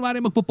 Kung kunwari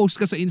magpo-post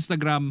ka sa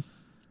Instagram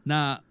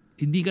na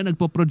hindi ka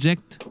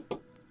nagpo-project,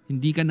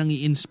 hindi ka nang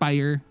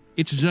i-inspire,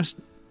 it's just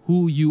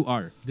who you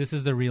are. this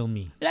is the real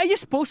me. I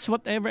just post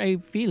whatever I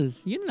feel.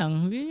 Yun lang.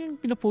 Yun yung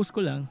pinopost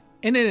ko lang.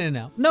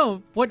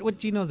 No. What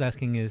Gino's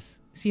asking is,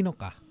 sino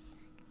ka?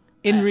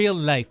 In real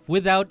life,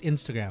 without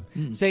Instagram.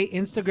 Say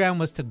Instagram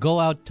was to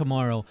go out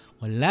tomorrow.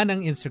 Wala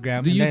nang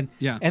Instagram.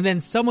 And then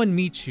someone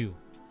meets you.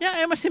 Yeah,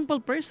 I'm a simple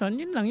person.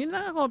 Yun lang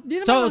ako.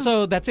 Di So naman- so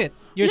that's it.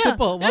 You're Yeah,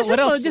 simple. yeah, What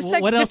simple. else? Just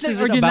like- What else just like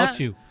is it about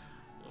ordinary- you?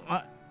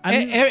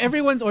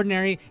 Everyone's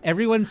ordinary.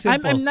 Everyone's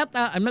simple. I'm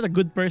not a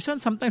good person.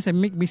 Sometimes I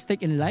make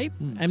mistake in life.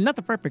 I'm not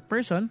a perfect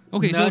person.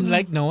 Okay, no, so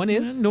like no one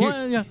is. No,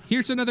 yeah.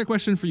 here's another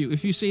question for you.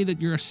 If you say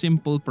that you're a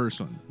simple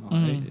person,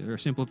 okay, you're a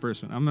simple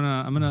person. I'm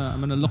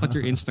gonna look at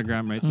your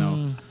Instagram right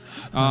now,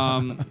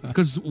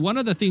 because one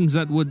of the things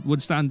that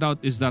would stand out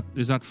is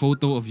that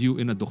photo of you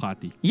in a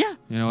Ducati. Yeah.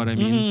 You know what I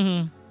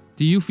mean?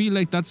 Do you feel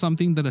like that's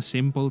something that a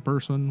simple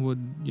person would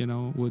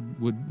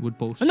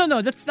post?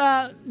 No, that's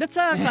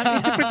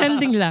it's a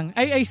pretending lang.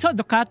 I saw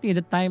Ducati at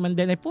the time and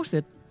then I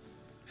posted.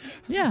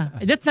 Yeah,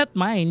 that's not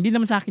mine. Hindi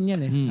naman sa akin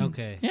yan eh.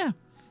 Okay. Yeah.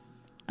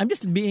 I'm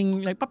just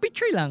being like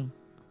pa-picture lang.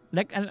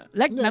 Like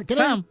not Can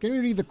Sam. we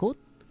read the quote?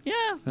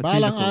 Yeah. That's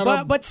Balang really cool.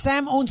 araw. But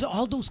Sam owns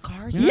all those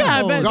cars.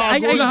 Yeah, Oh, but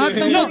gago, lahat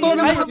ng motor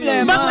ng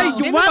problema. But I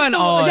Hindi want naman to,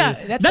 all. yeah,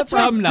 That's that's the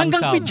why problem lang, hanggang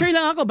Sam. picture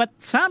lang ako, but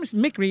Sam's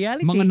make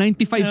reality. Mga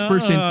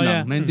 95% lang.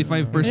 yeah.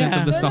 95%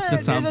 of the stuff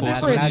that Sam There's a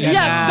posts. difference.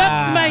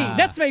 Yeah,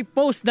 that's my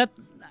post that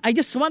I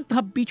just want to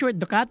have picture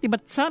with Ducati,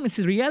 but Sam is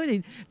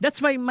reality.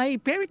 That's why my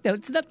fairy tale.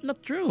 It's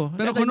not true.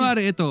 Pero That I-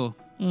 kunwari ito,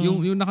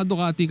 yung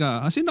naka-Ducati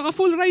ka, kasi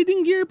naka-full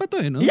riding gear pa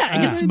to eh, no? Yeah, I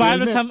just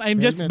borrow helmet. some.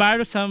 I'm just Helmet.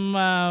 borrow some.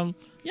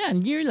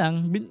 Gear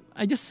lang.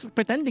 I just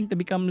pretending to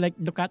become like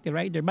Ducati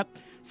rider. But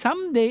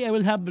someday I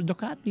will have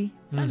Ducati.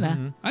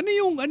 Sana. Ano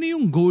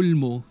yung goal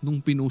mo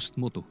nung pinost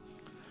mo to?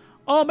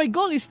 Oh, my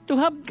goal is to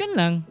have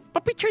lang.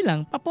 Pa-picture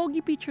lang.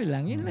 Pa-pogi picture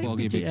lang. Yun lang yung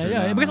Pogi picture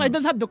Yeah, lang. because I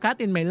don't have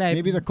Ducati in my life.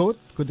 Maybe the quote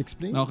could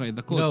explain. Okay,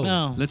 the quote.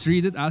 No. Let's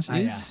read it as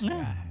is.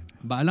 Yeah.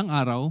 Balang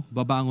araw,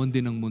 babangon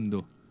din ang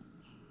mundo.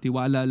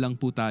 Tiwala lang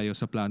po tayo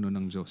sa plano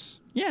ng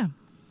Diyos. Yeah.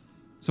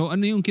 So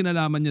ano yung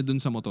kinalaman niya dun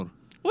sa motor?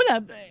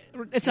 Wala.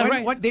 It's a right.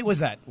 What day was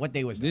that? What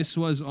day was that? This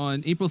was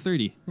on April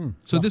 30.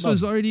 So this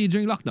was already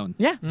during lockdown.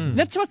 Yeah.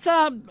 That's what's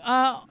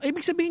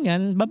ibig sabihin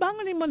yan,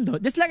 babangon yung mundo.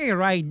 Just like a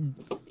ride.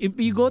 If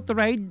you go to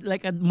ride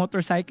like a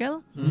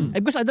motorcycle,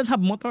 because I don't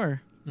have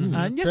motor.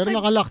 Just Pero like,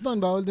 naka-lockdown,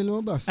 bawal din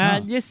lumabas.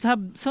 just have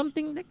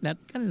something like that.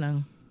 Kan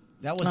lang.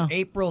 That was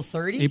April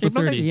 30? April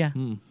 30. Yeah.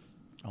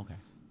 Okay.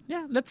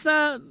 Yeah, that's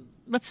the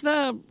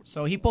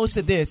So he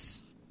posted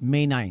this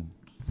May 9.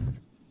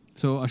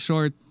 So a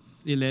short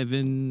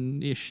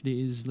 11-ish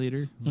days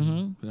later.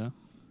 Yeah.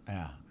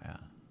 Yeah.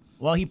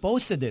 Well, he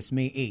posted this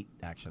May 8,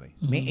 actually.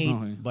 May 8,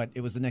 Okay. but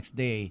it was the next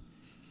day.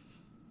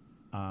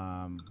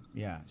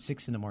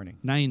 6 in the morning.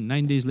 9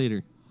 days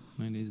later.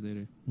 9 days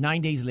later.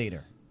 9 days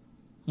later,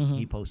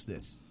 he posts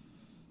this.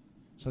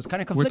 So it's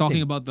kind of We're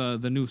conflicting. talking about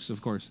the news,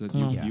 of course, that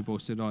you, Yeah. you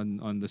posted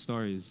on the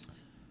stories.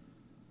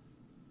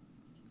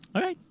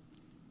 all right.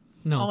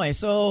 No. Okay,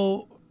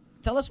 so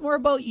tell us more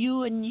about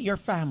you and your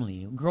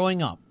family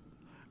growing up.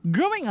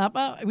 Growing up,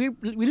 we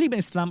live in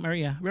a slum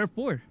area. We're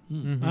poor.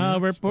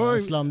 We're poor.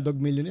 Slumdog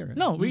millionaire.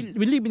 No, we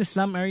live in a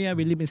slum area.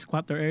 We live in a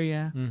squatter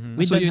area.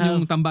 We So don't yun yung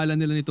have.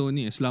 tambalan nila ni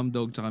Tony,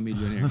 Slumdog tsaka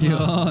Millionaire.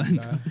 Yun.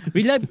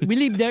 We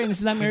live there in a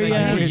slum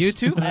area. You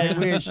too? I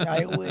wish.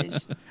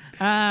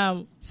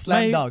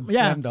 My- Dog.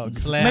 Yeah. Slam dog.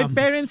 My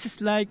parents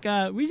is like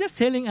we just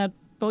selling at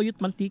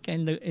Toyot Mantika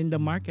in the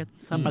market.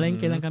 Sa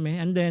palengke lang kami.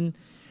 And then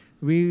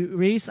we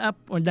raise up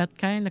on that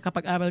kind.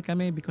 Nakapag-aral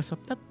kami because of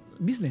that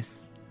business.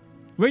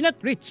 We're not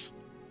rich.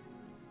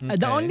 The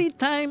Okay. only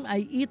time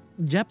I eat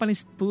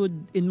Japanese food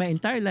in my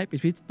entire life is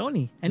with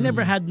Tony. I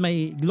never had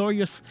my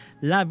glorious,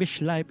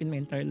 lavish life in my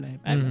entire life.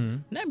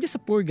 I'm just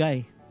a poor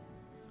guy.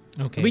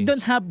 Okay. We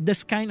don't have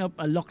this kind of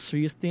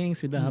luxurious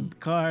things. We don't have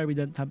car. We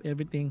don't have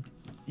everything.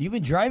 You've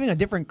been driving a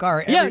different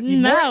car.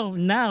 Now,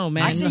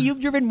 man. Actually, you've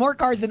driven more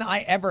cars than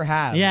I ever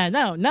have. Yeah,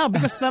 now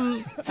because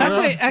some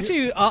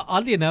Actually,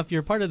 oddly enough,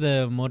 you're part of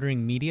the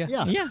motoring media.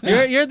 Yeah.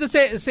 You're the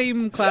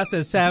same class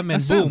as Sam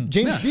and Sam. Boom.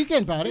 James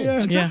Deacon, pare.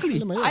 Exactly.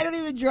 Alam mo yun. I don't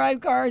even drive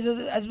cars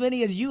as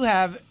many as you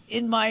have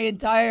in my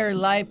entire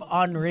life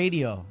on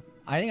radio.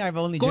 I think I've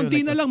only driven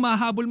Konti like na lang,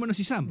 mahahabol mo na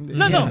si Sam.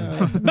 No.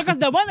 Because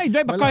the one I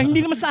drive a car,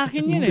 hindi naman sa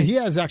akin yun eh. He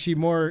has actually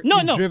more. No.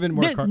 He's driven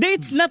more cars.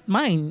 It's not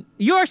mine.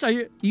 Yours are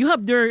you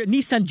have their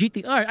Nissan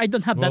GTR. I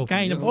don't have that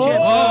kind of shit.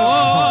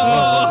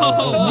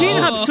 Gene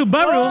have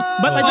Subaru,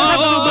 but I don't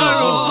have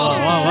Subaru.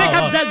 Slick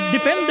have that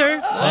Defender.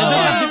 I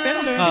don't have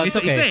Defender. It's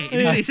okay.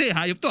 Isa-isa,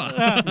 hayop to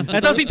ah.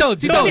 Ito si Toad.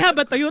 Si Tony Toad. have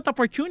a Toyota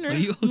Fortuner.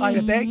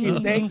 Ay,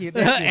 thank you.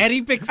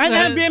 Eddie picks. And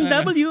I have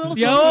BMW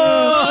also.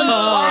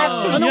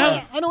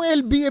 Anong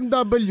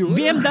LBMW?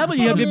 BMW,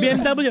 you have a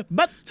BMW.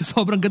 But Sa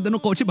sobrang ganda ng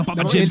kotse,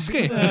 mapapa-James ka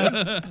eh.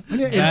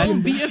 Ano yung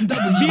Yung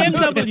BMW.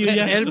 BMW,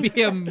 yeah.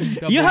 LBM.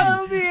 You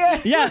have,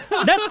 yeah,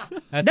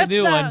 That's a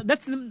new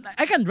one.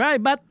 I can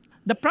drive, but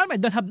the problem I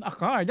don't have a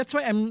car. That's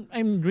why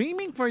I'm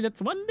dreaming for that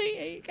one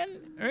day I can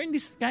earn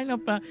this kind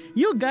of.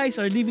 You guys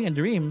are living a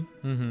dream.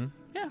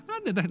 Yeah.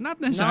 Not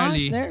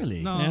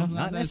necessarily. No, Yeah.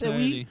 not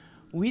necessarily.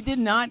 We did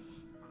not.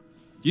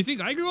 You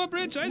think I grew up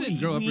rich? I didn't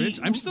grow up rich.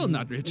 I'm still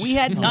not rich. We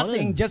had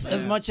nothing just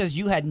as much as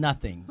you had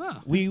nothing. Ah.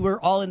 We were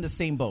all in the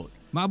same boat.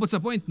 Maabot sa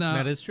point na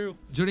That is true.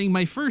 during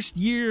my first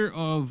year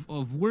of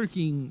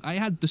working, I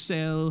had to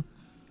sell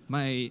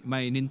my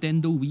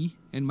Nintendo Wii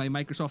and my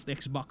Microsoft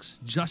Xbox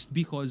just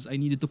because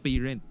I needed to pay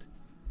rent.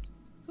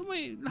 So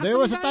lahat There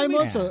ng was a time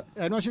gamit. also,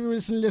 I'm not sure you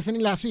were listening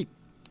last week.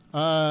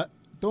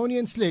 Tony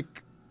and Slick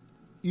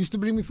used to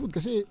bring me food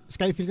kasi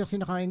Skyfield kasi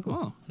nakain ko.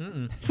 Oh.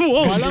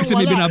 Whoa. Kasi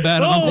may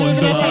binabayaran kang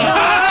pondo.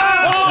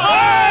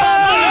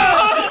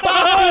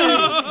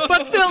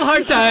 But still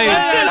hard time.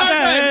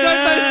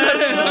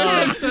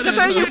 That's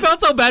why you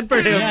felt so bad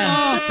for him.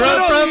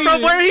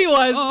 From where he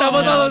was,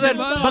 tapos all of a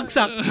sudden,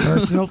 bagsak.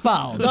 Personal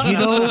foul.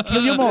 Gino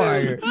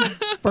Killiamore.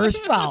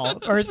 First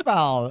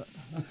foul.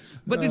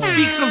 But it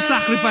speaks of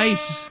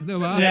sacrifice,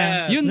 diba?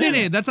 Yeah. Yun din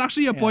eh. That's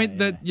actually a point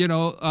that,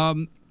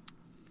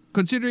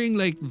 considering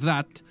like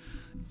that,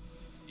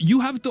 you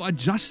have to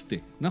adjust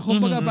eh. Na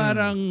kumbaga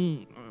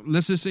parang,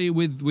 let's just say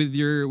with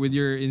your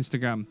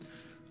Instagram,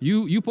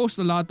 you post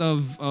a lot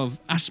of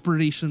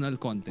aspirational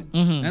content.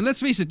 And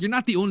let's face it, you're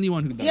not the only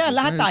one who does Yeah, it,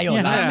 lahat right? tayo.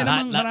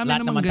 Marami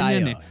namang ganyan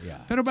tayo. eh.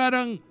 Yeah. Pero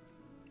parang,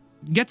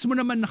 gets mo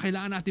naman na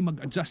kailangan natin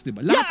mag-adjust,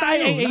 diba? Lahat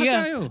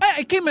tayo.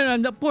 I came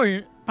around the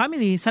poor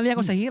family. Sanay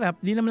ako sa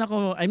hirap.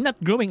 I'm not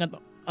growing at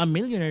a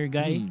millionaire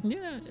guy.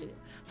 Yeah.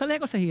 Sanay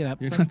ako sa hirap.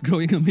 You're not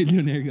growing a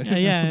millionaire guy.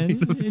 Ayan.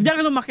 Hindi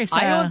ako lumaki sa...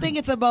 I don't think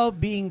it's about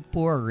being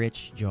poor or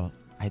rich, Joe.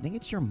 I think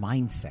it's your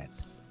mindset.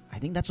 I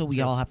think that's what we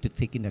all have to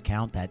take into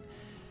account, that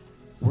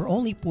we're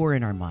only poor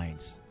in our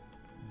minds,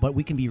 but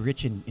we can be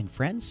rich in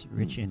friends,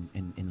 rich in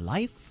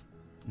life.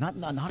 Not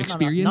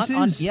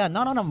Experiences?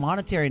 Not on a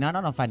monetary, not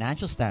on a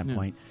financial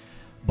standpoint,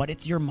 but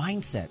it's your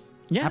mindset.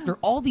 Yeah. After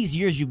all these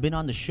years you've been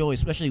on the show,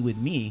 especially with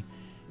me,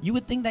 you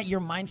would think that your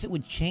mindset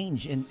would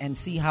change and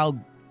see how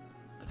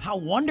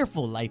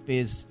wonderful life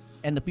is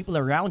and the people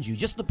around you,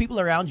 just the people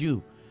around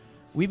you.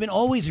 We've been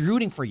always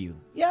rooting for you.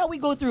 Yeah, we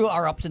go through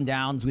our ups and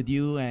downs with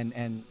you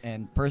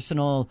and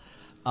personal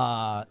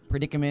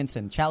predicaments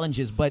and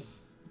challenges, but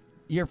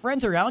your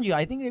friends around you,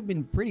 I think they've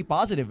been pretty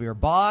positive. Your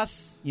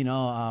boss,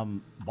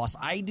 Boss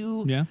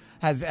Aidu,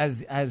 has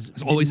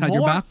always had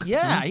your back.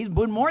 Yeah, he's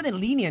been more than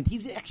lenient.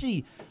 He's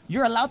actually,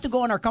 you're allowed to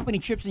go on our company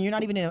trips and you're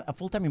not even a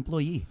full-time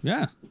employee.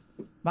 Yeah.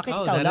 Bakit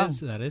ikaw lang?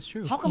 That is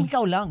true. How come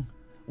ikaw lang?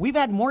 We've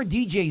had more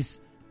DJs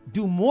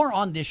do more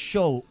on this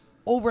show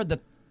over the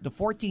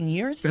 14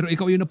 years. Pero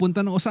ikaw yung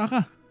napunta ng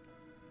Osaka.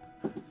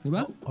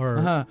 Diba?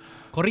 Or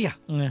Korea.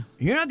 Yeah.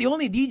 You're not the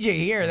only DJ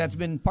here that's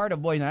been part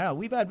of Boys Night Out.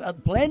 We've had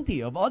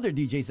plenty of other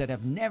DJs that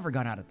have never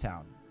gone out of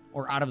town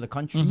or out of the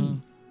country.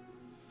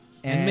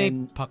 And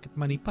make pocket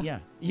money pa.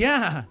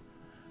 Yeah.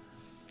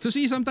 So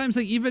see, sometimes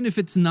like even if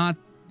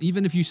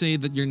you say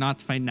that you're not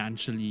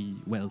financially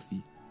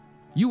wealthy,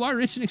 you are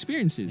rich in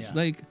experiences. Yeah.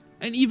 Like,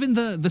 and even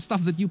the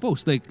stuff that you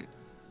post, like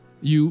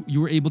you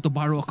were able to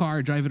borrow a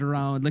car, drive it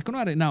around. Like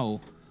kunwari now,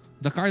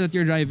 the car that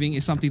you're driving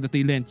is something that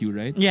they lent you,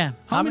 right? Yeah.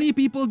 How many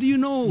people do you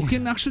know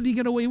can actually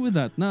get away with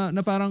that? Na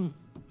parang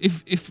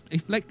if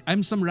like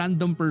I'm some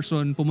random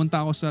person, pumunta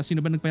ako sa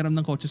sino ba nagpairam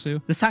ng kotse sa'yo?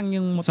 The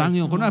Sangyong Motors.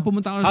 Sangyong. Kunwari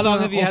pumunta ako How sa long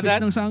have you had office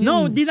that? ng Sangyong.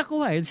 No, di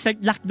nakuha. It's like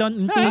lockdown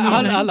in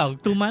How long?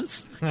 2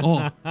 months.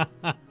 Oh.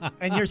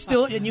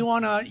 And you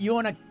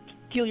wanna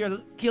kill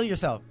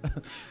yourself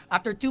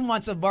after 2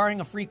 months of borrowing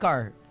a free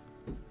car.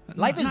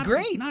 Life is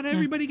great. Not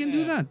everybody can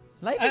do that.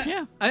 Life is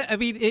I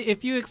mean,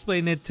 if you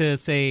explain it to,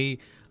 say,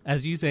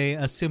 as you say,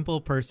 a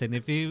simple person,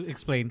 if you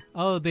explain,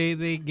 oh, they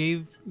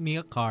gave me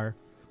a car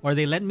or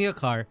they lent me a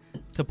car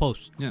to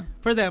post. Yeah.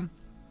 For them,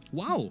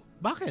 Wow.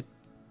 bakit?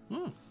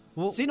 Oh.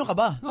 Well, Sino ka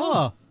ba?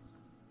 oh.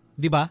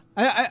 Diba?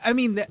 I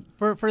mean,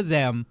 for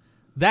them,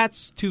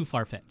 that's too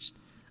far-fetched.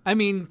 I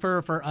mean,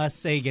 for us,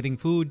 say, getting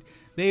food,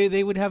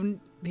 they would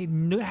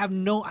have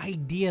no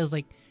ideas,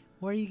 like,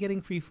 where are you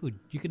getting free food?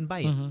 You can buy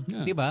it.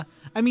 Yeah. Diba?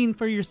 I mean,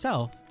 for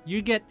yourself,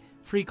 you get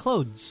free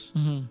clothes.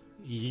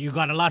 You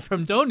got a lot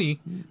from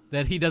Tony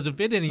that he doesn't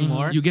fit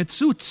anymore. You get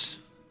suits.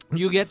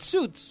 You get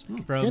suits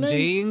from Can I-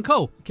 J &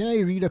 Co. Can I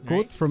read a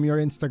quote from your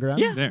Instagram?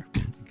 Yeah. There.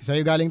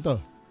 Sa'yo galing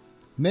to.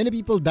 Many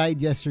people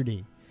died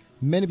yesterday.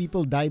 Many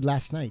people died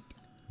last night.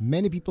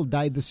 Many people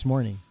died this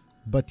morning.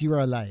 But you are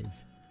alive.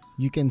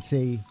 You can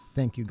say,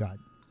 thank you, God.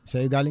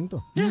 Sa'yo galing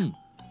to.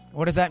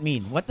 What does that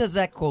mean? What does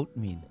that quote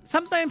mean?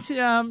 Sometimes,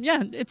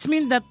 it's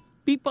mean that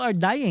people are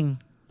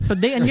dying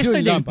today and Yun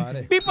yesterday. lang,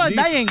 pare. People are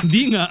dying.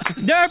 Di nga.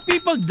 There are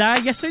people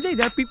died yesterday.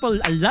 There are people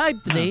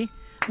alive today.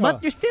 But Oh.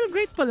 you're still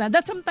grateful. And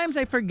that sometimes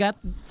I forgot.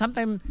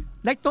 Sometimes,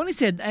 like Tony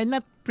said, I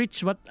not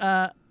preach what.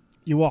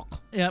 You walk.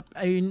 I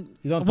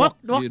don't walk.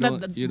 You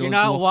don't You're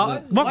not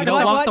walk walk the- you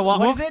don't walk the walk.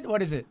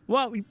 What is it?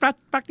 Well, we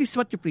practice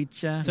what you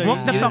preach. So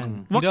Walk the you talk.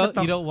 don't- Walk you the don't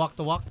talk. you don't walk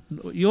the walk.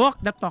 You walk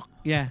the talk.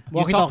 Yeah.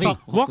 Walkie-talkie. talk.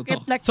 Walk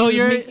it like So you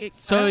you're make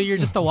it, you're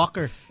just a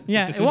walker.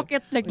 yeah. Walk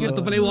it like you.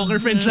 Ito pala yung walker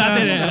friends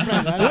natin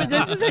eh.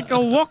 This is like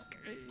a walk.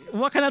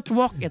 Why cannot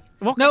walk it?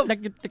 Walk No. it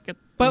like you take it.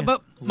 But yeah. but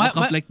Walk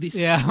up like this.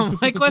 Yeah,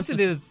 my question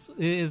is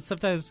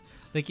sometimes,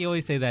 like, you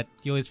always say that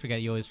you always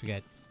forget.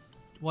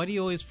 Why do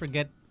you always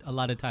forget a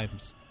lot of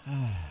times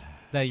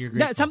that you're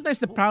grateful? Sometimes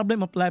the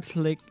problem of life is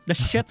like the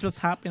shit was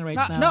happening right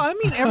now. No, I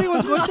mean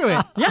everyone's going through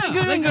it. Yeah,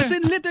 Like, as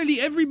in literally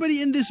everybody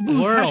in this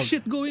booth World. has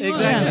shit going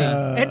Exactly.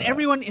 on. And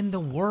everyone in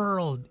the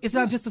world. It's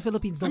not just the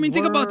Philippines. The I mean,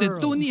 think about it.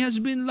 world. Tony has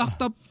been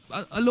locked up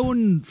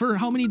alone for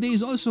how many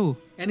days also?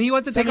 And he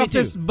wants to take off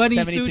 72. this bunny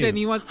 72. suit and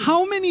he wants to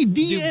How many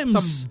do DMs?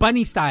 some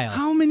bunny style.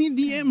 How many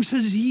DMs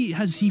has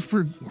he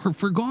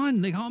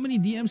forgone? Like how many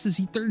DMs has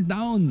he turned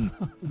down?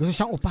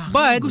 Gusto siyang upakan.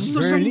 But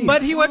Girly.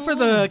 but he went for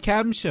the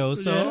cam show,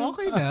 so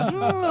okay na.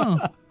 Oh.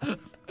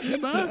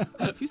 Diba?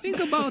 If you think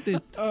about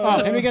it.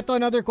 Can we get to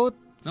another quote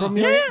from From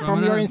your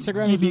another-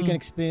 Instagram? Maybe you can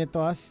explain it to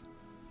us.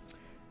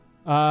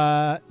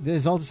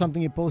 There's also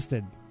something you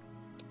posted.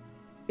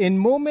 In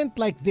moment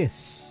like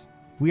this,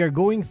 we are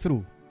going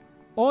through.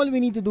 All we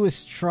need to do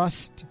is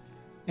trust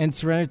and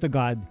surrender to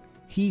God.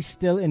 He's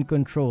still in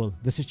control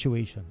the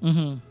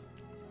situation.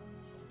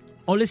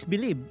 Always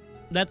believe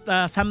that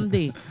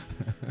someday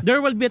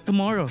there will be a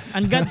tomorrow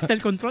and God still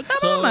control.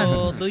 Tama man.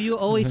 So do you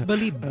always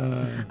believe?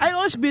 I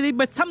always believe,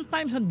 but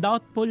sometimes I'm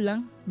doubtful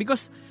lang.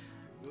 Because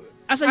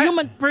as a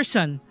human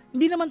person,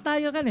 hindi naman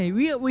tayo kan eh.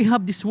 We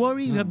have this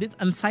worry, we have this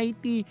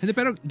anxiety. Hindi,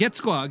 pero gets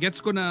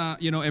ko na,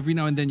 every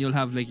now and then you'll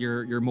have like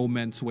your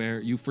moments where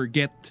you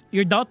forget.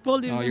 You're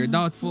doubtful. You're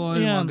doubtful,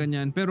 Yeah. mga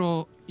ganyan.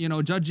 Pero,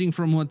 judging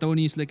from what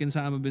Tony, Slick, and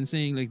Sam have been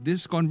saying, like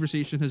this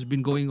conversation has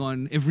been going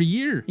on every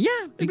year. Yeah.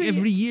 Like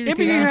every year.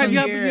 Every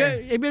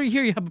kaya-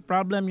 year you have a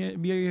problem.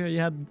 Every year you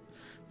have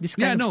this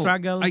kind of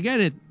struggle. I get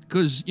it.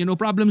 Because,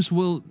 problems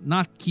will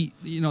not keep,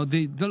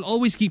 they'll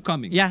always keep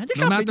coming. Yeah, they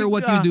no come. matter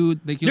what you do,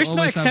 like, you'll there's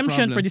no always have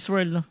exemption problems. for this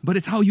world. No? But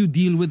it's how you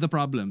deal with the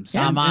problems.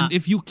 Yeah. Tama. And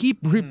if you keep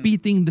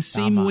repeating the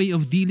same Tama. way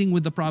of dealing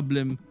with the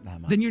problem,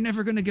 Tama. then you're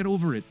never gonna get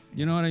over it.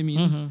 You know what I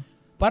mean?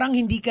 Parang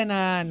hindi ka Di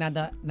na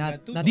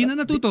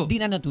natuto. Di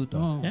na natuto.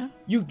 Oh. Yeah.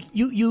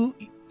 You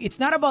it's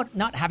not about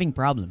not having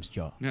problems,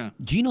 Joe. Yeah.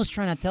 Gino's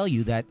trying to tell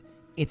you that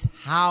it's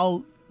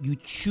how you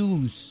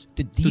choose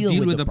to deal,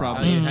 with the the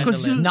problem. How you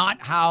Because handle it. not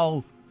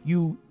how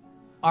you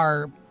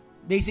are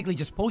basically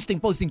just posting.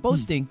 but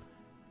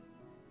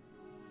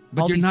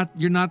all you're these-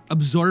 you're not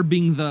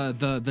absorbing the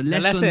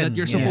lesson that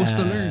you're supposed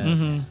to learn.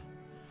 Yes.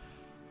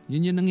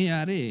 Yun yung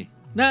nangyayari.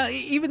 Now,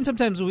 even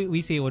sometimes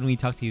we say when we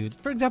talk to you,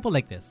 for example,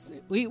 like this,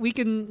 we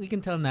can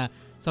tell na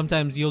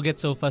sometimes you'll get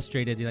so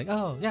frustrated. You're like,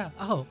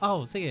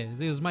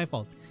 sige, it was my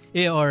fault,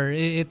 or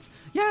it's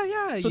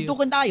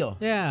Suntukan tayo.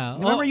 yeah.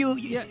 Remember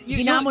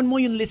hinamon mo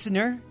yung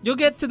listener? You'll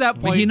get to that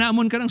May point.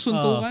 hinamon ka ng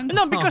suntukan?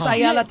 No, because Sa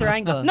Ayala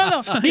Triangle.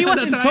 No, he was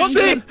The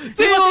insulting.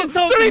 See He was you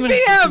insulting 3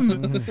 p.m.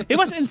 He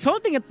was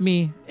insulting at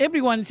me.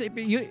 Everyone,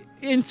 you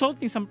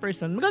insulting some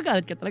person,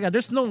 magagalit ka talaga.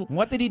 There's no.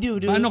 What did he do,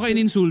 dude? Paano ka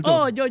ininsulto?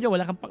 Oh, Jojo,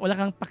 wala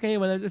kang pake.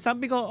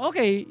 Sabi ko,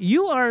 okay,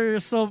 you are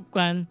so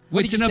kan.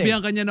 What Wait, did you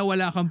sinabihan ka niya na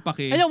wala kang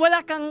pake. Ayun, wala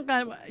kang,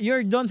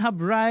 you don't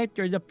have right.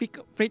 You're the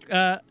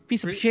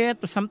piece of shit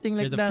or something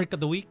like You're the that. freak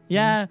of the week.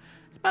 Yeah.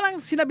 Parang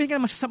sinabi ka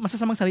ng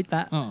masasamang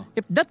salita. Oh.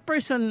 If that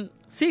person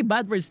say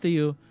bad words to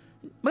you,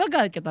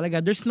 magagalit ka talaga.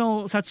 There's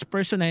no such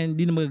person na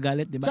hindi na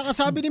magagalit, di ba? Saka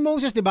sabi ni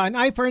Moses, di ba? An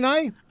eye for an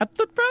eye. At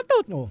tooth for a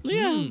tooth. Oh.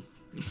 Yeah.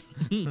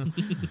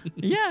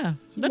 Yeah.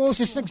 Si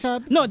Moses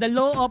nagsabi. No, the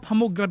law of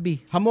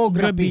hamograbi.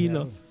 Hamograbi.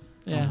 Law.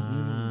 Yeah.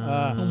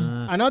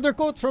 Another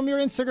quote from your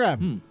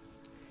Instagram.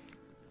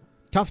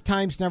 Tough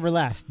times never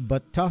last,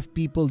 but tough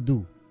people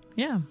do.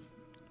 Yeah.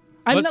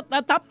 I'm not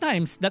a top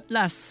times that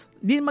last.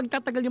 Di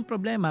magtatagal yung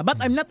problema.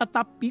 But I'm not a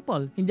top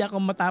people. Hindi ako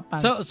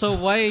matapang. So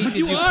why did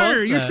You you are.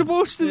 post You're that?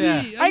 supposed to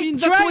Yeah. be. I mean,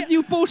 that's try- what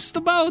you post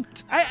about.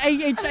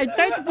 I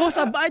try to post.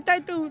 I try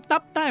to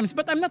top times,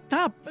 but I'm not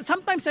top.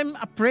 Sometimes I'm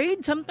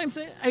afraid. Sometimes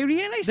I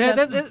realize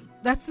that.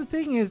 That's the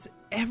thing is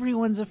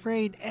everyone's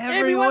afraid.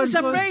 Everyone's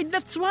going- afraid.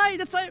 That's why.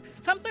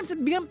 Sometimes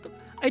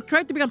I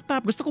try to become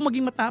top. Gusto ko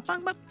maging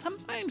matapang, but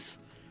sometimes.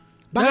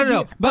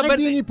 No. Bakit But-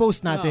 di niyo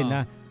post natin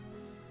na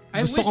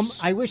I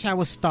I wish I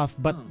was tough,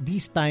 but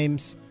these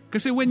times,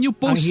 Kasi when you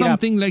post Ang hirap.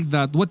 something like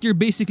that, what you're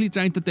basically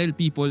trying to tell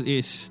people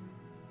is,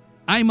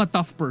 I'm a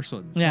tough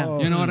person. Yeah. Oh.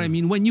 You know what I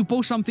mean? When you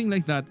post something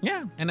like that,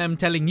 Yeah. and I'm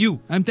telling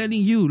you. I'm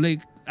telling you, like,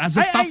 as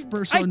a tough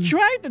person, I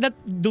tried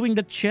doing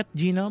that shit,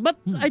 Gino,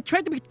 but I try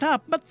to be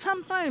tough. But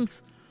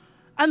sometimes,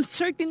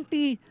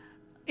 uncertainty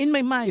in my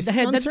mind, It's the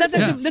head,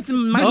 uncertain. that's But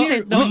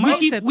here, mindset. The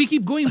mindset. we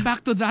keep going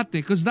back to that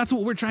because that's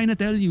what we're trying to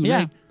tell you. Yeah.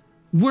 Like,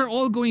 we're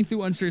all going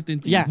through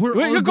uncertainty. Yeah, We're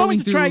all you're going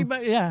to through, try,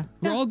 but yeah.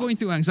 We're all going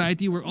through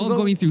anxiety. We're all Go-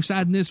 going through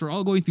sadness. We're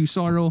all going through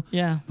sorrow.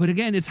 Yeah. But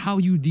again, it's how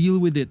you deal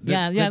with it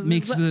that, Yeah. that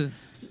makes But- the...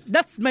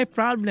 That's my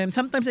problem.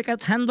 Sometimes I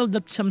can't handle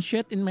some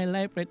shit in my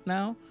life right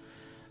now.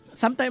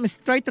 Sometimes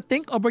try to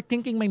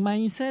overthinking my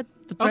mindset.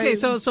 To try- Okay,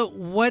 so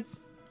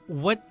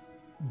what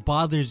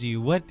bothers you?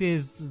 What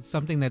is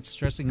something that's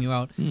stressing you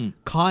out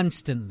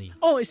constantly?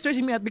 Oh, it's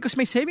stressing me out because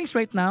my savings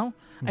right now,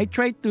 I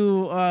try to,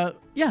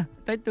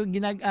 So,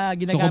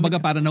 ginagamit. kumbaga,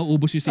 para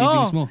nauubos yung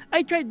savings mo.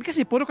 I tried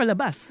kasi puro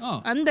kalabas.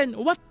 Oh. And then,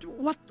 what,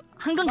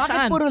 hanggang Bakit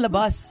saan? puro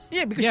labas?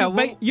 Yeah, because Yeah,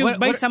 you what-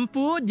 buy what- some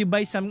food, you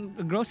buy some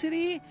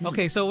grocery,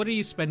 Okay, so what are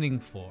you spending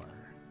for?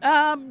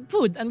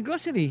 food and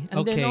grocery. And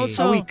Okay. then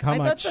also, a week, how I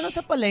thought much?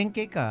 sa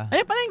palengke ka.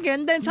 Ay, palengke.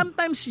 And then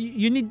sometimes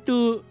you need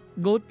to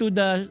go to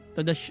the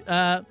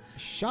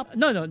Shop.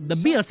 no, the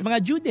bills,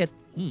 mga due date.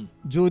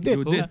 Judith.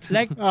 Judith.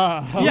 Like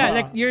Ah.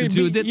 like Si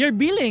Judith. you're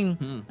billing,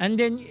 and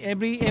then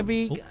every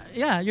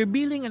you're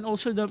billing, and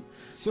also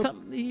So,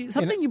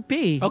 something you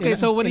pay. Okay,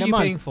 so what in are a you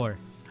month. paying for?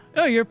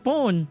 Oh, your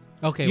phone.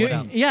 Okay, Your,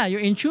 what else? yeah, your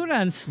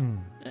insurance,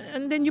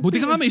 and then you Buti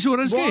pay. ka nga may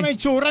insurance ka Buwan eh.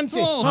 insurance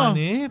eh. Oo.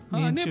 Hanip,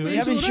 Hanip, insurance. You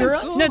have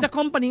insurance? Oo. No, the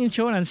company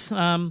insurance.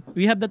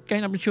 We have that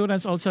kind of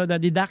insurance, also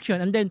the deduction,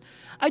 and then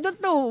I don't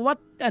know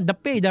what the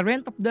pay, the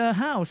rent of the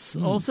house.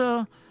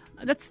 Also,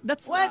 that's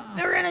What?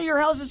 The rent of your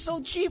house is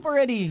so cheap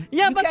already.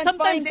 Yeah, you but can't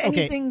sometimes- find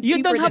anything you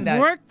cheaper don't have than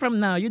that. work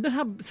from now. You don't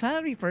have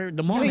salary for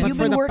the moment. Wait, But you've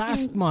for been the working-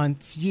 past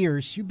months,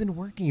 years, you've been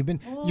working.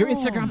 Your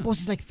Instagram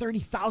post is like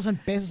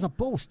 30,000 pesos a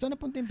post. Saan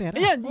napunta yung pera?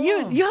 Yeah,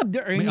 you have the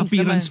May earnings.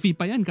 appearance naman. fee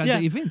pa yan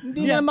kada Yeah. event.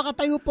 Hindi na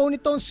makatayo po ni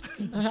Tones.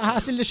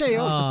 Hassle na siya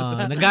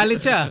eh.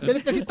 Nagalit siya.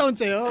 Galit na si Tones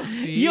eh.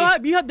 You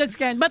have that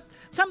kind, but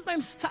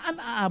sometimes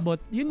saan aabot?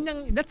 Yun yung,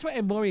 that's why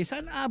I worry.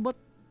 Saan aabot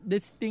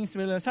these things?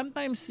 Will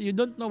sometimes you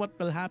don't know what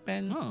will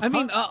happen. Oh. I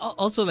mean,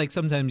 also like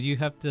sometimes you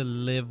have to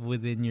live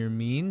within your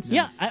means.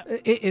 Yeah,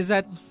 Is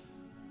that?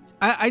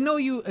 I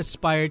know you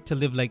aspire to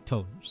live like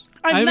Tones.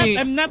 I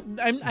cannot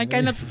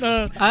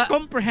comprehend.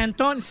 comprehend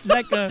tones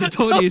like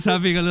Tony is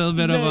having a little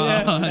bit of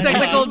a...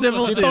 Technical Si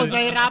Tones difficulties.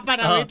 nahirapan.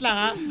 Wait lang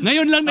ha.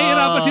 Ngayon lang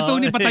nahirapan si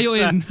Tony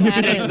patayuin.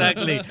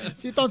 Exactly.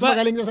 Si Tones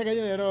magaling na sa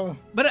ganyan. Pero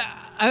But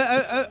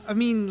I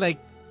mean, like,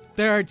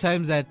 there are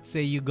times that say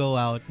you go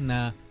out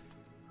na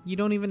you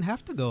don't even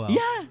have to go out.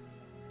 yeah.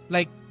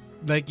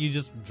 Like you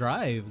just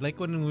drive. Like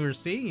when we were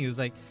seeing you, it was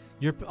like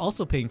you're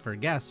also paying for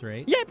gas,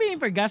 right? Yeah, paying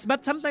for gas,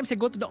 but sometimes I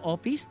go to the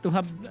office to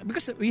have,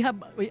 because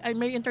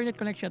my internet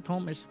connection at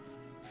home is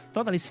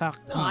totally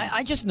sucked. No,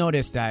 I just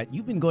noticed that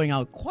you've been going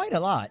out quite a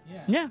lot,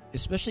 Yeah.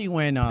 especially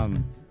when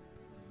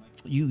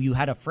you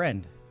had a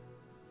friend.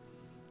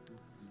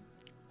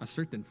 A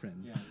certain friend.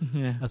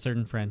 Yeah. A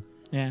certain friend.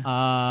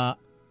 Yeah.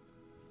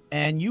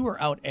 And you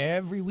were out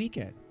every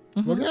weekend.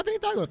 huwag natin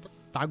itago.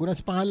 Tago na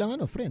sa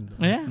pangalang friend.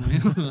 Yeah.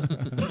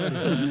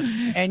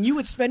 And you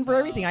would spend for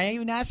everything. I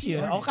even asked you,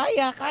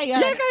 kaya. Yeah,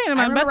 kaya naman,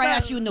 I remember but, I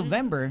asked you in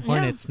November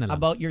Hornets na lang.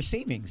 about your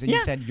savings. And you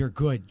Yeah. said, you're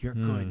good.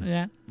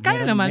 Yeah.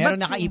 Kaya naman. Meron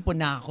but- nakaipon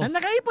na ako.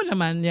 Nakaipon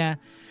naman,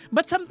 yeah.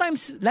 But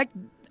sometimes, like,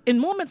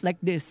 in moments like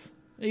this,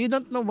 you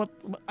don't know what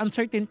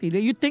uncertainty.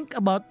 You're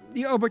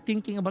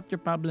overthinking about your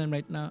problem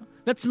right now.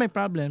 That's my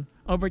problem,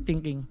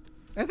 overthinking.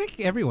 I think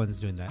everyone's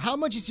doing that. How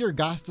much is your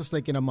gastos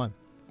like in a month?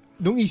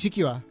 Nung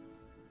ECQ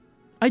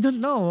I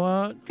don't know.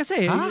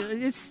 Kasi,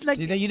 it's like,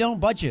 See, you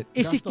don't budget.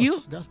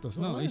 ECQ? Gastos.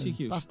 No,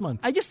 ECQ. Past month.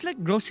 I just like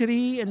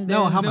grocery and then...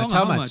 No, how much?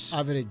 How how much?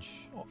 Average.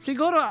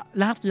 Siguro,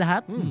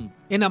 lahat-lahat.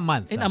 In a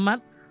month. In a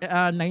month,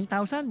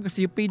 9,000 because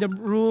you pay the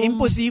room.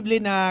 Imposible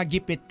na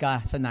gipit ka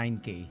sa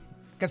 9K.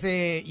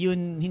 Kasi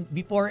yun,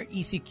 before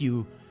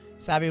ECQ,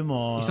 sabi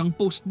mo, Isang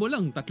post mo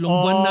lang, 3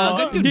 buwan na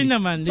agad yun. Hindi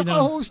naman. Tsaka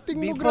hosting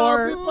mo,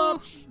 grabe,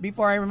 Pops.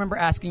 before I remember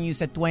asking you,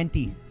 said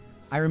 20.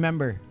 I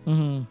remember.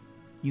 Mhm.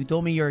 You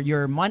told me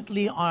your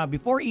monthly,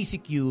 before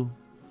ECQ,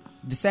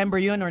 December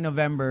yun or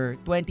November,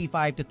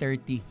 25 to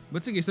 30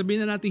 But sige,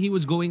 sabihin na natin he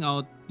was going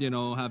out,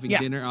 having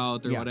Yeah. dinner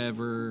out or Yeah.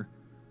 whatever.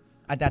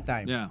 at that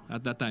time. Yeah,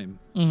 at that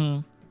time.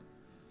 Mhm.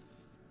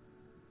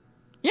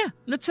 Yeah,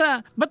 that's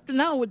but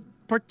now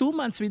for 2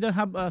 months we don't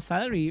have a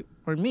salary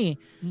for me.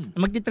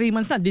 Magti 3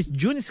 months na. This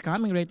June is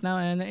coming right now,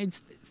 and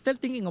it's still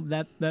thinking of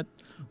that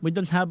we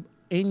don't have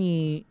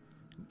any.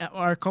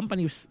 Our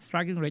company is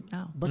struggling right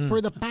now. But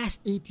for the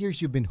past 8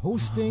 years, you've been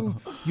hosting.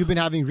 You've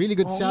been having really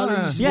good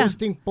salaries. Yeah.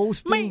 Hosting,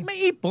 posting.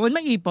 May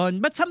ipon,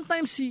 but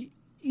sometimes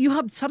you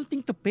have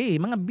something to pay,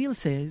 mga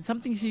bills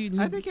something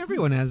I think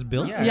everyone has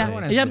bills. Yeah, yeah,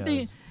 everyone has yeah,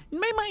 bills.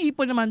 may mga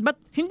ipon naman, but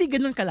hindi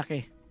ganun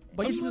kalaki.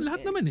 But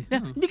lahat naman eh.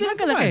 Yeah, hindi ganun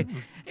kalaki.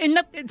 And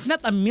it's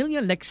not a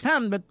million like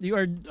Stan, but you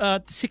are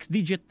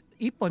 6-digit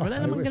ipon. Wala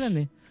I naman wish. ganun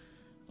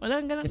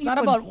Wala ganun It's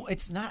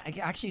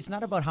ipon.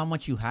 not about how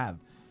much you have.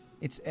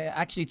 It's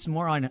it's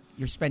more on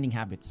your spending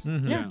habits.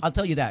 Yeah. I'll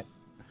tell you that.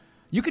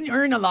 You can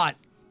earn a lot,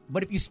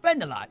 but if you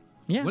spend a lot,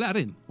 Yeah. Wala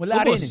rin.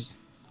 wala rin. Ubos.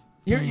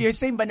 You're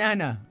same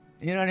banana.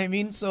 You know what I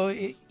mean? So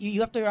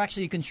you have to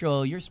actually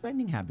control your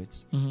spending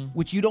habits,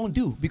 which you don't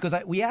do because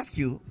we asked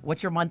you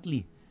what's your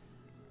monthly.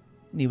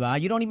 Diba?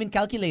 You don't even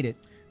calculate it.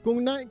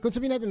 Kung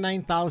sabihin natin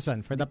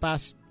 9,000 for the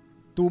past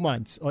 2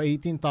 months or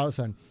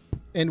 18,000,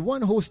 and one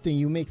hosting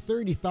you make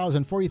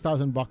 30,000,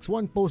 40,000 bucks.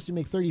 One post you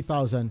make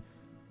 30,000.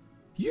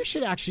 You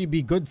should actually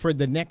be good for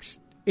the next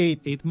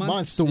 8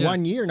 months to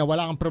 1 year na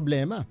wala kang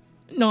problema.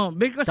 No,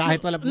 because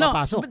Kahit wala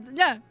pumapasok. but,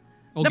 yeah.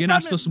 O The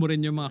ginastos problem- mo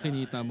rin yung mga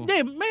kinita mo. Hindi,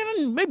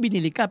 may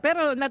binili ka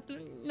pero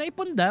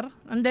naipundar,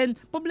 and then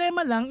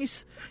problema lang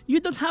is you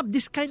don't have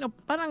this kind of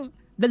parang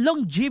the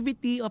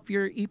longevity of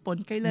your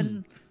ipon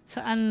kailan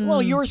saan. Well,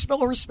 you're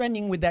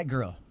overspending with that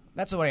girl.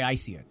 That's the way I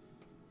see it.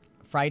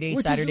 Friday,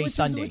 Saturday,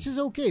 Sunday. Which is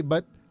okay,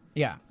 but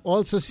Yeah.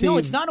 also save. No,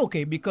 it's not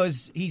okay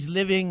because he's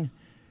living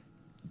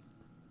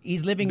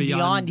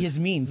beyond his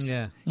means.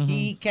 Yeah.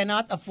 He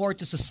cannot afford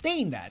to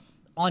sustain that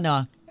on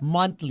a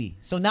monthly.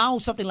 So now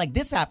something like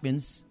this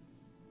happens,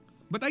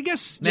 But I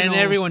guess Then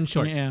everyone's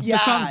short. Yeah. You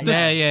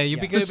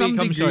to some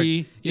become short.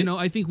 degree,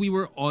 I think we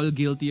were all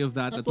guilty of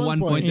that at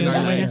one one point point, in our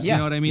yeah. lives. Yeah. You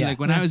know what I mean? Yeah. Like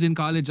when I was in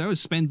college, I was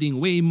spending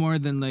way more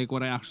than like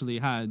what I actually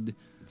had.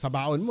 Sa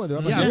baon mo, di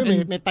ba? Yeah, Kasi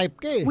and- may type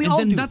ka eh. We And all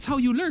then do. that's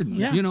how you learn.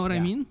 Yeah. You know what I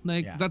Yeah. mean?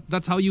 Like Yeah.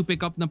 that's how you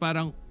pick up na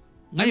parang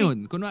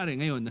ngayon,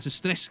 nasa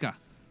stress ka.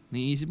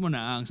 Naiisip mo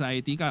na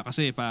anxiety ka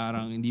kasi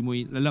parang hindi mo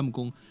alam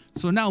kung.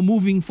 So now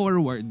moving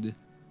forward,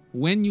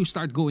 when you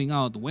start going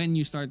out, when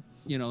you start,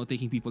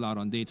 taking people out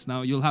on dates,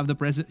 now you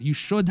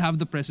should have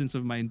the presence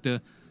of mind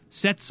to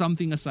set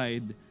something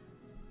aside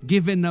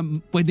given na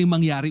pwedeng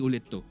mangyari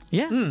ulit to.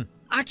 Yeah.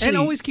 Actually, And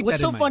always keep what's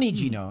that so in mind. funny,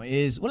 Gino,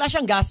 is wala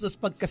siyang gastos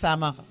pag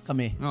kasama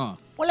kami. Oh.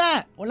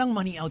 Walang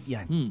money out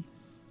yan.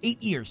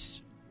 8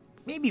 years.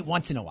 Maybe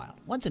once in a while.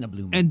 Once in a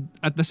blue moon. And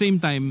at the same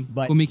time,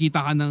 But- kumikita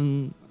ka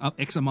ng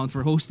X amount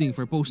for hosting,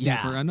 for posting,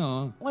 Yeah. for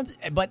ano.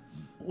 But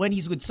when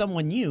he's with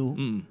someone new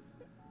Mm,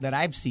 that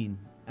I've seen,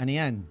 ano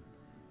yan?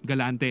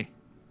 galante.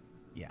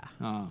 Yeah.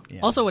 Oh. Yeah.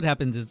 Also, what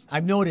happens is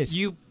I've noticed.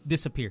 you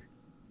disappear.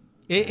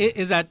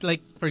 Is that like,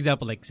 for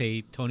example, like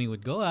say Tony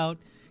would go out,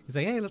 he's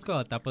like, hey, let's go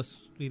out.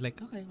 Tapos we like,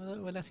 okay,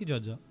 wala si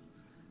Jojo.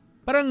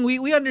 Parang we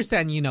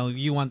understand,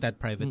 you want that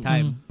private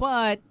time,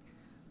 but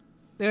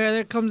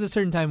there comes a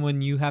certain time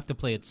when you have to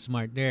play it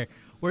smart there,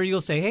 where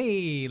you'll say,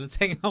 hey, let's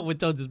hang out with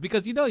Jojo,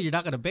 because you're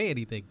not gonna pay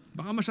anything.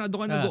 Baka masyado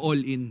ka nag-all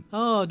in.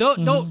 Oh,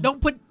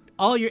 don't put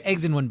all your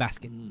eggs in one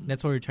basket.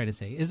 That's what we're trying to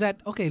say. Is that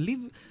okay?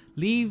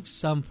 Leave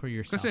some for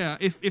yourself. Kasi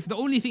if the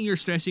only thing you're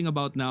stressing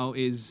about now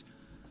is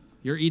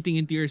you're eating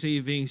into your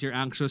savings, you're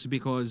anxious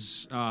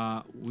because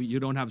you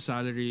don't have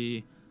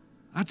salary,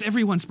 that's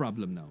everyone's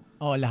problem now.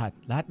 Oh, lahat.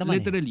 Lahat naman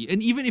Literally.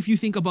 And even if you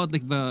think about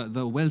like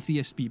the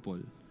wealthiest people,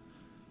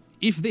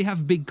 if they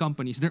have big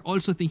companies, they're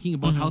also thinking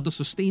about how to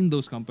sustain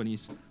those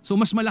companies. So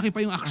mas malaki pa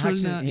yung actual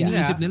na Actually, yeah.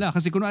 iniisip nila.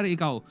 Kasi kunwari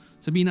ikaw,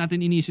 sabihin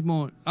natin iniisip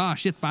mo,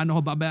 shit, paano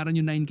ko babayaran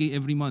yung 9K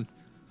every month?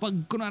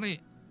 Pag kunwari,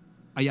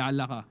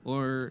 Ayala ka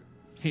or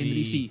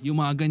Henry C. Yung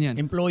mga ganyan.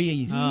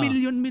 Employees.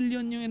 Million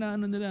yung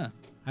inaano nila.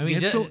 I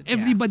mean, So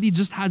everybody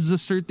just has a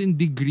certain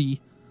degree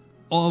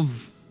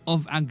of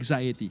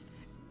anxiety.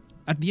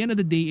 At the end of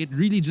the day, it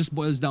really just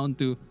boils down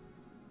to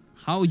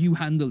how you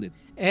handle it.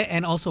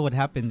 And also what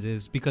happens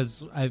is,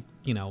 because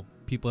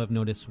people have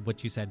noticed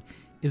what you said,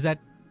 is that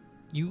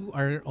you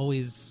are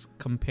always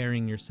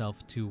comparing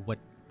yourself to what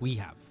we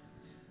have.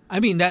 I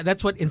mean,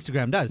 that's what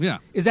Instagram does. Yeah.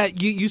 Is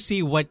that you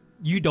see what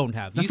you don't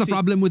have. That's you the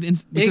problem with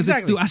because it's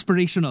Exactly. too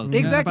aspirational.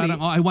 Exactly.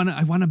 Parang, I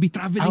wanna be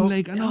traveling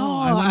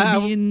I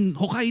wanna be in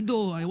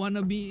Hokkaido. I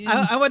wanna be in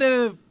I want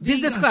to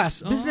business Vegas.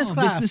 class. Business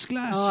class. Business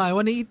class. Oh, I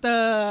want to eat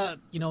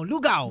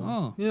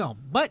lugao. Oh.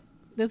 But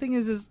the thing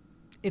is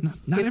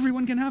not it's-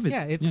 everyone can have it.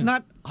 Yeah, it's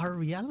not our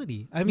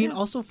reality. I mean,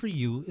 also for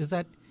you is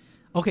that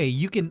okay?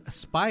 You can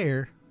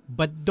aspire,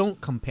 but don't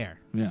compare.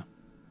 Yeah.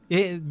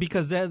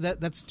 Because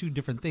that's two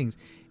different things.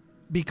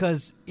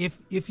 Because if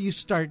you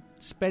start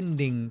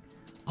spending,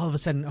 all of a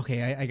sudden,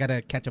 okay, I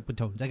gotta catch up with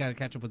Tones. I gotta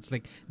catch up with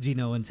like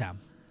Gino and Sam.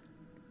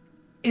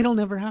 It'll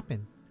never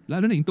happen.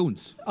 Lalo na yung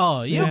tones.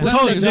 Oh yeah, Yeah.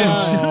 Tones.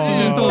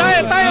 Yung tones.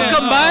 Tayo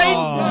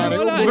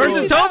combined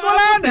versus Tones.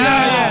 Wala na.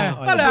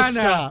 Wala Ubus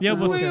na. ka. Yeah,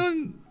 boss. Ano yun?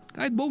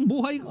 Kahit buong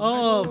buhay.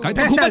 Oh, Kahit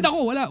peasants. maghubad ako,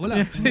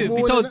 wala. Si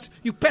Tones,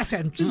 you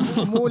peasants.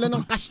 Umuulan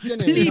ng cash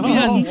dyan eh.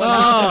 Plebeians.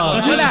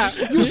 Wala.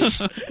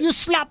 You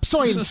slap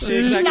soils.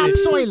 Slap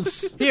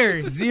soils.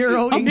 Here,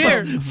 Zero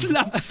here. income.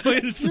 Slap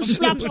soils. You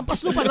slap, ang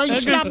paslo pa. You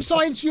slap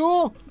soils,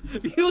 you.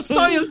 You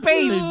soil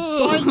paste.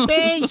 Soil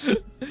base.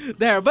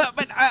 There, but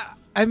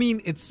I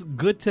mean, it's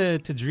good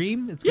to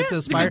dream. It's good to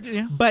aspire.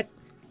 yeah. But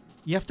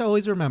you have to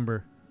always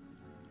remember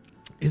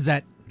is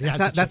that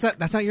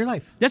that's not your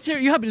life.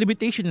 You have a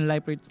limitation in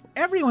life, right?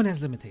 Everyone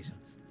has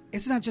limitations.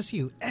 It's not just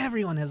you.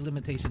 Everyone has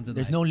limitations in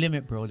There's life. no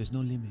limit, bro. There's no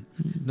limit.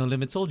 No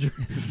limit soldier.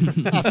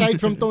 Aside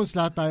from Tones,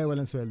 lahat tayo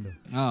walang sweldo.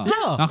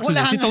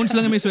 Actually, si Tones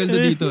lang yung may sweldo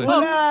dito.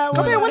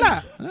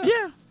 Wala.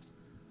 Yeah.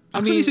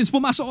 Actually, since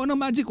pumasok ako ng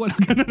Magic, wala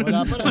ka na.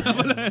 Wala pa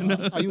rin.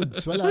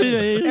 Ayuds, wala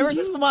rin. Ever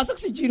since pumasok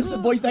si Gino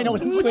sa Boys Night,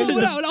 walang sweldo.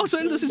 Wala akong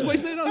sweldo since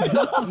Boys Night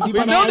Out. Hindi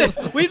pa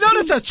We've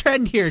noticed a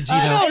trend here, Gino.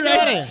 I know,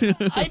 right?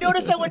 I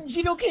noticed that when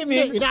Gino came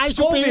in,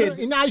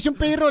 Inaayos yung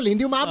payroll,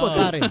 hindi umabot,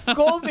 pare.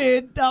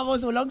 COVID,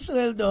 tapos walang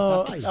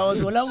sweldo, tapos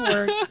walang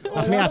work.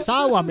 Tapos may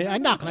asawa, may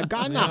anak,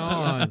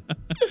 nagkaanak.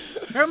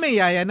 Pero may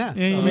yaya na.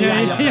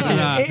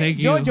 Yeah,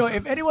 thank you. Jojo,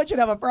 if anyone should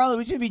have a problem,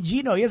 it should be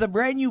Gino. He has a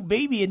brand new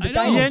baby in the I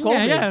time know. of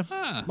COVID.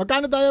 Yeah.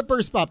 Magkano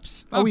diapers,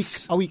 Paps? A week.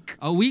 Paps. A week.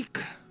 A week?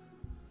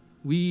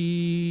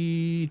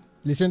 We...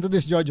 Listen to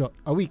this, Jojo.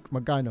 A week,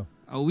 magkano?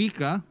 A week,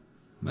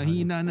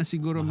 mahina na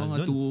siguro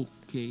mga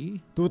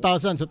 2K.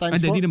 2,000. So times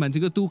Hindi 4. naman.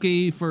 Siguro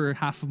 2K for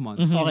half a month.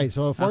 Okay,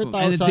 so And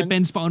it 4,000.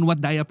 depends pa on what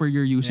diaper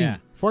you're using.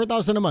 Yeah.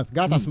 4,000 a month.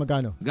 Gatas,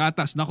 magkano?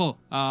 Gatas,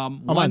 nako.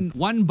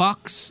 One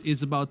box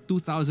is about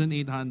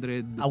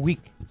 2,800. A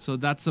week. So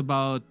that's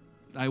about,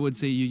 I would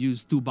say you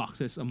use 2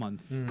 boxes a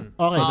month. Okay.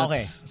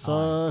 Okay.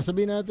 So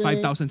sabihin natin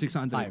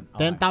 5,600.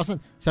 10,000.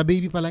 Sa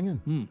baby pa lang yan.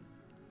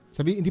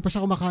 Hindi pa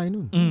siya kumakain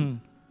nun.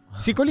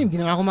 Si Colin, hindi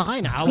na nga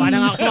kumakain. Naawa na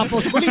nga ako sa mga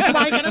post. Colin,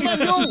 kumain ka naman,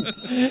 yo!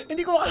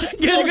 Hindi ko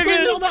Hindi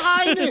na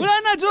kumakain eh. Wala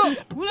na, Joe!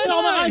 Hindi na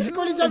kumakain si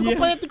Colin. Sabi ko,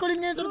 payat ni Colin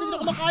ngayon. Sabi ko, hindi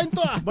na kumakain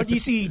to ah. But you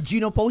see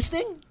Gino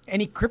posting?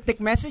 Any cryptic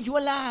message?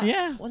 Wala.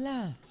 Yeah.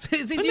 Wala.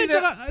 Hindi,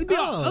 tsaka,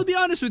 I'll be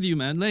honest with you,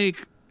 man.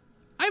 Like,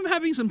 I'm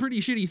having some pretty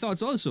shitty thoughts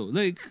also.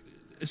 Like,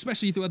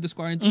 especially throughout this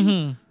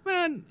quarantine.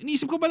 Man,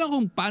 iniisip ko ba lang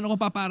kung paano ko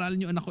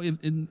paparalin yung anak ko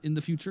in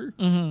the future?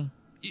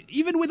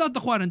 Even without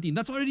the quarantine,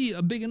 that's already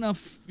a big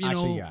enough, Actually,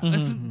 know. yeah.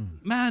 That's,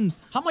 man,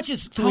 How much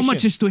is tuition? how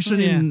much is tuition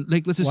in,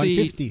 like, let's just say,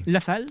 150.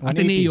 Lasal?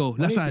 Ateneo,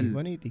 180, Lasal?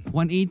 180.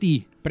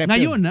 180. Prep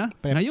Ngayon, yun. ha?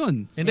 Prep. Ngayon.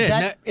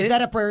 Is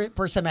that a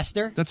per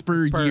semester? That's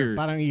per year.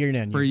 Parang year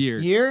na yan. Per year.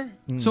 Year?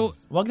 So,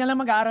 Wag na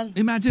lang mag-aaral.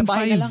 imagine Sa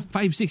bahay na lang.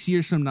 5-6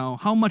 years from now,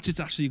 how much it's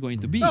actually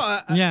going to be.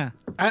 No, Yeah.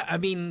 I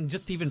mean,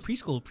 just even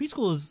preschool.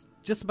 Preschool is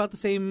just about the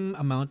same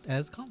amount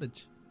as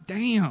college.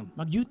 Damn.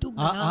 Mag-YouTube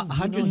na lang.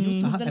 100, YouTube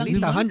na at lang.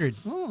 least 100.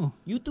 Oh.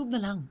 YouTube na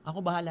lang. Ako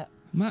bahala.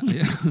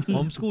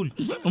 Homeschool.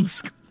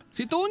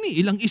 Si Tony,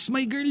 ilang is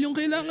my girl yung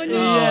kailangan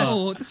niya.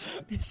 Oh, tas,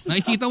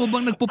 nakikita mo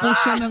bang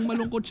nagpo-post siya ng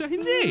malungkot siya?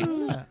 Hindi.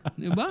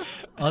 Diba?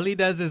 All he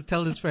does is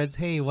tell his friends,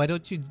 hey, why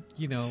don't you,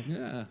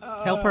 Yeah.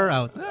 help her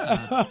out?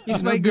 He's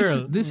You my know, girl.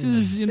 This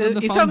is,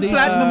 the Isang foundation.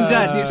 platinum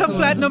dyan. Isang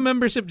platinum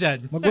membership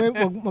dyan.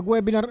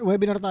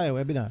 Mag-webinar tayo.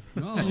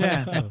 Oh.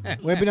 Yeah.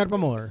 Webinar pa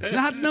more.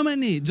 Lahat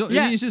naman eh.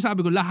 Yeah. Yun yung sinasabi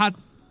ko,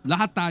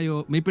 lahat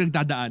tayo may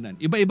pinagdadaanan.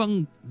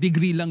 Iba-ibang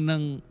degree lang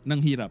ng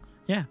hirap.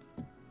 Yeah.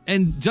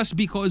 And just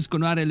because,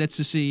 kunwari, let's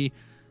just say,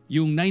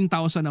 yung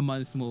 9,000 a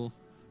month mo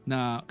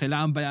na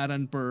kailangan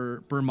bayaran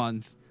per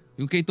month,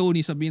 yung kay Tony,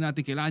 sabihin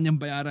natin, kailangan niyang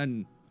bayaran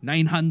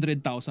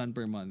 900,000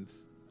 per month.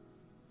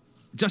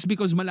 Just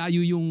because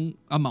malayo yung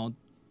amount,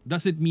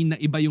 doesn't mean na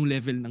iba yung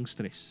level ng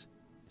stress.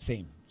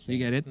 Same. You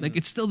get it? Like,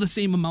 it's still the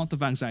same amount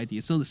of anxiety.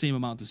 It's still the same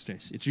amount of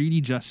stress. It's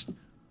really just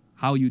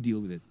how you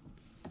deal with it.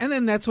 And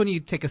then that's when you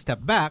take a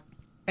step back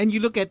and you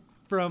look at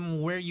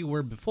from where you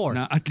were before.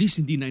 Na at least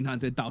hindi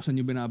 900,000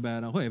 yung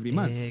binabayaran ko every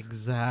month.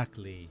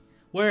 Exactly.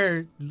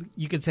 Where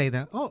you could say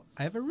that, oh,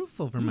 I have a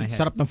roof over my head.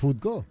 Sarap ng food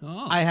ko.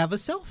 Oh. I have a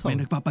cell May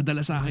phone.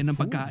 nagpapadala sa akin ng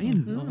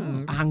pagkain.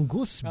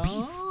 Angus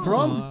beef Oh.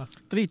 from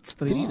Treats.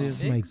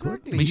 Treats. My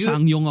God. Exactly. May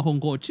sangyong akong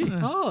kotse.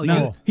 Oh, Na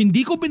you,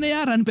 hindi ko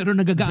binayaran pero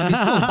nagagamit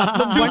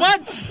ko.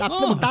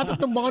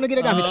 Magtatatlong buwan ko na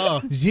ginagamit.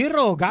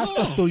 Zero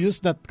gastos to use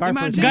that car for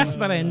Imagine. Gas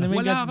pa rin. May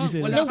Wala gas kang-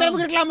 diesel. wala Yung tayo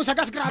magreklamo sa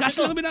gas, grabe Gas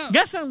to. lang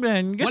Gas ang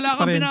brand. Gas Wala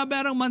pa kang rin.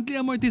 binabayarang monthly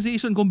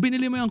amortization. Kung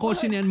binili mo yung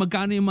kotse niyan,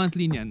 magkano yung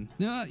monthly niyan?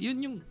 Yun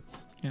yung...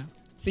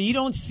 So you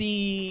don't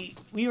see,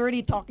 we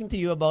already talking to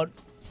you about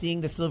seeing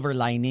the silver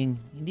lining.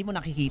 Hindi mo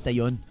nakikita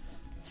yon.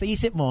 Sa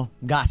isip mo,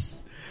 gas.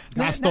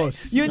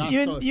 Gastos. Yun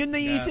Gastos.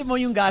 naisip mo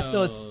yung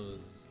gastos.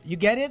 You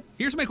get it?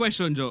 Here's my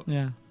question, Joe.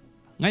 Yeah.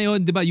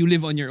 Ngayon, di ba, you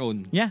live on your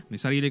own. Yeah. May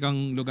sarili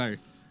kang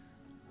lugar.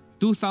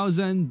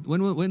 2000,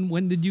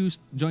 when did you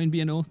join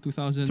BNO?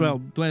 2012.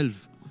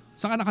 12.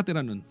 Saan ka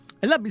nakatira nun?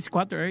 I love this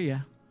quarter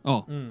area.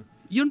 Oh,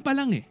 yun pa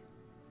lang eh.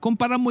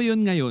 Kumpara mo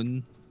yun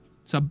ngayon,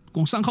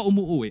 kung saan ka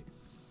umuwi,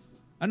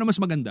 ano mas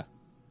maganda?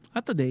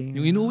 Today.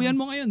 Yung inuwian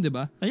mo ngayon, di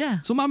ba? Yeah.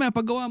 So mamaya,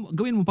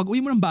 gawin mo, pag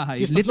uwi mo ng bahay,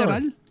 Kiss the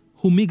literal,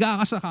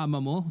 humiga ka sa kama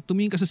mo,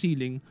 tumingin ka sa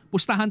ceiling,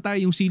 pustahan tayo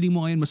yung ceiling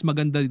mo ngayon mas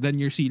maganda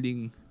than your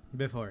ceiling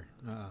before.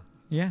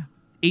 Yeah.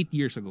 8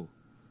 years ago.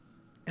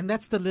 And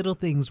that's the little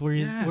things where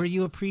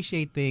you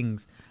appreciate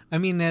things. I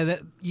mean,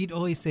 you'd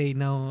always say,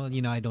 no,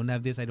 I don't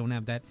have this, I don't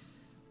have that.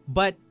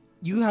 But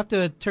you have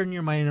to turn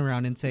your mind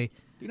around and say,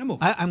 Tingnan mo,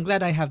 I'm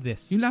glad I have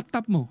this. yung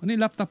laptop mo. Ano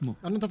yung laptop mo?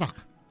 Anong tatak?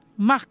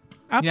 Mac.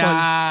 Apple. Yeah.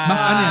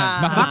 Ano yan?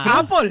 MacBook Pro?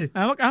 Apple.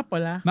 Mac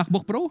Apple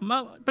MacBook Pro?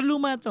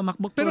 Paluma to.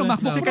 MacBook Pro. Pero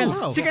MacBook second,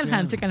 Pro. Second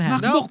hand.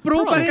 MacBook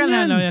Pro pa rin Second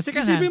hand, yan.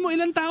 second hand. Isipin mo,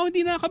 ilang tao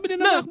hindi nakakabili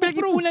ng No, MacBook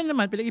Pro.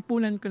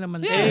 pinag-ipunan ko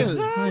naman. Yeah.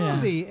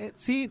 Exactly.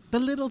 See,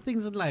 the little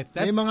things in life.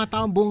 That's May mga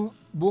taong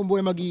buong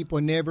buhay mag-iipon,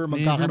 never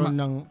magkakaroon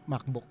ng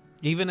MacBook.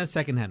 even a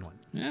second-hand one.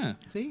 Yeah.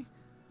 See?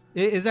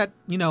 Is that,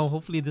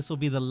 hopefully this will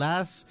be the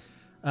last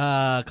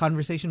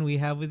conversation we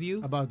have with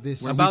you. About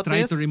this. Where About we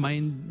try this? to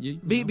remind you.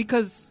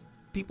 Because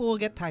people will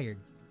get tired.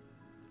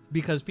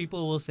 Because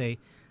people will say,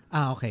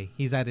 okay,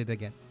 he's at it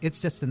again. It's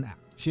just an app.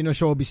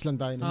 Showbiz lang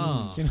tayo.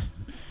 Oh.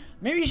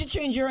 Maybe you should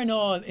change your,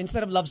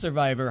 instead of Love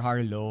Survivor,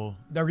 Harlow.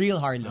 The real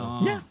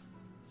Harlow. Yeah.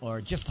 Or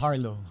just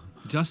Harlow.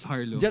 Just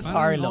Harlow. Just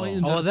Parang Harlow. okay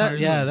yung Oh, Just that-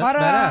 Harlow. yeah, that-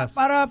 badass.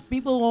 Para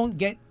people won't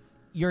get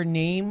your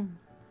name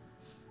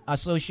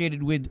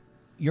associated with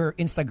your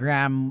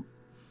Instagram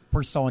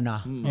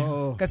persona.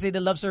 Oo. Kasi the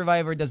Love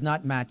Survivor does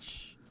not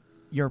match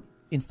your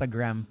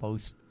Instagram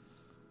post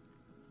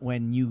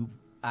when you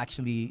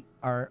actually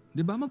are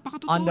Di ba?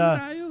 Magpakatotoo on the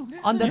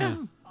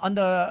tayo.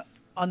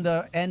 on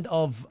the end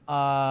of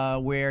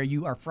where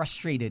you are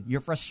frustrated.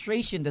 Your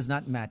frustration does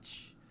not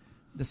match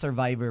the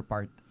survivor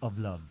part of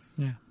love.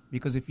 Yeah.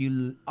 Because if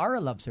you are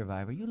a love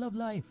survivor, you love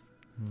life.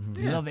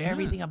 You love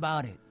everything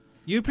about it.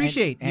 You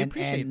appreciate. and, you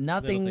appreciate and little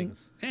nothing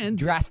things. And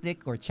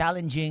drastic or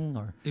challenging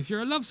or if you're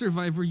a love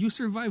survivor, you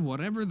survive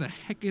whatever the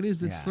heck it is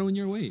that's Yeah. thrown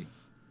your way.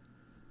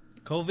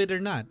 COVID or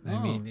not. I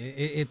Oh. mean,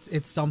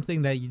 it's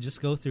something that you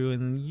just go through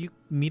and you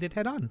meet it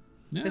head on.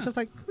 Yeah. It's just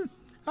like,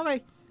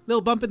 Okay,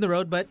 little bump in the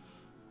road, but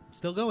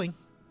still going.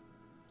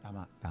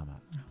 Tama.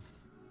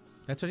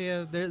 That's what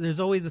there's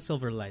always a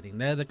silver lining.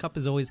 The cup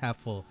is always half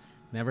full,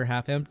 never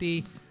half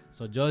empty.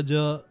 So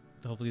Jojo,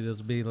 hopefully this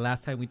will be the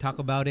last time we talk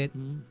about it,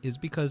 is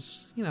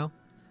because,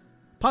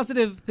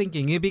 positive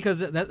thinking. Because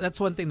that's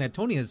one thing that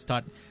Tony has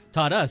taught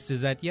us,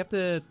 is that you have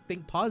to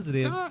think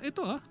positive. Saka,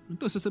 ito,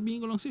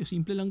 sasabihin ko lang sa'yo,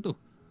 simple lang to.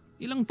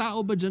 Ilang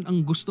tao ba dyan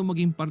ang gusto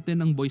maging parte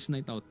ng Boys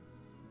Night Out?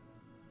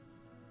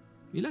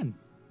 Ilan?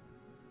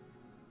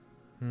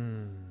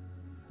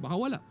 Baka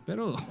wala,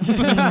 pero...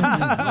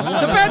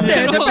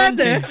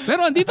 Depende.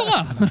 Pero andito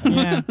ka.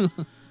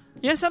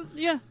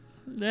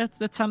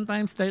 That's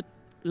sometimes that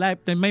life,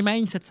 my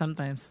mindset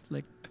sometimes.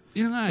 Like,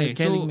 Yun nga eh.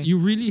 killing So, me. you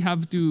really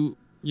have to,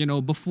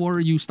 before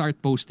you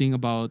start posting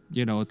about,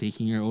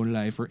 taking your own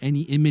life or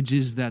any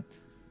images that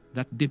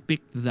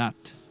depict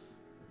that,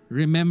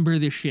 remember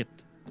the shit.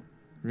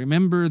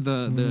 Remember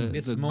the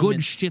moment.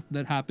 good shit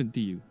that happened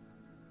to you.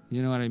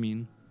 You know what I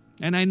mean?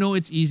 And I know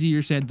it's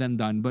easier said than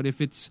done, but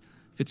if it's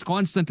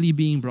constantly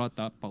being brought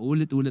up,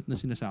 paulit-ulit na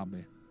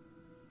sinasabi,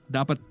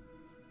 dapat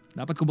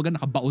kumbaga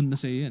nakabaon na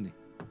sa'yo yan eh.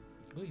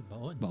 Uy,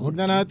 baon. Huwag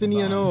na natin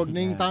wag na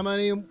yung tama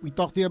na yung we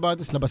talked to you about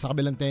this, labas sa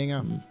kabilang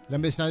tenga. Ilang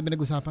beses natin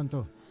pinag-usapan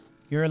to.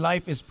 Your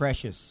life is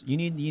precious. You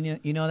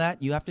know that?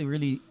 You have to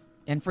really,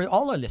 and for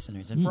all our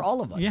listeners and for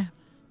all of us,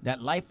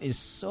 that life is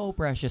so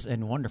precious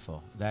and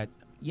wonderful that,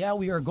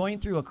 we are going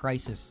through a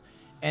crisis.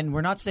 And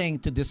we're not saying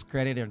to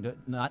discredit or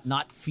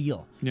not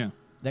feel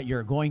that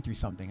you're going through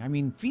something. I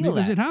mean, feel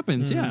because that. it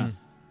happens, yeah.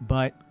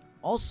 But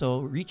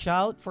also reach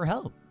out for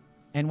help.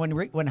 And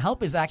when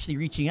help is actually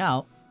reaching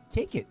out,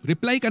 take it.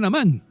 Reply ka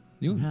naman.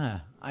 Yun.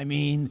 I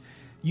mean,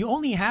 you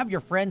only have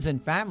your friends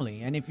and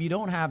family, and if you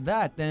don't have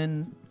that,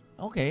 then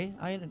okay,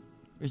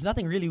 there's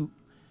nothing really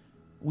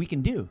we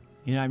can do.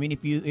 You know what I mean?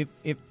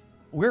 If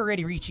we're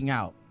already reaching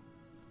out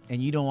and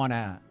you don't want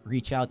to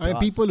reach out to us.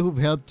 People who've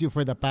helped you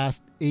for the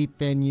past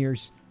 8-10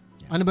 years,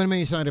 ano ba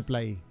naman yung isang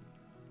reply?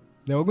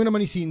 Huwag mo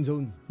naman i-scene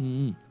zone.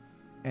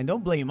 And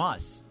don't blame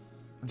us.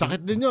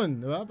 Sakit din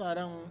yun, di ba?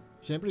 Parang,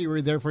 syempre, you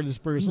were there for this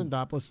person,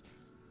 tapos,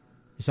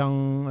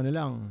 isang,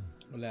 lang.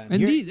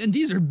 And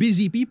these are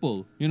busy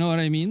people. You know what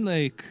I mean?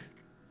 Like,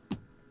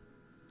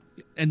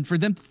 and for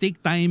them to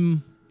take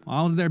time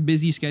out of their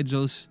busy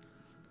schedules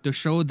to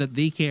show that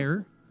they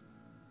care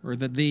or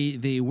that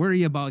they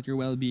worry about your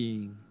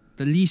well-being,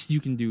 the least you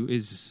can do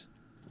is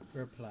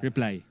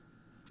reply.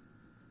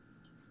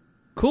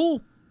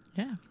 Cool.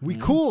 yeah. We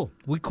cool.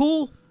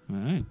 All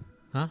right.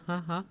 Huh?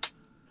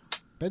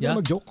 Pwede Yeah. na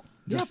mag-joke.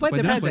 Yeah,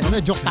 pwede. Ano,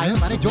 joke tayo?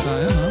 Pare, joke.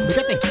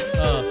 Bigat eh.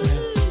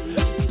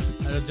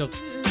 Ano joke?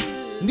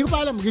 Hindi ko pa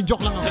alam,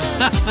 mag-joke lang ako.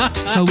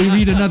 Shall we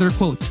read another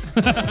quote?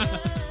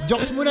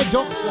 Jokes muna,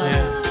 jokes.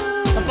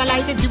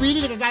 Papalighted si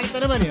Willie, nagagalit na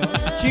naman eh.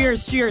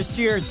 Cheers.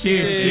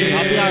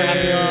 Happy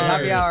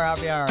hour.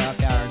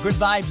 Good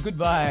vibes.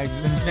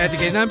 Magic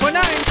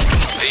 89.9.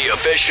 The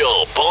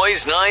official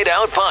Boys Night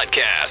Out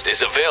podcast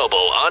is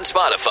available on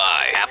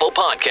Spotify, Apple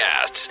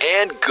Podcasts,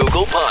 and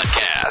Google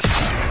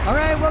Podcasts. All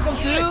right, welcome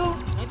to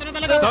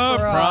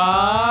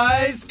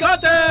Surprise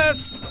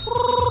Contest!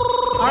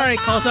 Alright,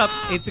 calls up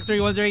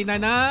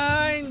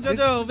 863-10899.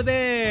 Jojo, over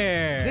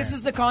there. This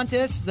is the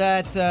contest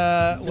that,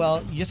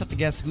 you just have to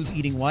guess who's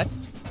eating what,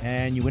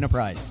 and you win a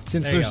prize.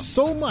 Since There you there's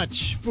so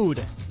much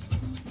food.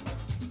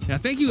 Yeah,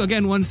 thank you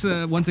again once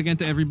again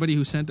to everybody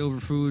who sent over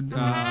food.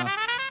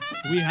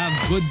 We have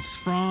goods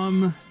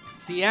from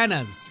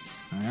Sienna's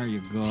there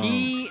you go.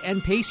 Tea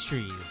and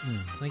Pastries.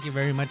 Thank you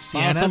very much,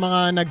 Para Sienna's. sa mga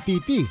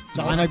nagtiti,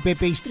 saka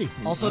nagpe-pastry.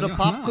 Also, the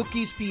Pop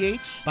Cookies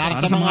PH. Para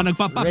Sa mga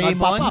nagpapap.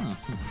 Raymond.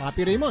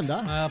 Papi Raymond,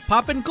 ha?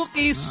 Pop and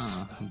Cookies.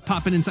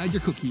 Popping inside your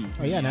cookie.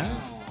 Ayan, ha?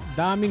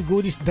 Daming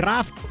goodies.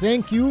 Draft,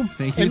 thank you.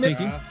 Thank you.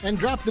 And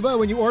Draft, diba,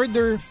 when you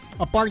order,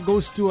 a part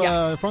goes to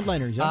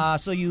Frontliners, yeah?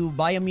 So you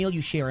buy a meal,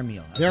 you share a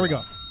meal. There we go.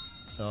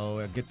 So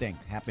a good thing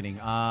happening.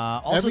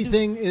 Also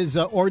Everything is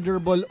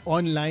orderable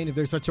online, if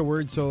there's such a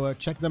word. So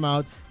check them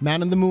out.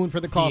 Man on the Moon for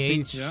the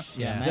coffee. PH.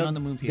 Man on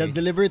the Moon They'll PH.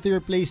 deliver it to your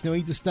place. No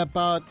need to step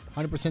out.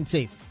 100%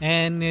 safe.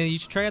 And you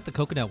should try out the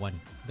coconut one.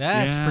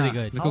 That's pretty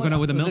good. The coconut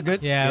with the Was milk. it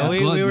good? Yeah, Yeah,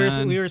 good, we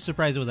man. were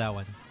surprised with that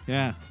one.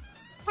 Yeah.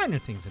 Minor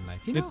things in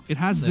life, you know. It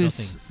has Little this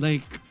things.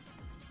 like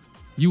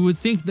you would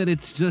think that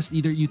it's just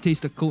either you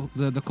taste the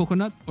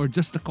coconut or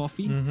just the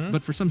coffee,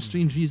 but for some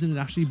strange reason it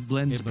actually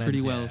blends, It blends,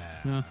 pretty well.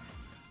 yeah.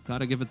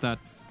 Gotta give it that.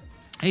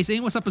 Hey,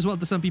 saying what's up as well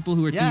to some people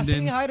who are Yeah, tuned say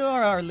in. hi to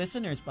our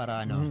listeners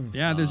para ano.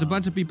 Yeah, there's a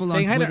bunch of people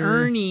Saying on hi to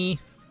Twitter. Ernie.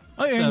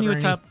 Oh, Ernie,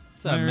 what's up?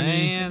 What's up,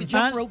 Ernie. man?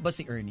 Jump rope ba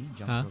si Ernie?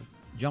 Huh?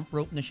 Jump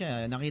rope na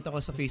siya. Nakita ko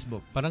sa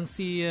Facebook. Parang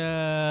si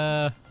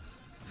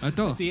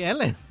Ito. si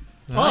Ellen.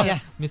 Oh, yeah.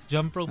 Miss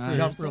Jump Rope.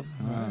 Jump rope.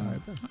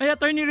 Ay,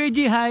 Attorney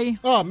Reggie, hi.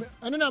 Oh,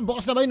 ano na?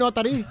 Bukas na ba yung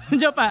notary?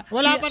 Diyan pa.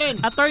 Wala pa rin.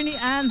 Attorney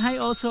Ann, hi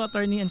also.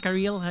 Attorney and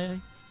Karil, hi.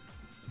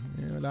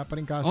 Wala pa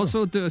rin kaso.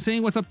 Also,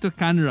 saying what's up to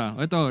Canra.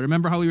 Ito,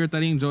 remember how we were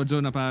telling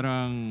Jojo na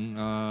parang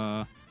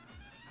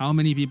how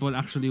many people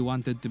actually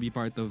wanted to be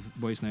part of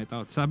Boys Night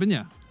Out? Sabi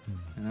niya,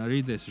 and I'll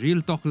read this,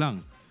 real talk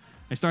lang.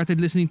 I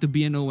started listening to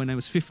BNO when I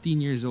was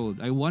 15 years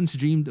old. I once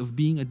dreamed of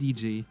being a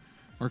DJ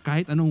or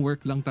kahit anong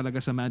work lang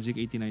talaga sa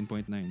Magic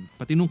 89.9.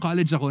 Pati nung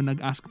college ako,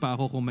 nag-ask pa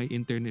ako kung may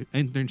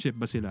internship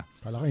ba sila.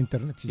 Kala ko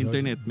internet si George.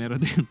 Internet,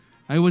 meron din.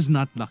 I was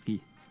not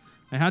lucky.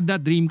 I had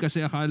that dream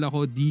kasi akala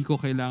ko di ko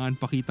kailangan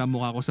pakita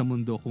mukha ko sa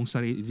mundo kung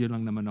sarili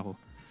lang naman ako.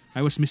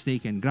 I was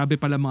mistaken. Grabe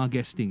pala mga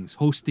guestings,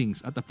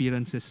 hostings at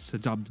appearances sa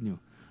job nyo.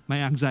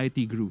 My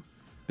anxiety grew.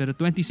 Pero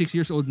 26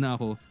 years old na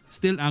ako,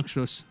 still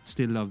anxious,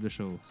 still love the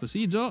show. So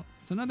see, Joe,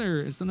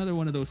 it's another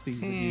one of those things.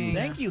 That you,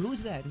 Thank you.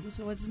 Who's that?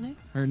 What's his name?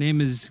 her name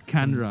is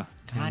Canra.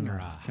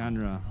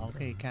 Canra.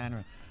 Okay,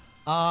 Canra.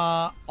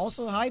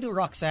 Also, hi to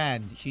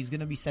Roxanne. She's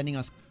gonna be sending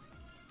us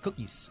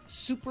cookies.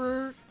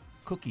 Super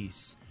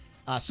cookies.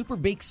 Super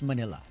Bakes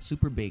Manila.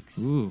 Super Bakes.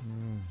 Ooh,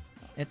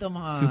 Ito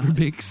mga... Super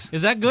Bakes.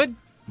 Is that good?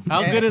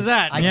 How good is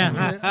that?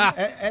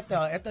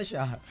 Ito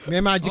siya.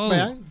 May magic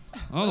ba yan?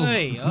 Oh.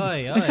 Oy.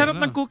 Ang sarap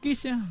ng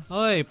cookies niya.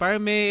 Oy,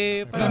 para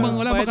may...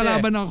 Wala bang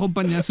kalaban ng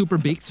kumpanya? Super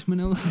Baked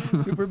Manila.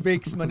 Super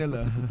Bakes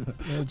Manila.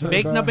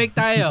 Bake na bake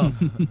tayo.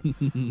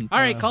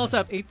 Alright, call us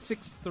up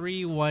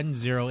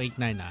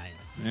 863-10899.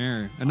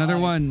 There. Another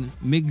one.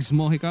 Migs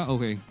Mojica.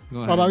 Okay,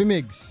 go ahead. Bobby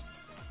Migs.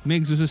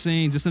 Migs was just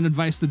saying, just an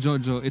advice to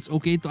Jojo. It's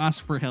okay to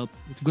ask for help.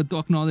 It's good to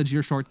acknowledge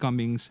your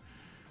shortcomings.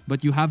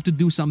 But you have to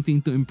do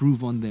something to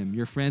improve on them.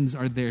 Your friends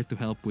are there to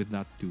help with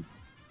that too.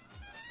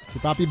 Si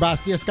Papi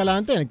Basti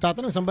Escalante,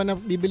 nagtatanong, saan ba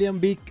nabibili ang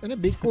baked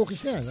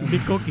cookies niya?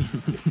 Big cookies.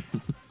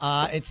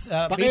 It's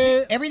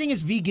everything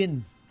is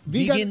vegan.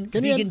 Vegan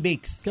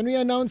bakes. Can we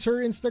announce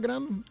her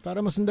Instagram para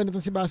masundan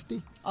natin si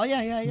Basti? Oh,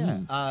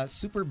 yeah.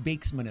 Super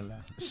Bakes Manila.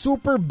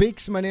 Super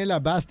Bakes Manila.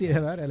 Basti,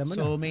 alam mo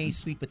na. So may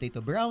sweet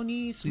potato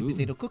brownies, sweet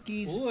potato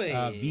cookies,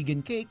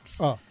 vegan cakes,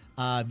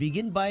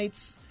 vegan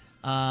bites,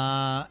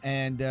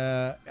 and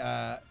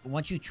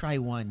once you try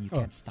one, you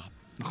can't stop.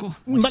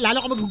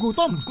 Lalo ka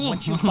magugutom.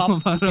 Once you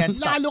pop, you can't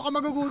stop. Lalo ka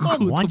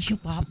magugutom. Once you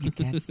pop, you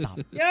can't stop.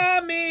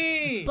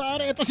 Yummy!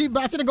 Pare, ito si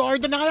Basti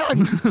nag-order na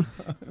ngayon.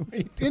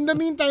 In the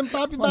meantime,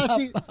 Papi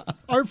Basti,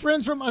 our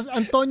friends from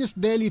Antonio's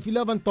Deli, if you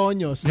love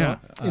Antonio's,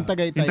 in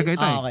Tagaytay. Okay.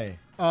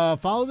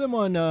 Follow them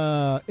on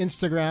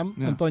Instagram,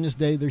 Antonio's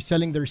Deli. They're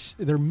selling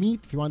their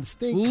meat if you want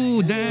steak. Ooh,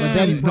 damn.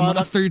 Deli The mga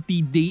products.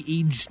 30-day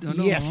aged.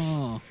 Ano?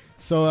 Yes. Oh.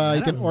 So you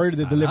can order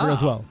the deliver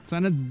as well.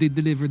 Sana they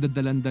deliver the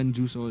dalandan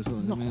juice also.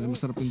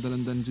 Masarap yung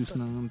dalandan juice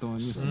ng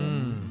Antonio's.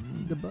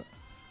 Diba?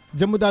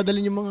 Diyan mo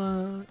dadalhin yung mga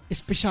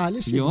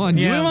espesyalist. Yun.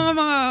 Yung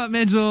mga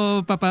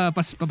medyo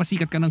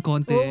papasikat ka ng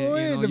konti. Oo,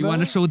 you diba?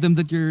 wanna show them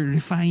that you're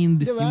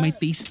refined. Diba? Yung may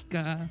taste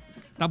ka.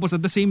 Tapos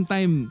at the same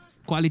time,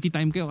 quality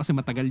time kayo kasi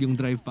matagal yung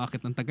drive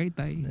packet ng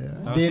Tagaytay.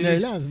 Yeah. Dinner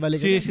lang.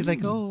 Balik She's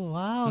like, oh,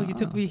 wow, you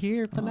took me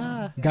here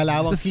pala.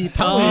 Galawang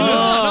kita.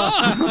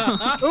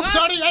 Oops,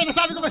 sorry. Ay,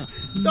 nasabi ko ba?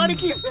 Sorry,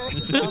 Keith.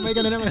 May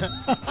ka na naman.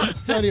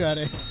 Sorry,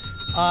 pare.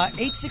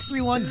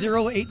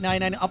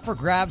 8631089 up for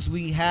grabs.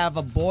 We have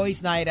a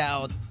boys' night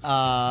out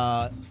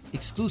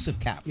exclusive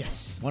cap.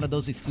 Yes. One of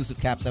those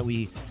exclusive caps that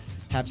we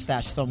have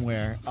stashed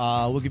somewhere.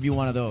 We'll give you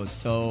one of those.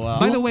 So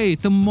By the way,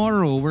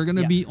 tomorrow we're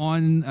gonna be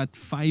on at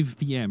 5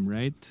 p.m.,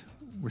 right?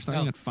 We're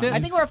starting at 5.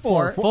 I think we're at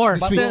 4. 4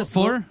 But- to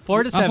 7.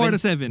 4 to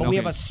 7. But okay. we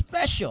have a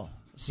special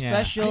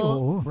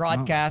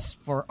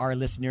broadcast for our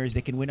listeners.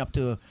 They can win up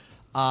to,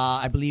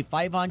 I believe,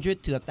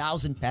 500 to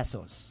 1,000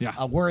 pesos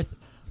worth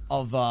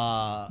of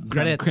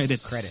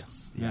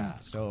credits. Yeah.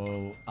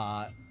 So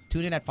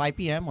tune in at 5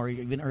 p.m. or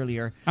even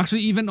earlier.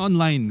 Actually, even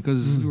online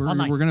because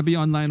we're going to be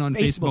online on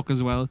Facebook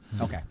as well.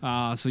 Okay.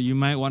 So you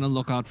might want to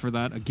look out for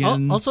that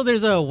again. Also,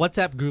 there's a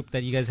WhatsApp group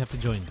that you guys have to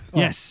join.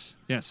 Yes.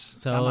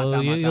 So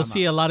Tama. you'll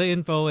see a lot of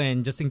info,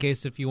 and just in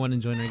case if you want to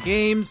join our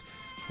games,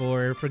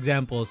 for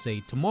example,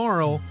 say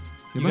tomorrow.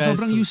 Diba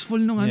sobrang useful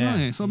nung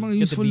sobrang get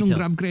the useful nung details.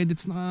 grab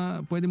credits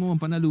na pwede mo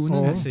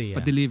panalunan. Actually, yeah.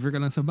 Pa-deliver ka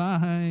lang sa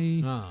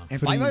bahay. And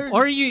 500,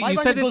 Or you 500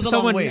 send it goes to a long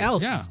someone way.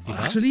 else. Yeah. Diba?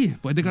 Actually,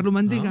 pwede ka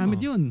lumandi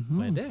gamit yun.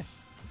 Pwede.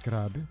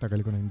 Grabe,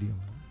 tagal ko na hindi.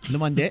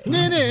 Lumande?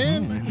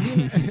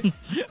 Hindi.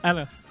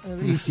 Ano?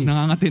 Easy.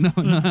 Nangangati na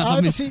Ito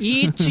kami. si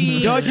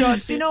Ichi. Jojo,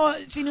 sino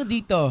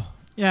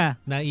dito Yeah.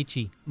 Na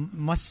Ichi.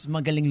 mas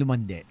magaling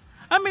lumande?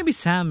 Maybe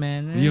Sam,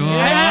 man. Yo.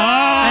 I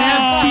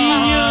have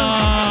seen you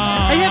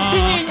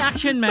in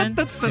action, man.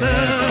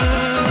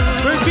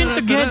 We've been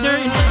together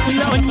in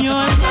La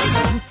Union.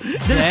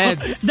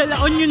 The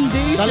La Union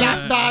days. The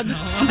Last Dance.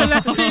 The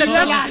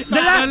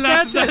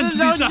last dance in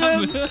La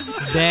Union.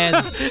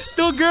 Dance.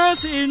 2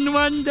 girls in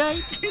one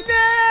day.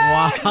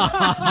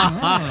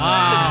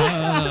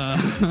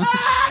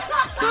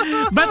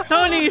 But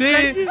Tony is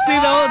like, See,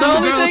 the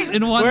only girls thing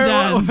in one where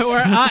dance.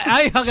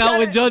 I hung out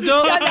with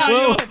JoJo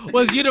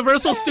was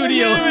Universal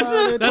Studios.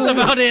 That's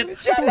about it.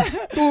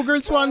 2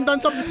 girls, 1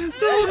 dance. 2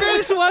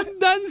 girls, 1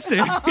 dance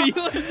eh. Yun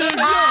lang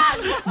yun.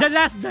 the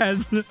last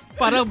dance.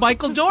 Parang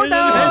Michael Jordan.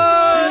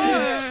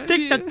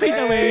 Stick that feet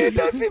away.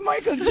 Ito si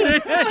Michael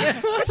Jordan.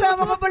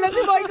 Kasama ka pala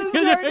si Michael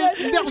Jordan.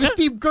 Hindi ako si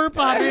Steve Kerr,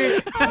 pare.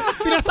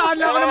 Pinasaan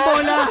lang ako ng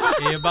bola.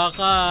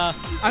 baka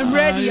I'm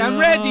ready.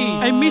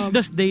 I miss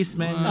those days,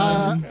 man.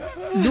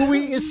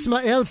 Louis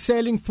Ismael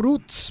selling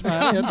fruits.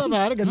 Pare, ito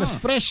pare, ganda.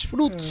 Fresh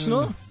fruits,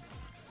 no?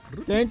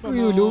 Thank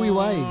you, Louis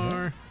Y.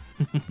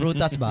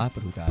 Prutas ba?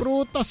 Prutas.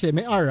 Prutas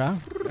may R, ha?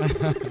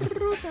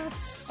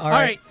 All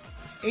right.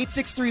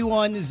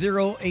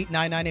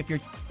 8631-0899. If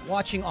you're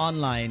watching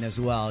online as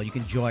well, you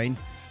can join.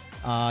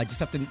 Just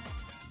have to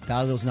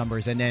dial those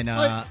numbers, and then.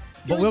 But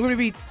we're going to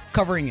be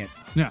covering it.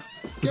 Yeah.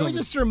 Can we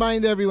just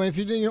remind everyone, if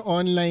you're doing your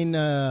online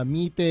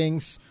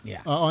meetings,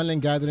 online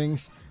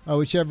gatherings,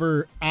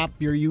 whichever app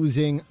you're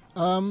using,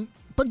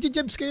 pag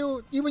jebs kayo,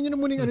 iwan nyo na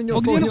muna yung ano nyo.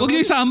 Huwag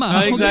nyo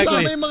isama.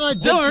 Exactly. Yung mga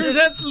Or jebs.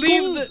 let's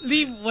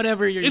leave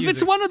whatever you're If using.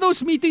 it's one of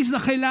those meetings na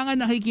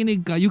kailangan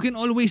nakikinig ka, you can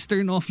always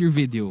turn off your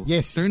video.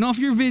 Yes. Turn off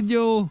your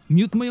video,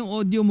 mute mo yung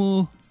audio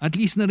mo, at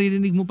least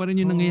naririnig mo pa rin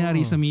yung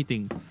nangyayari sa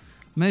meeting.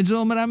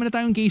 Medyo marami na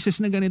tayong cases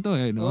na ganito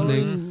eh. No?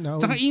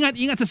 Tsaka ingat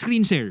sa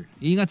screen share.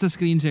 Ingat sa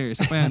screen share.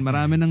 Isa pa yan,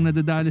 marami nang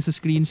nadadali sa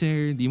screen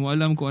share. Di mo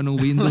alam kung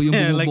anong window yung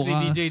like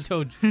bumubuka. si DJ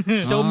Toad.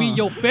 Show me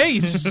your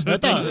face.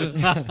 Ito,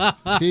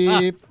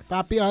 si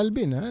Papi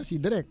Alvin, ha? Si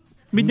Direk.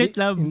 Midnight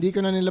Love. Hindi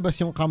ko na nilabas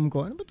yung cam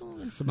ko. Ano ba ito?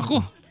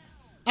 Ako.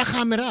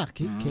 Camera.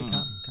 Cam.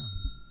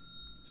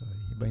 Sorry,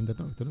 iba yung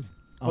dato. Tulog.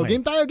 Oh,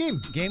 game tayo, game.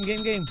 Game.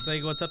 It's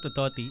like, what's up to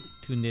Toti?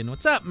 Tuned in.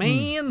 What's up,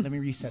 man? Let me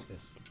reset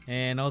this.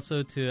 And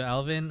also to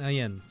Alvin.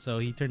 Ayan. So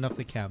he turned off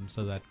the cam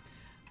so that.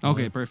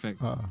 Okay,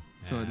 perfect. Oo.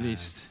 So at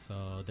least.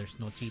 So there's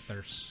no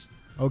cheaters.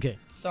 Okay.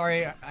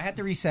 Sorry, I had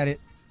to reset it.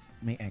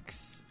 May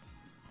X.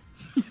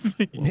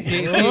 Sinong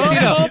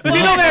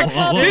X?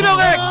 Sinong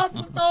X?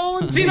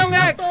 Sinong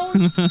X?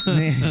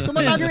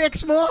 Tumatag yung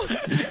ex mo?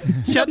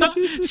 Shout out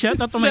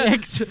to my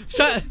ex.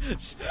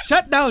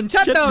 Shut down.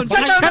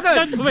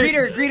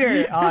 Greeter.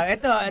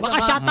 Ito. Baka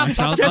shut up.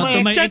 Shout out to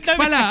my ex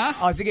pala.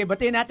 Oh, sige,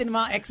 batiin natin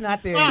mga ex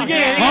natin.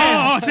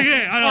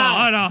 Sige.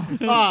 Ano?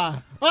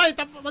 Hoy,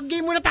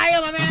 mag-game muna tayo,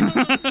 mamaya.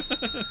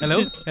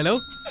 Hello.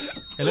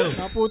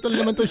 Naputol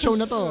naman tong show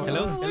na to. Okay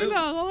lang.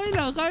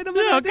 Kaya naman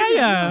Yeah, natin.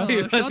 kaya.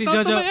 Si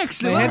Shout out to Jojo. my ex.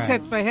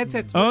 My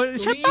headset. Oh,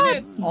 shut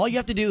up. All you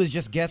have to do is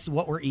just guess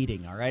what we're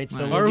eating, all right?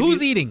 So Or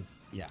who's eating?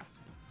 Yeah.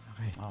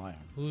 Okay.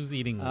 Who's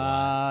eating?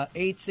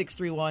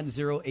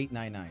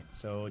 8631-0899.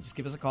 So just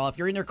give us a call.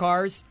 If you're in your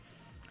cars,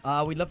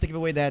 we'd love to give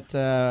away that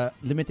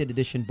limited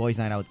edition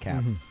Boys Night Out cap.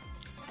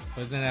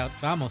 Wasn't it out?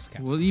 Vamos, Cap.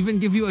 We'll even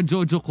give you a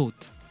Jojo quote.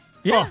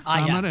 Yeah.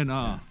 Tama rin,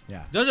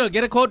 Jojo,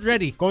 get a quote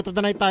ready. Quote of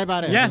the night tayo,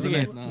 pare. Yeah,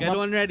 sige. Get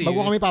one ready.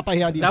 Bago kami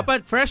papahiya dito.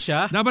 Dapat fresh,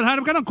 ah. Dapat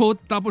hanap ka ng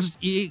quote, tapos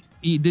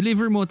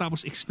i-deliver mo,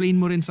 tapos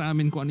explain mo rin sa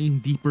amin kung ano yung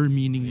deeper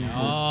meaning ng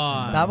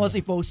quote. Tapos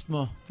i-post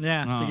mo.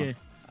 Yeah, sige.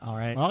 All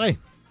right. Okay.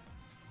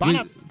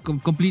 Baka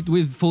Complete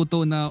with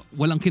photo na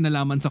walang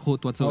kinalaman sa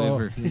quote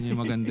whatsoever. Yun yung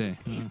maganda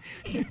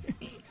eh.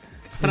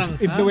 Parang,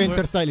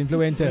 influencer style,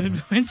 influencer.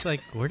 It's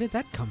like, where did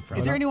that come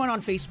from? Is there anyone on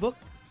Facebook?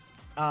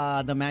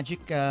 The Magic,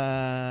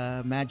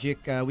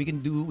 we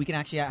can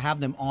actually have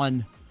them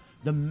on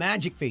the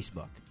Magic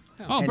Facebook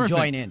and perfect.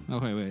 join in.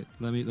 Okay, wait.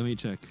 Let me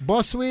check.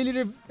 Boss Willie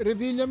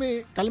Revilla,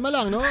 kalma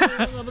lang, no?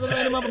 Ano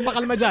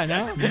mapakalma dyan,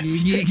 ha?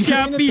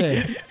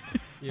 Shopee.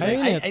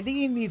 I think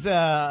he needs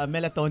a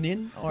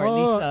melatonin or at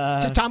least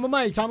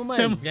chamomile.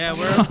 Yeah,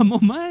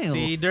 Chamomile.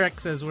 See, Direct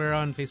says we're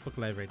on Facebook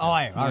Live right now. all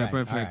right,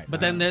 perfect. all right.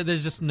 But then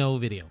there's just no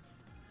video.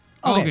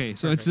 Okay,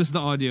 so it's just the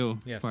audio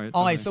Yes. part.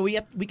 Okay, so we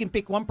can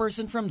pick one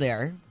person from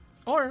there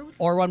Or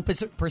one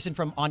person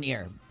from on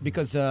air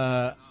because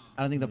I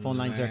don't think the phone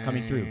lines are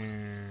coming through.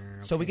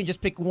 So we can just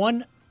pick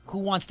one who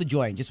wants to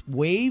join. Just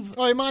wave.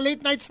 Oy, mga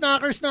late night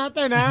snackers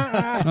natin,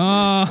 ha?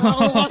 Oh.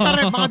 Mga sa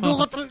rep, mga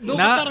dukot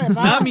sa rep,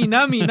 ha?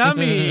 Nami.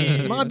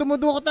 Mga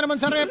dumudukot na naman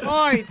sa rep.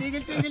 Oy, tigil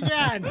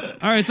yan.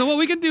 All right, so what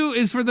we can do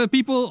is for the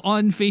people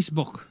on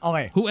Facebook,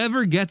 Okay.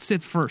 whoever gets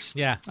it first,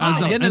 Yeah.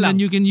 and then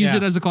you can use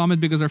it as a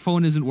comment because our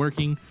phone isn't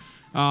working.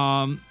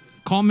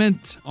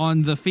 Comment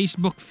on the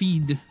Facebook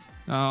feed,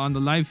 on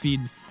the live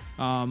feed,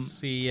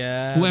 see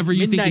whoever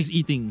you think Midnight. is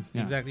eating.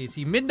 Yeah. Exactly.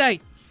 See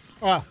Midnight.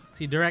 Ah,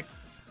 See Direct.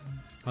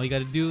 All you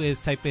got to do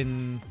is type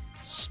in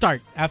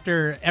start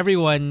after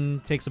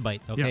everyone takes a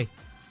bite. Okay.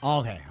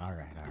 Okay, all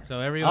right.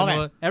 So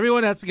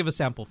everyone has to give a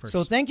sample first.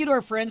 So thank you to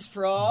our friends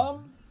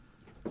from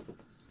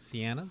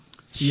Sienna's.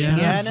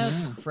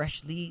 Sienna's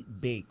Freshly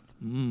Baked.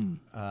 Mm.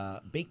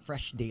 Baked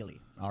Fresh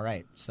Daily. All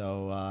right.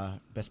 So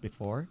best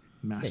before.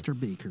 Master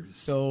Bakers.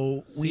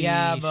 So we See,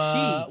 have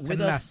she with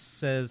Canas us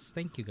says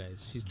thank you guys.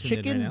 She's tuned in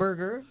chicken right now.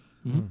 burger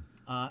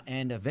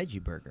and a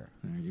veggie burger.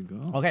 There you go.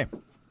 Okay.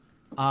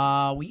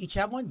 We each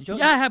have one. Joe?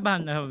 Yeah, I have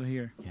one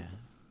here.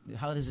 Yeah.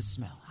 How does it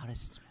smell?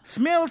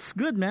 Smells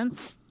good, man.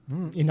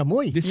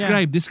 Inamoy.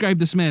 Describe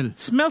the smell.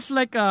 Smells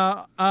like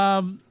a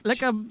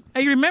I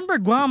remember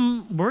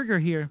Guam burger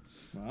here.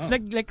 It's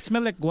like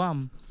smell like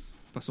Guam.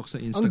 Pasok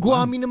sa Ang Instagram.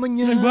 guwami naman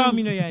yan. Guam,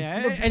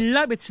 I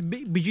love it's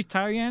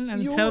vegetarian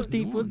and it's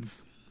healthy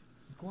foods.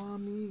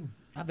 Guwami.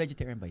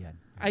 Vegetarian ba yan?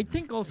 I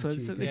think also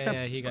it's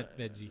Yeah, a he got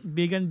veggie.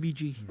 vegan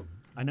VG.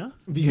 Ano?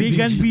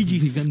 Vegan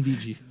BGs. Vegan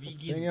BG.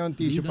 Tingnan yung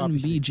tissue Vegan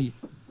puppies. BG.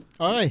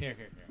 Okay.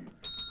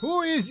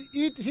 Who is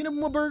sino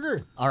mo burger?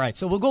 All right,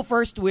 so we'll go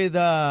first with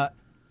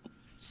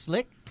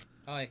Slick.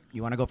 Okay.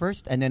 You want to go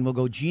first? And then we'll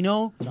go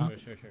Gino.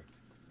 Sure.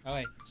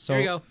 Okay. So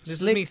Here you go. This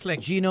Slick, is me, Slick.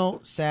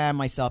 Gino, Sam,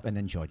 myself, and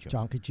then Jojo.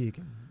 Chunky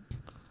chicken.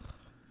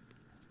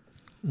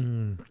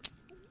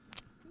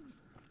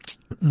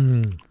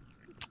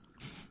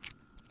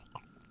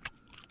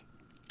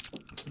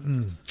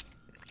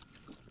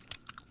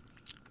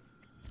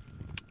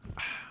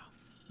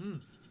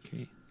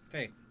 Okay.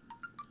 Okay.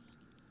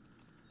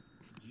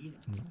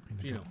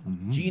 Gino.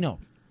 Gino.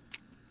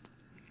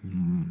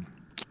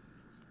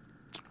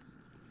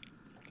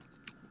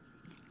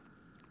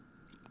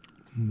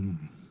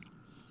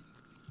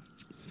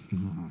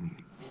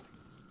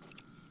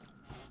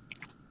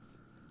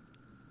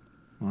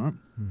 Alright.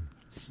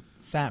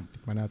 Sam.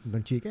 Tikman natin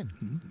tong chicken.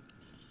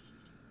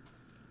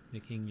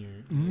 Making your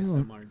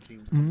ASMR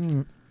dreams.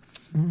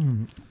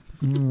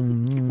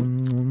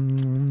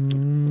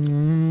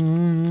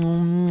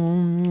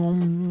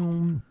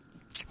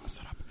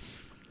 Masarap.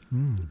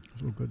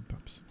 So good,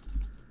 Pops.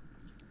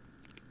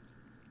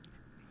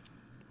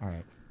 All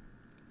right.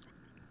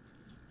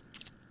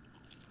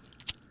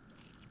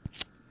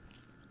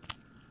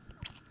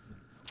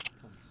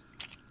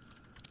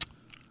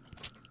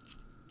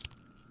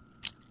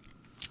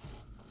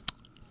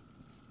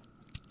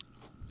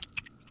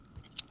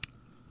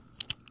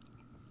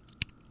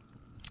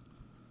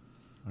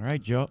 All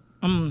right, Joe.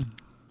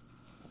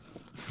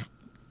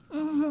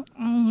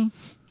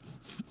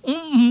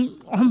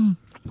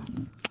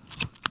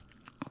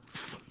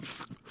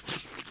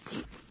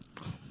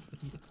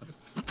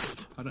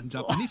 Parang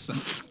Japanese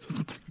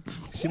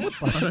Simot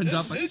pa. Parang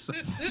Japanese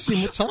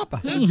Simot sarap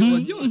ah.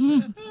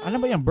 Yun. Ano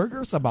ba yung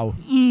burger sabaw?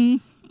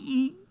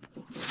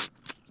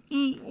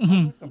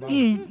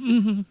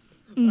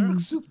 Parang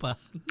supa.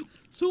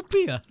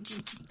 Supi ah.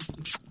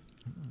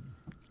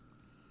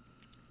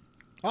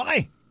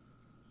 Okay.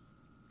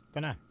 Ito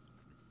na.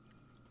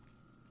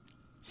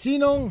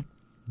 Sinong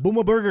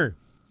bumaburger?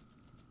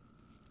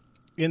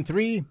 In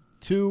 3,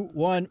 2,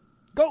 1,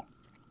 go!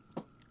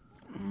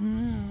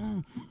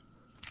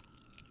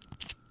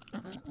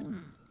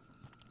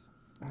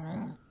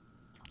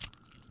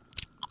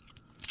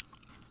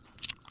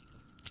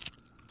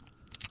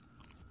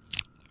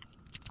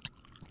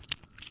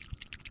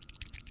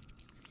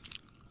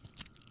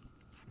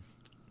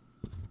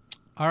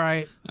 All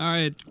right.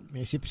 Alright.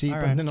 May sip-sipan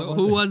Alright, na So ng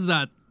who konti. was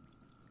that?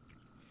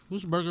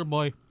 Who's Burger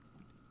Boy?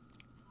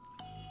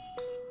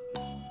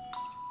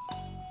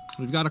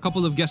 We've got a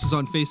couple of guesses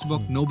on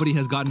Facebook. Nobody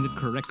has gotten it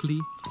correctly.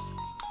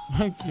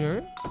 Sure?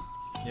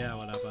 Yeah,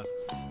 wala pa.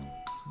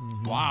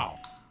 Wow.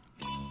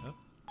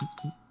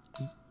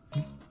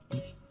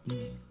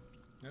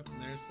 Yep,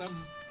 there's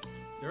some.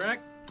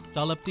 Direct. It's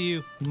all up to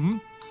you.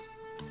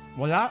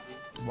 Wala?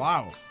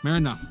 Wow.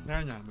 Meron na.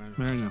 Meron na.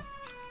 Meron na.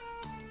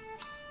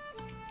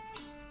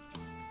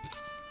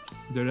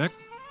 Direct?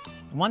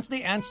 Once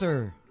they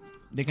answer,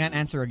 they can't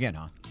answer again,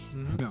 huh?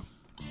 Yeah.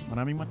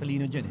 Maraming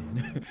matalino dyan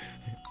eh.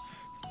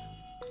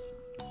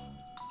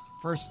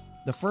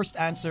 The first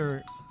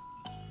answer,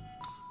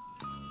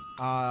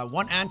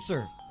 one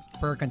answer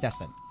per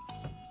contestant.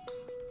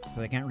 So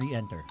they can't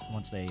re-enter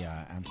once they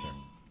answer.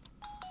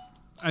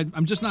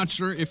 I'm just not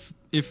sure if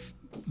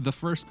the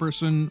first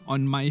person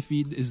on my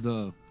feed is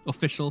the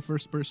official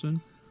first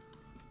person.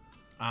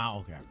 Ah,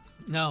 okay.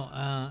 No,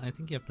 I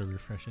think you have to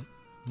refresh it.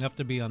 You have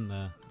to be on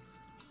the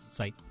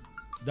site.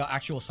 The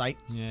actual site?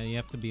 Yeah, you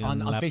have to be On on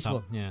the laptop.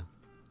 Facebook? Yeah.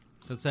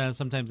 Because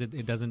sometimes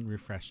it doesn't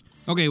refresh.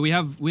 Okay, we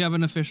have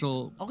an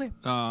official Okay.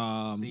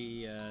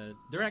 See,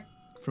 Direct.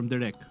 from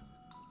Direct.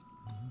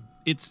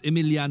 It's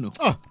Emiliano.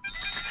 Oh.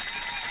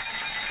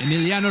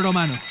 Emiliano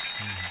Romano.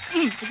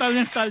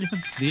 Italian stallion.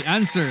 The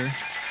answer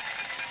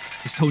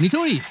is Tony.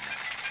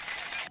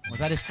 Was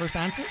that his first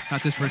answer?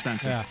 That's his first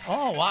answer. Yeah.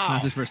 Oh, wow.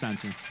 That's his first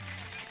answer.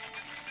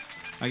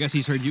 I guess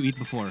he's heard you eat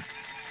before.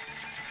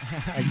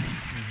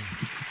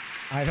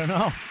 I don't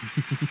know.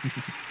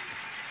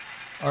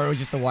 Or it was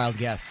just a wild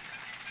guess.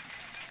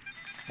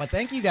 But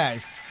thank you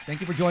guys. Thank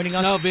you for joining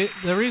us. No, but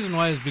the reason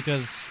why is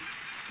because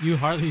you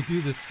hardly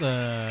do this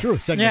True,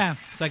 segment. Yeah.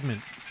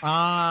 segment.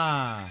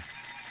 Ah.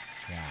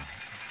 Yeah.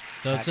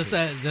 So it's just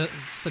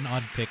an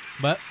odd pick.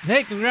 But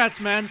hey, congrats,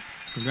 man.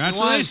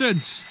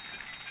 Congratulations.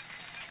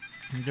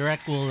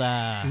 Direct will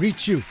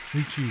Reach you.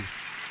 reach you.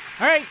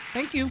 All right,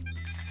 thank you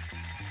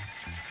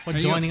for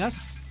There you joining go.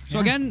 us. So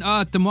again,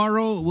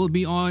 tomorrow we'll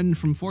be on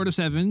from 4 to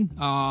 7.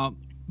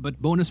 But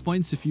bonus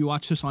points if you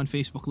watch us on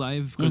Facebook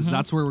Live, because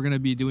that's where we're going to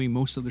be doing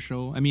most of the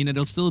show. I mean,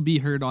 it'll still be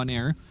heard on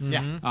air.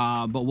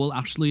 Yeah. But we'll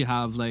actually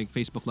have like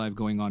Facebook Live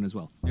going on as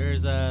well.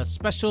 There's a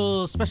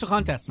special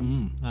contest if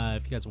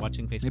you guys are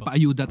watching May Facebook.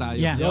 paayuda tayo.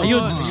 Yeah.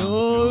 Yun.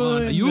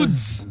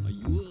 Ayuds.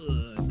 Ayuds.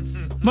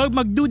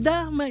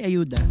 Magduda, may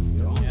ayuda.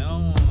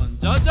 Yun.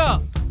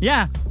 Jojo,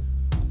 Yeah.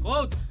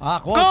 quote.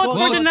 Quote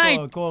for the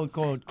night.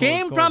 Quote.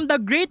 Came from the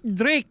great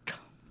Drake.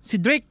 Si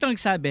Drake to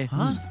nagsabi.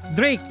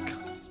 Drake.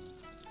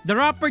 The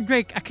rapper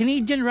Drake, a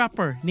Canadian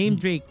rapper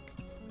named Drake.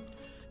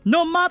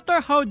 No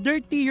matter how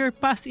dirty your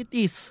past it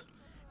is,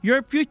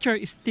 your future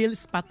is still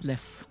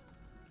spotless.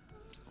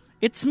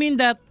 It's mean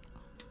that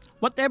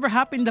whatever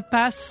happened in the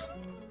past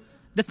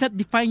does not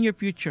define your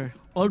future.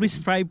 Always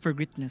strive for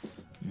greatness.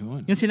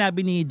 Yun. Yung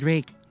sinabi ni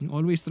Drake. You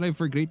always strive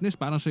for greatness,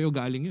 parang sa'yo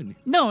galing yun.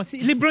 No,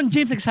 si LeBron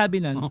James nagsabi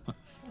nun.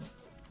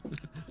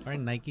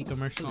 Parang Nike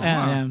commercial.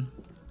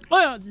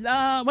 Wala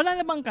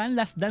na bang kan?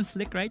 Last Dance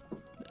Slick, right?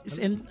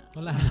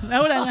 Wala.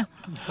 Wala na.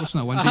 Tapos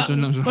na, one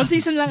season lang siya. One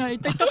season lang. I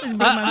thought it's big,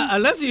 man.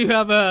 Unless you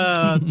have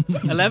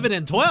 11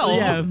 and 12.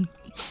 Yeah.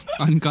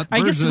 Uncut I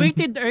just version.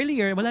 waited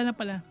earlier. Wala na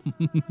pala.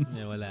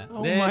 Yeah, wala.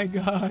 Oh my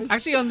gosh.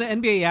 Actually, on the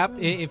NBA app,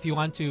 if you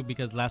want to,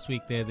 because last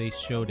week they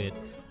showed it,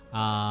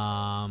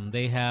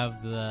 they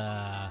have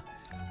the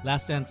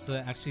Last Dance,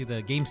 actually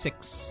the Game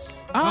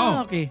 6.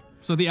 Oh. Okay.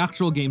 So the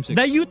actual Game 6.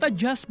 The Utah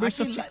Jazz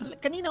versus... Actually,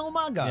 kanina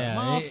umaga, Yeah,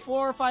 mga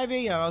 4 or 5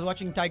 a.m. I was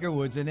watching Tiger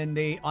Woods, and then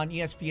they on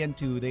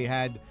ESPN2 they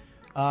had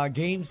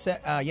Game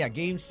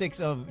 6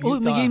 of Utah. Oh,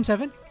 may Game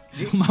 7?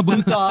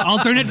 Utah,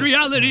 Alternate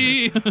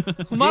reality.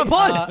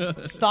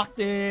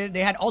 Stockton. They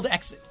had all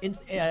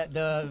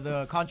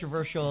the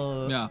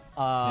controversial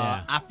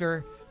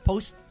after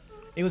post.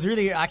 It was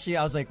really actually.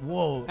 I was like,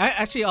 whoa.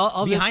 Actually,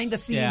 all behind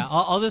this, the scenes. yeah,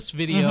 all this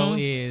video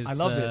is. I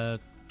loved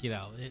it. You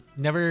know,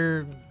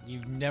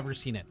 you've never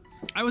seen it.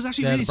 I was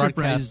actually The really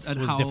surprised broadcast at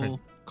was how different.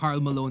 Karl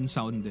Malone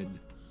sounded.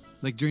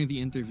 Like during the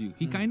interview.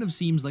 He kind of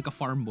seems like a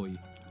farm boy.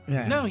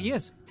 Yeah. No, he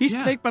is. He's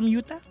Yeah. like from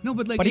Utah? No,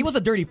 but like But he was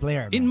a dirty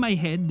player. in man. my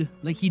head,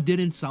 like he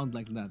didn't sound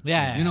like that.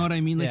 Yeah, You know what I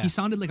mean? Like yeah. he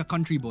sounded like a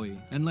country boy.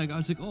 And like I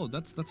was like, oh,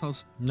 that's how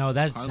No,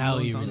 that's Karl how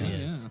Malone he sounded.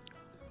 really is.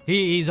 Yeah.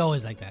 He's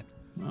always like that.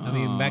 I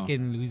mean, Oh. back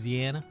in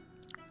Louisiana.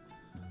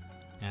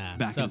 Yeah.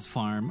 Back so, in his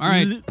farm. All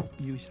right.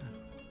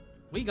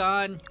 we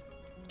gone.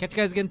 Catch you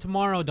guys again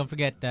tomorrow. Don't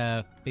forget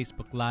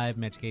Facebook Live,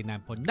 Magic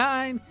 89.9.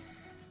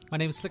 My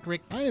name is Slick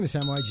Rick. My name is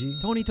Sam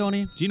YG.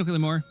 Tony. Gino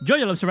Killimore. Joy,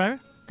 Love Survivor.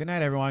 Good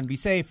night, everyone. Be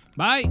safe.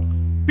 Bye.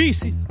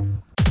 Peace.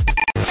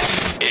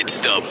 It's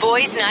the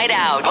Boys Night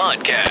Out.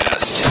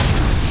 Podcast.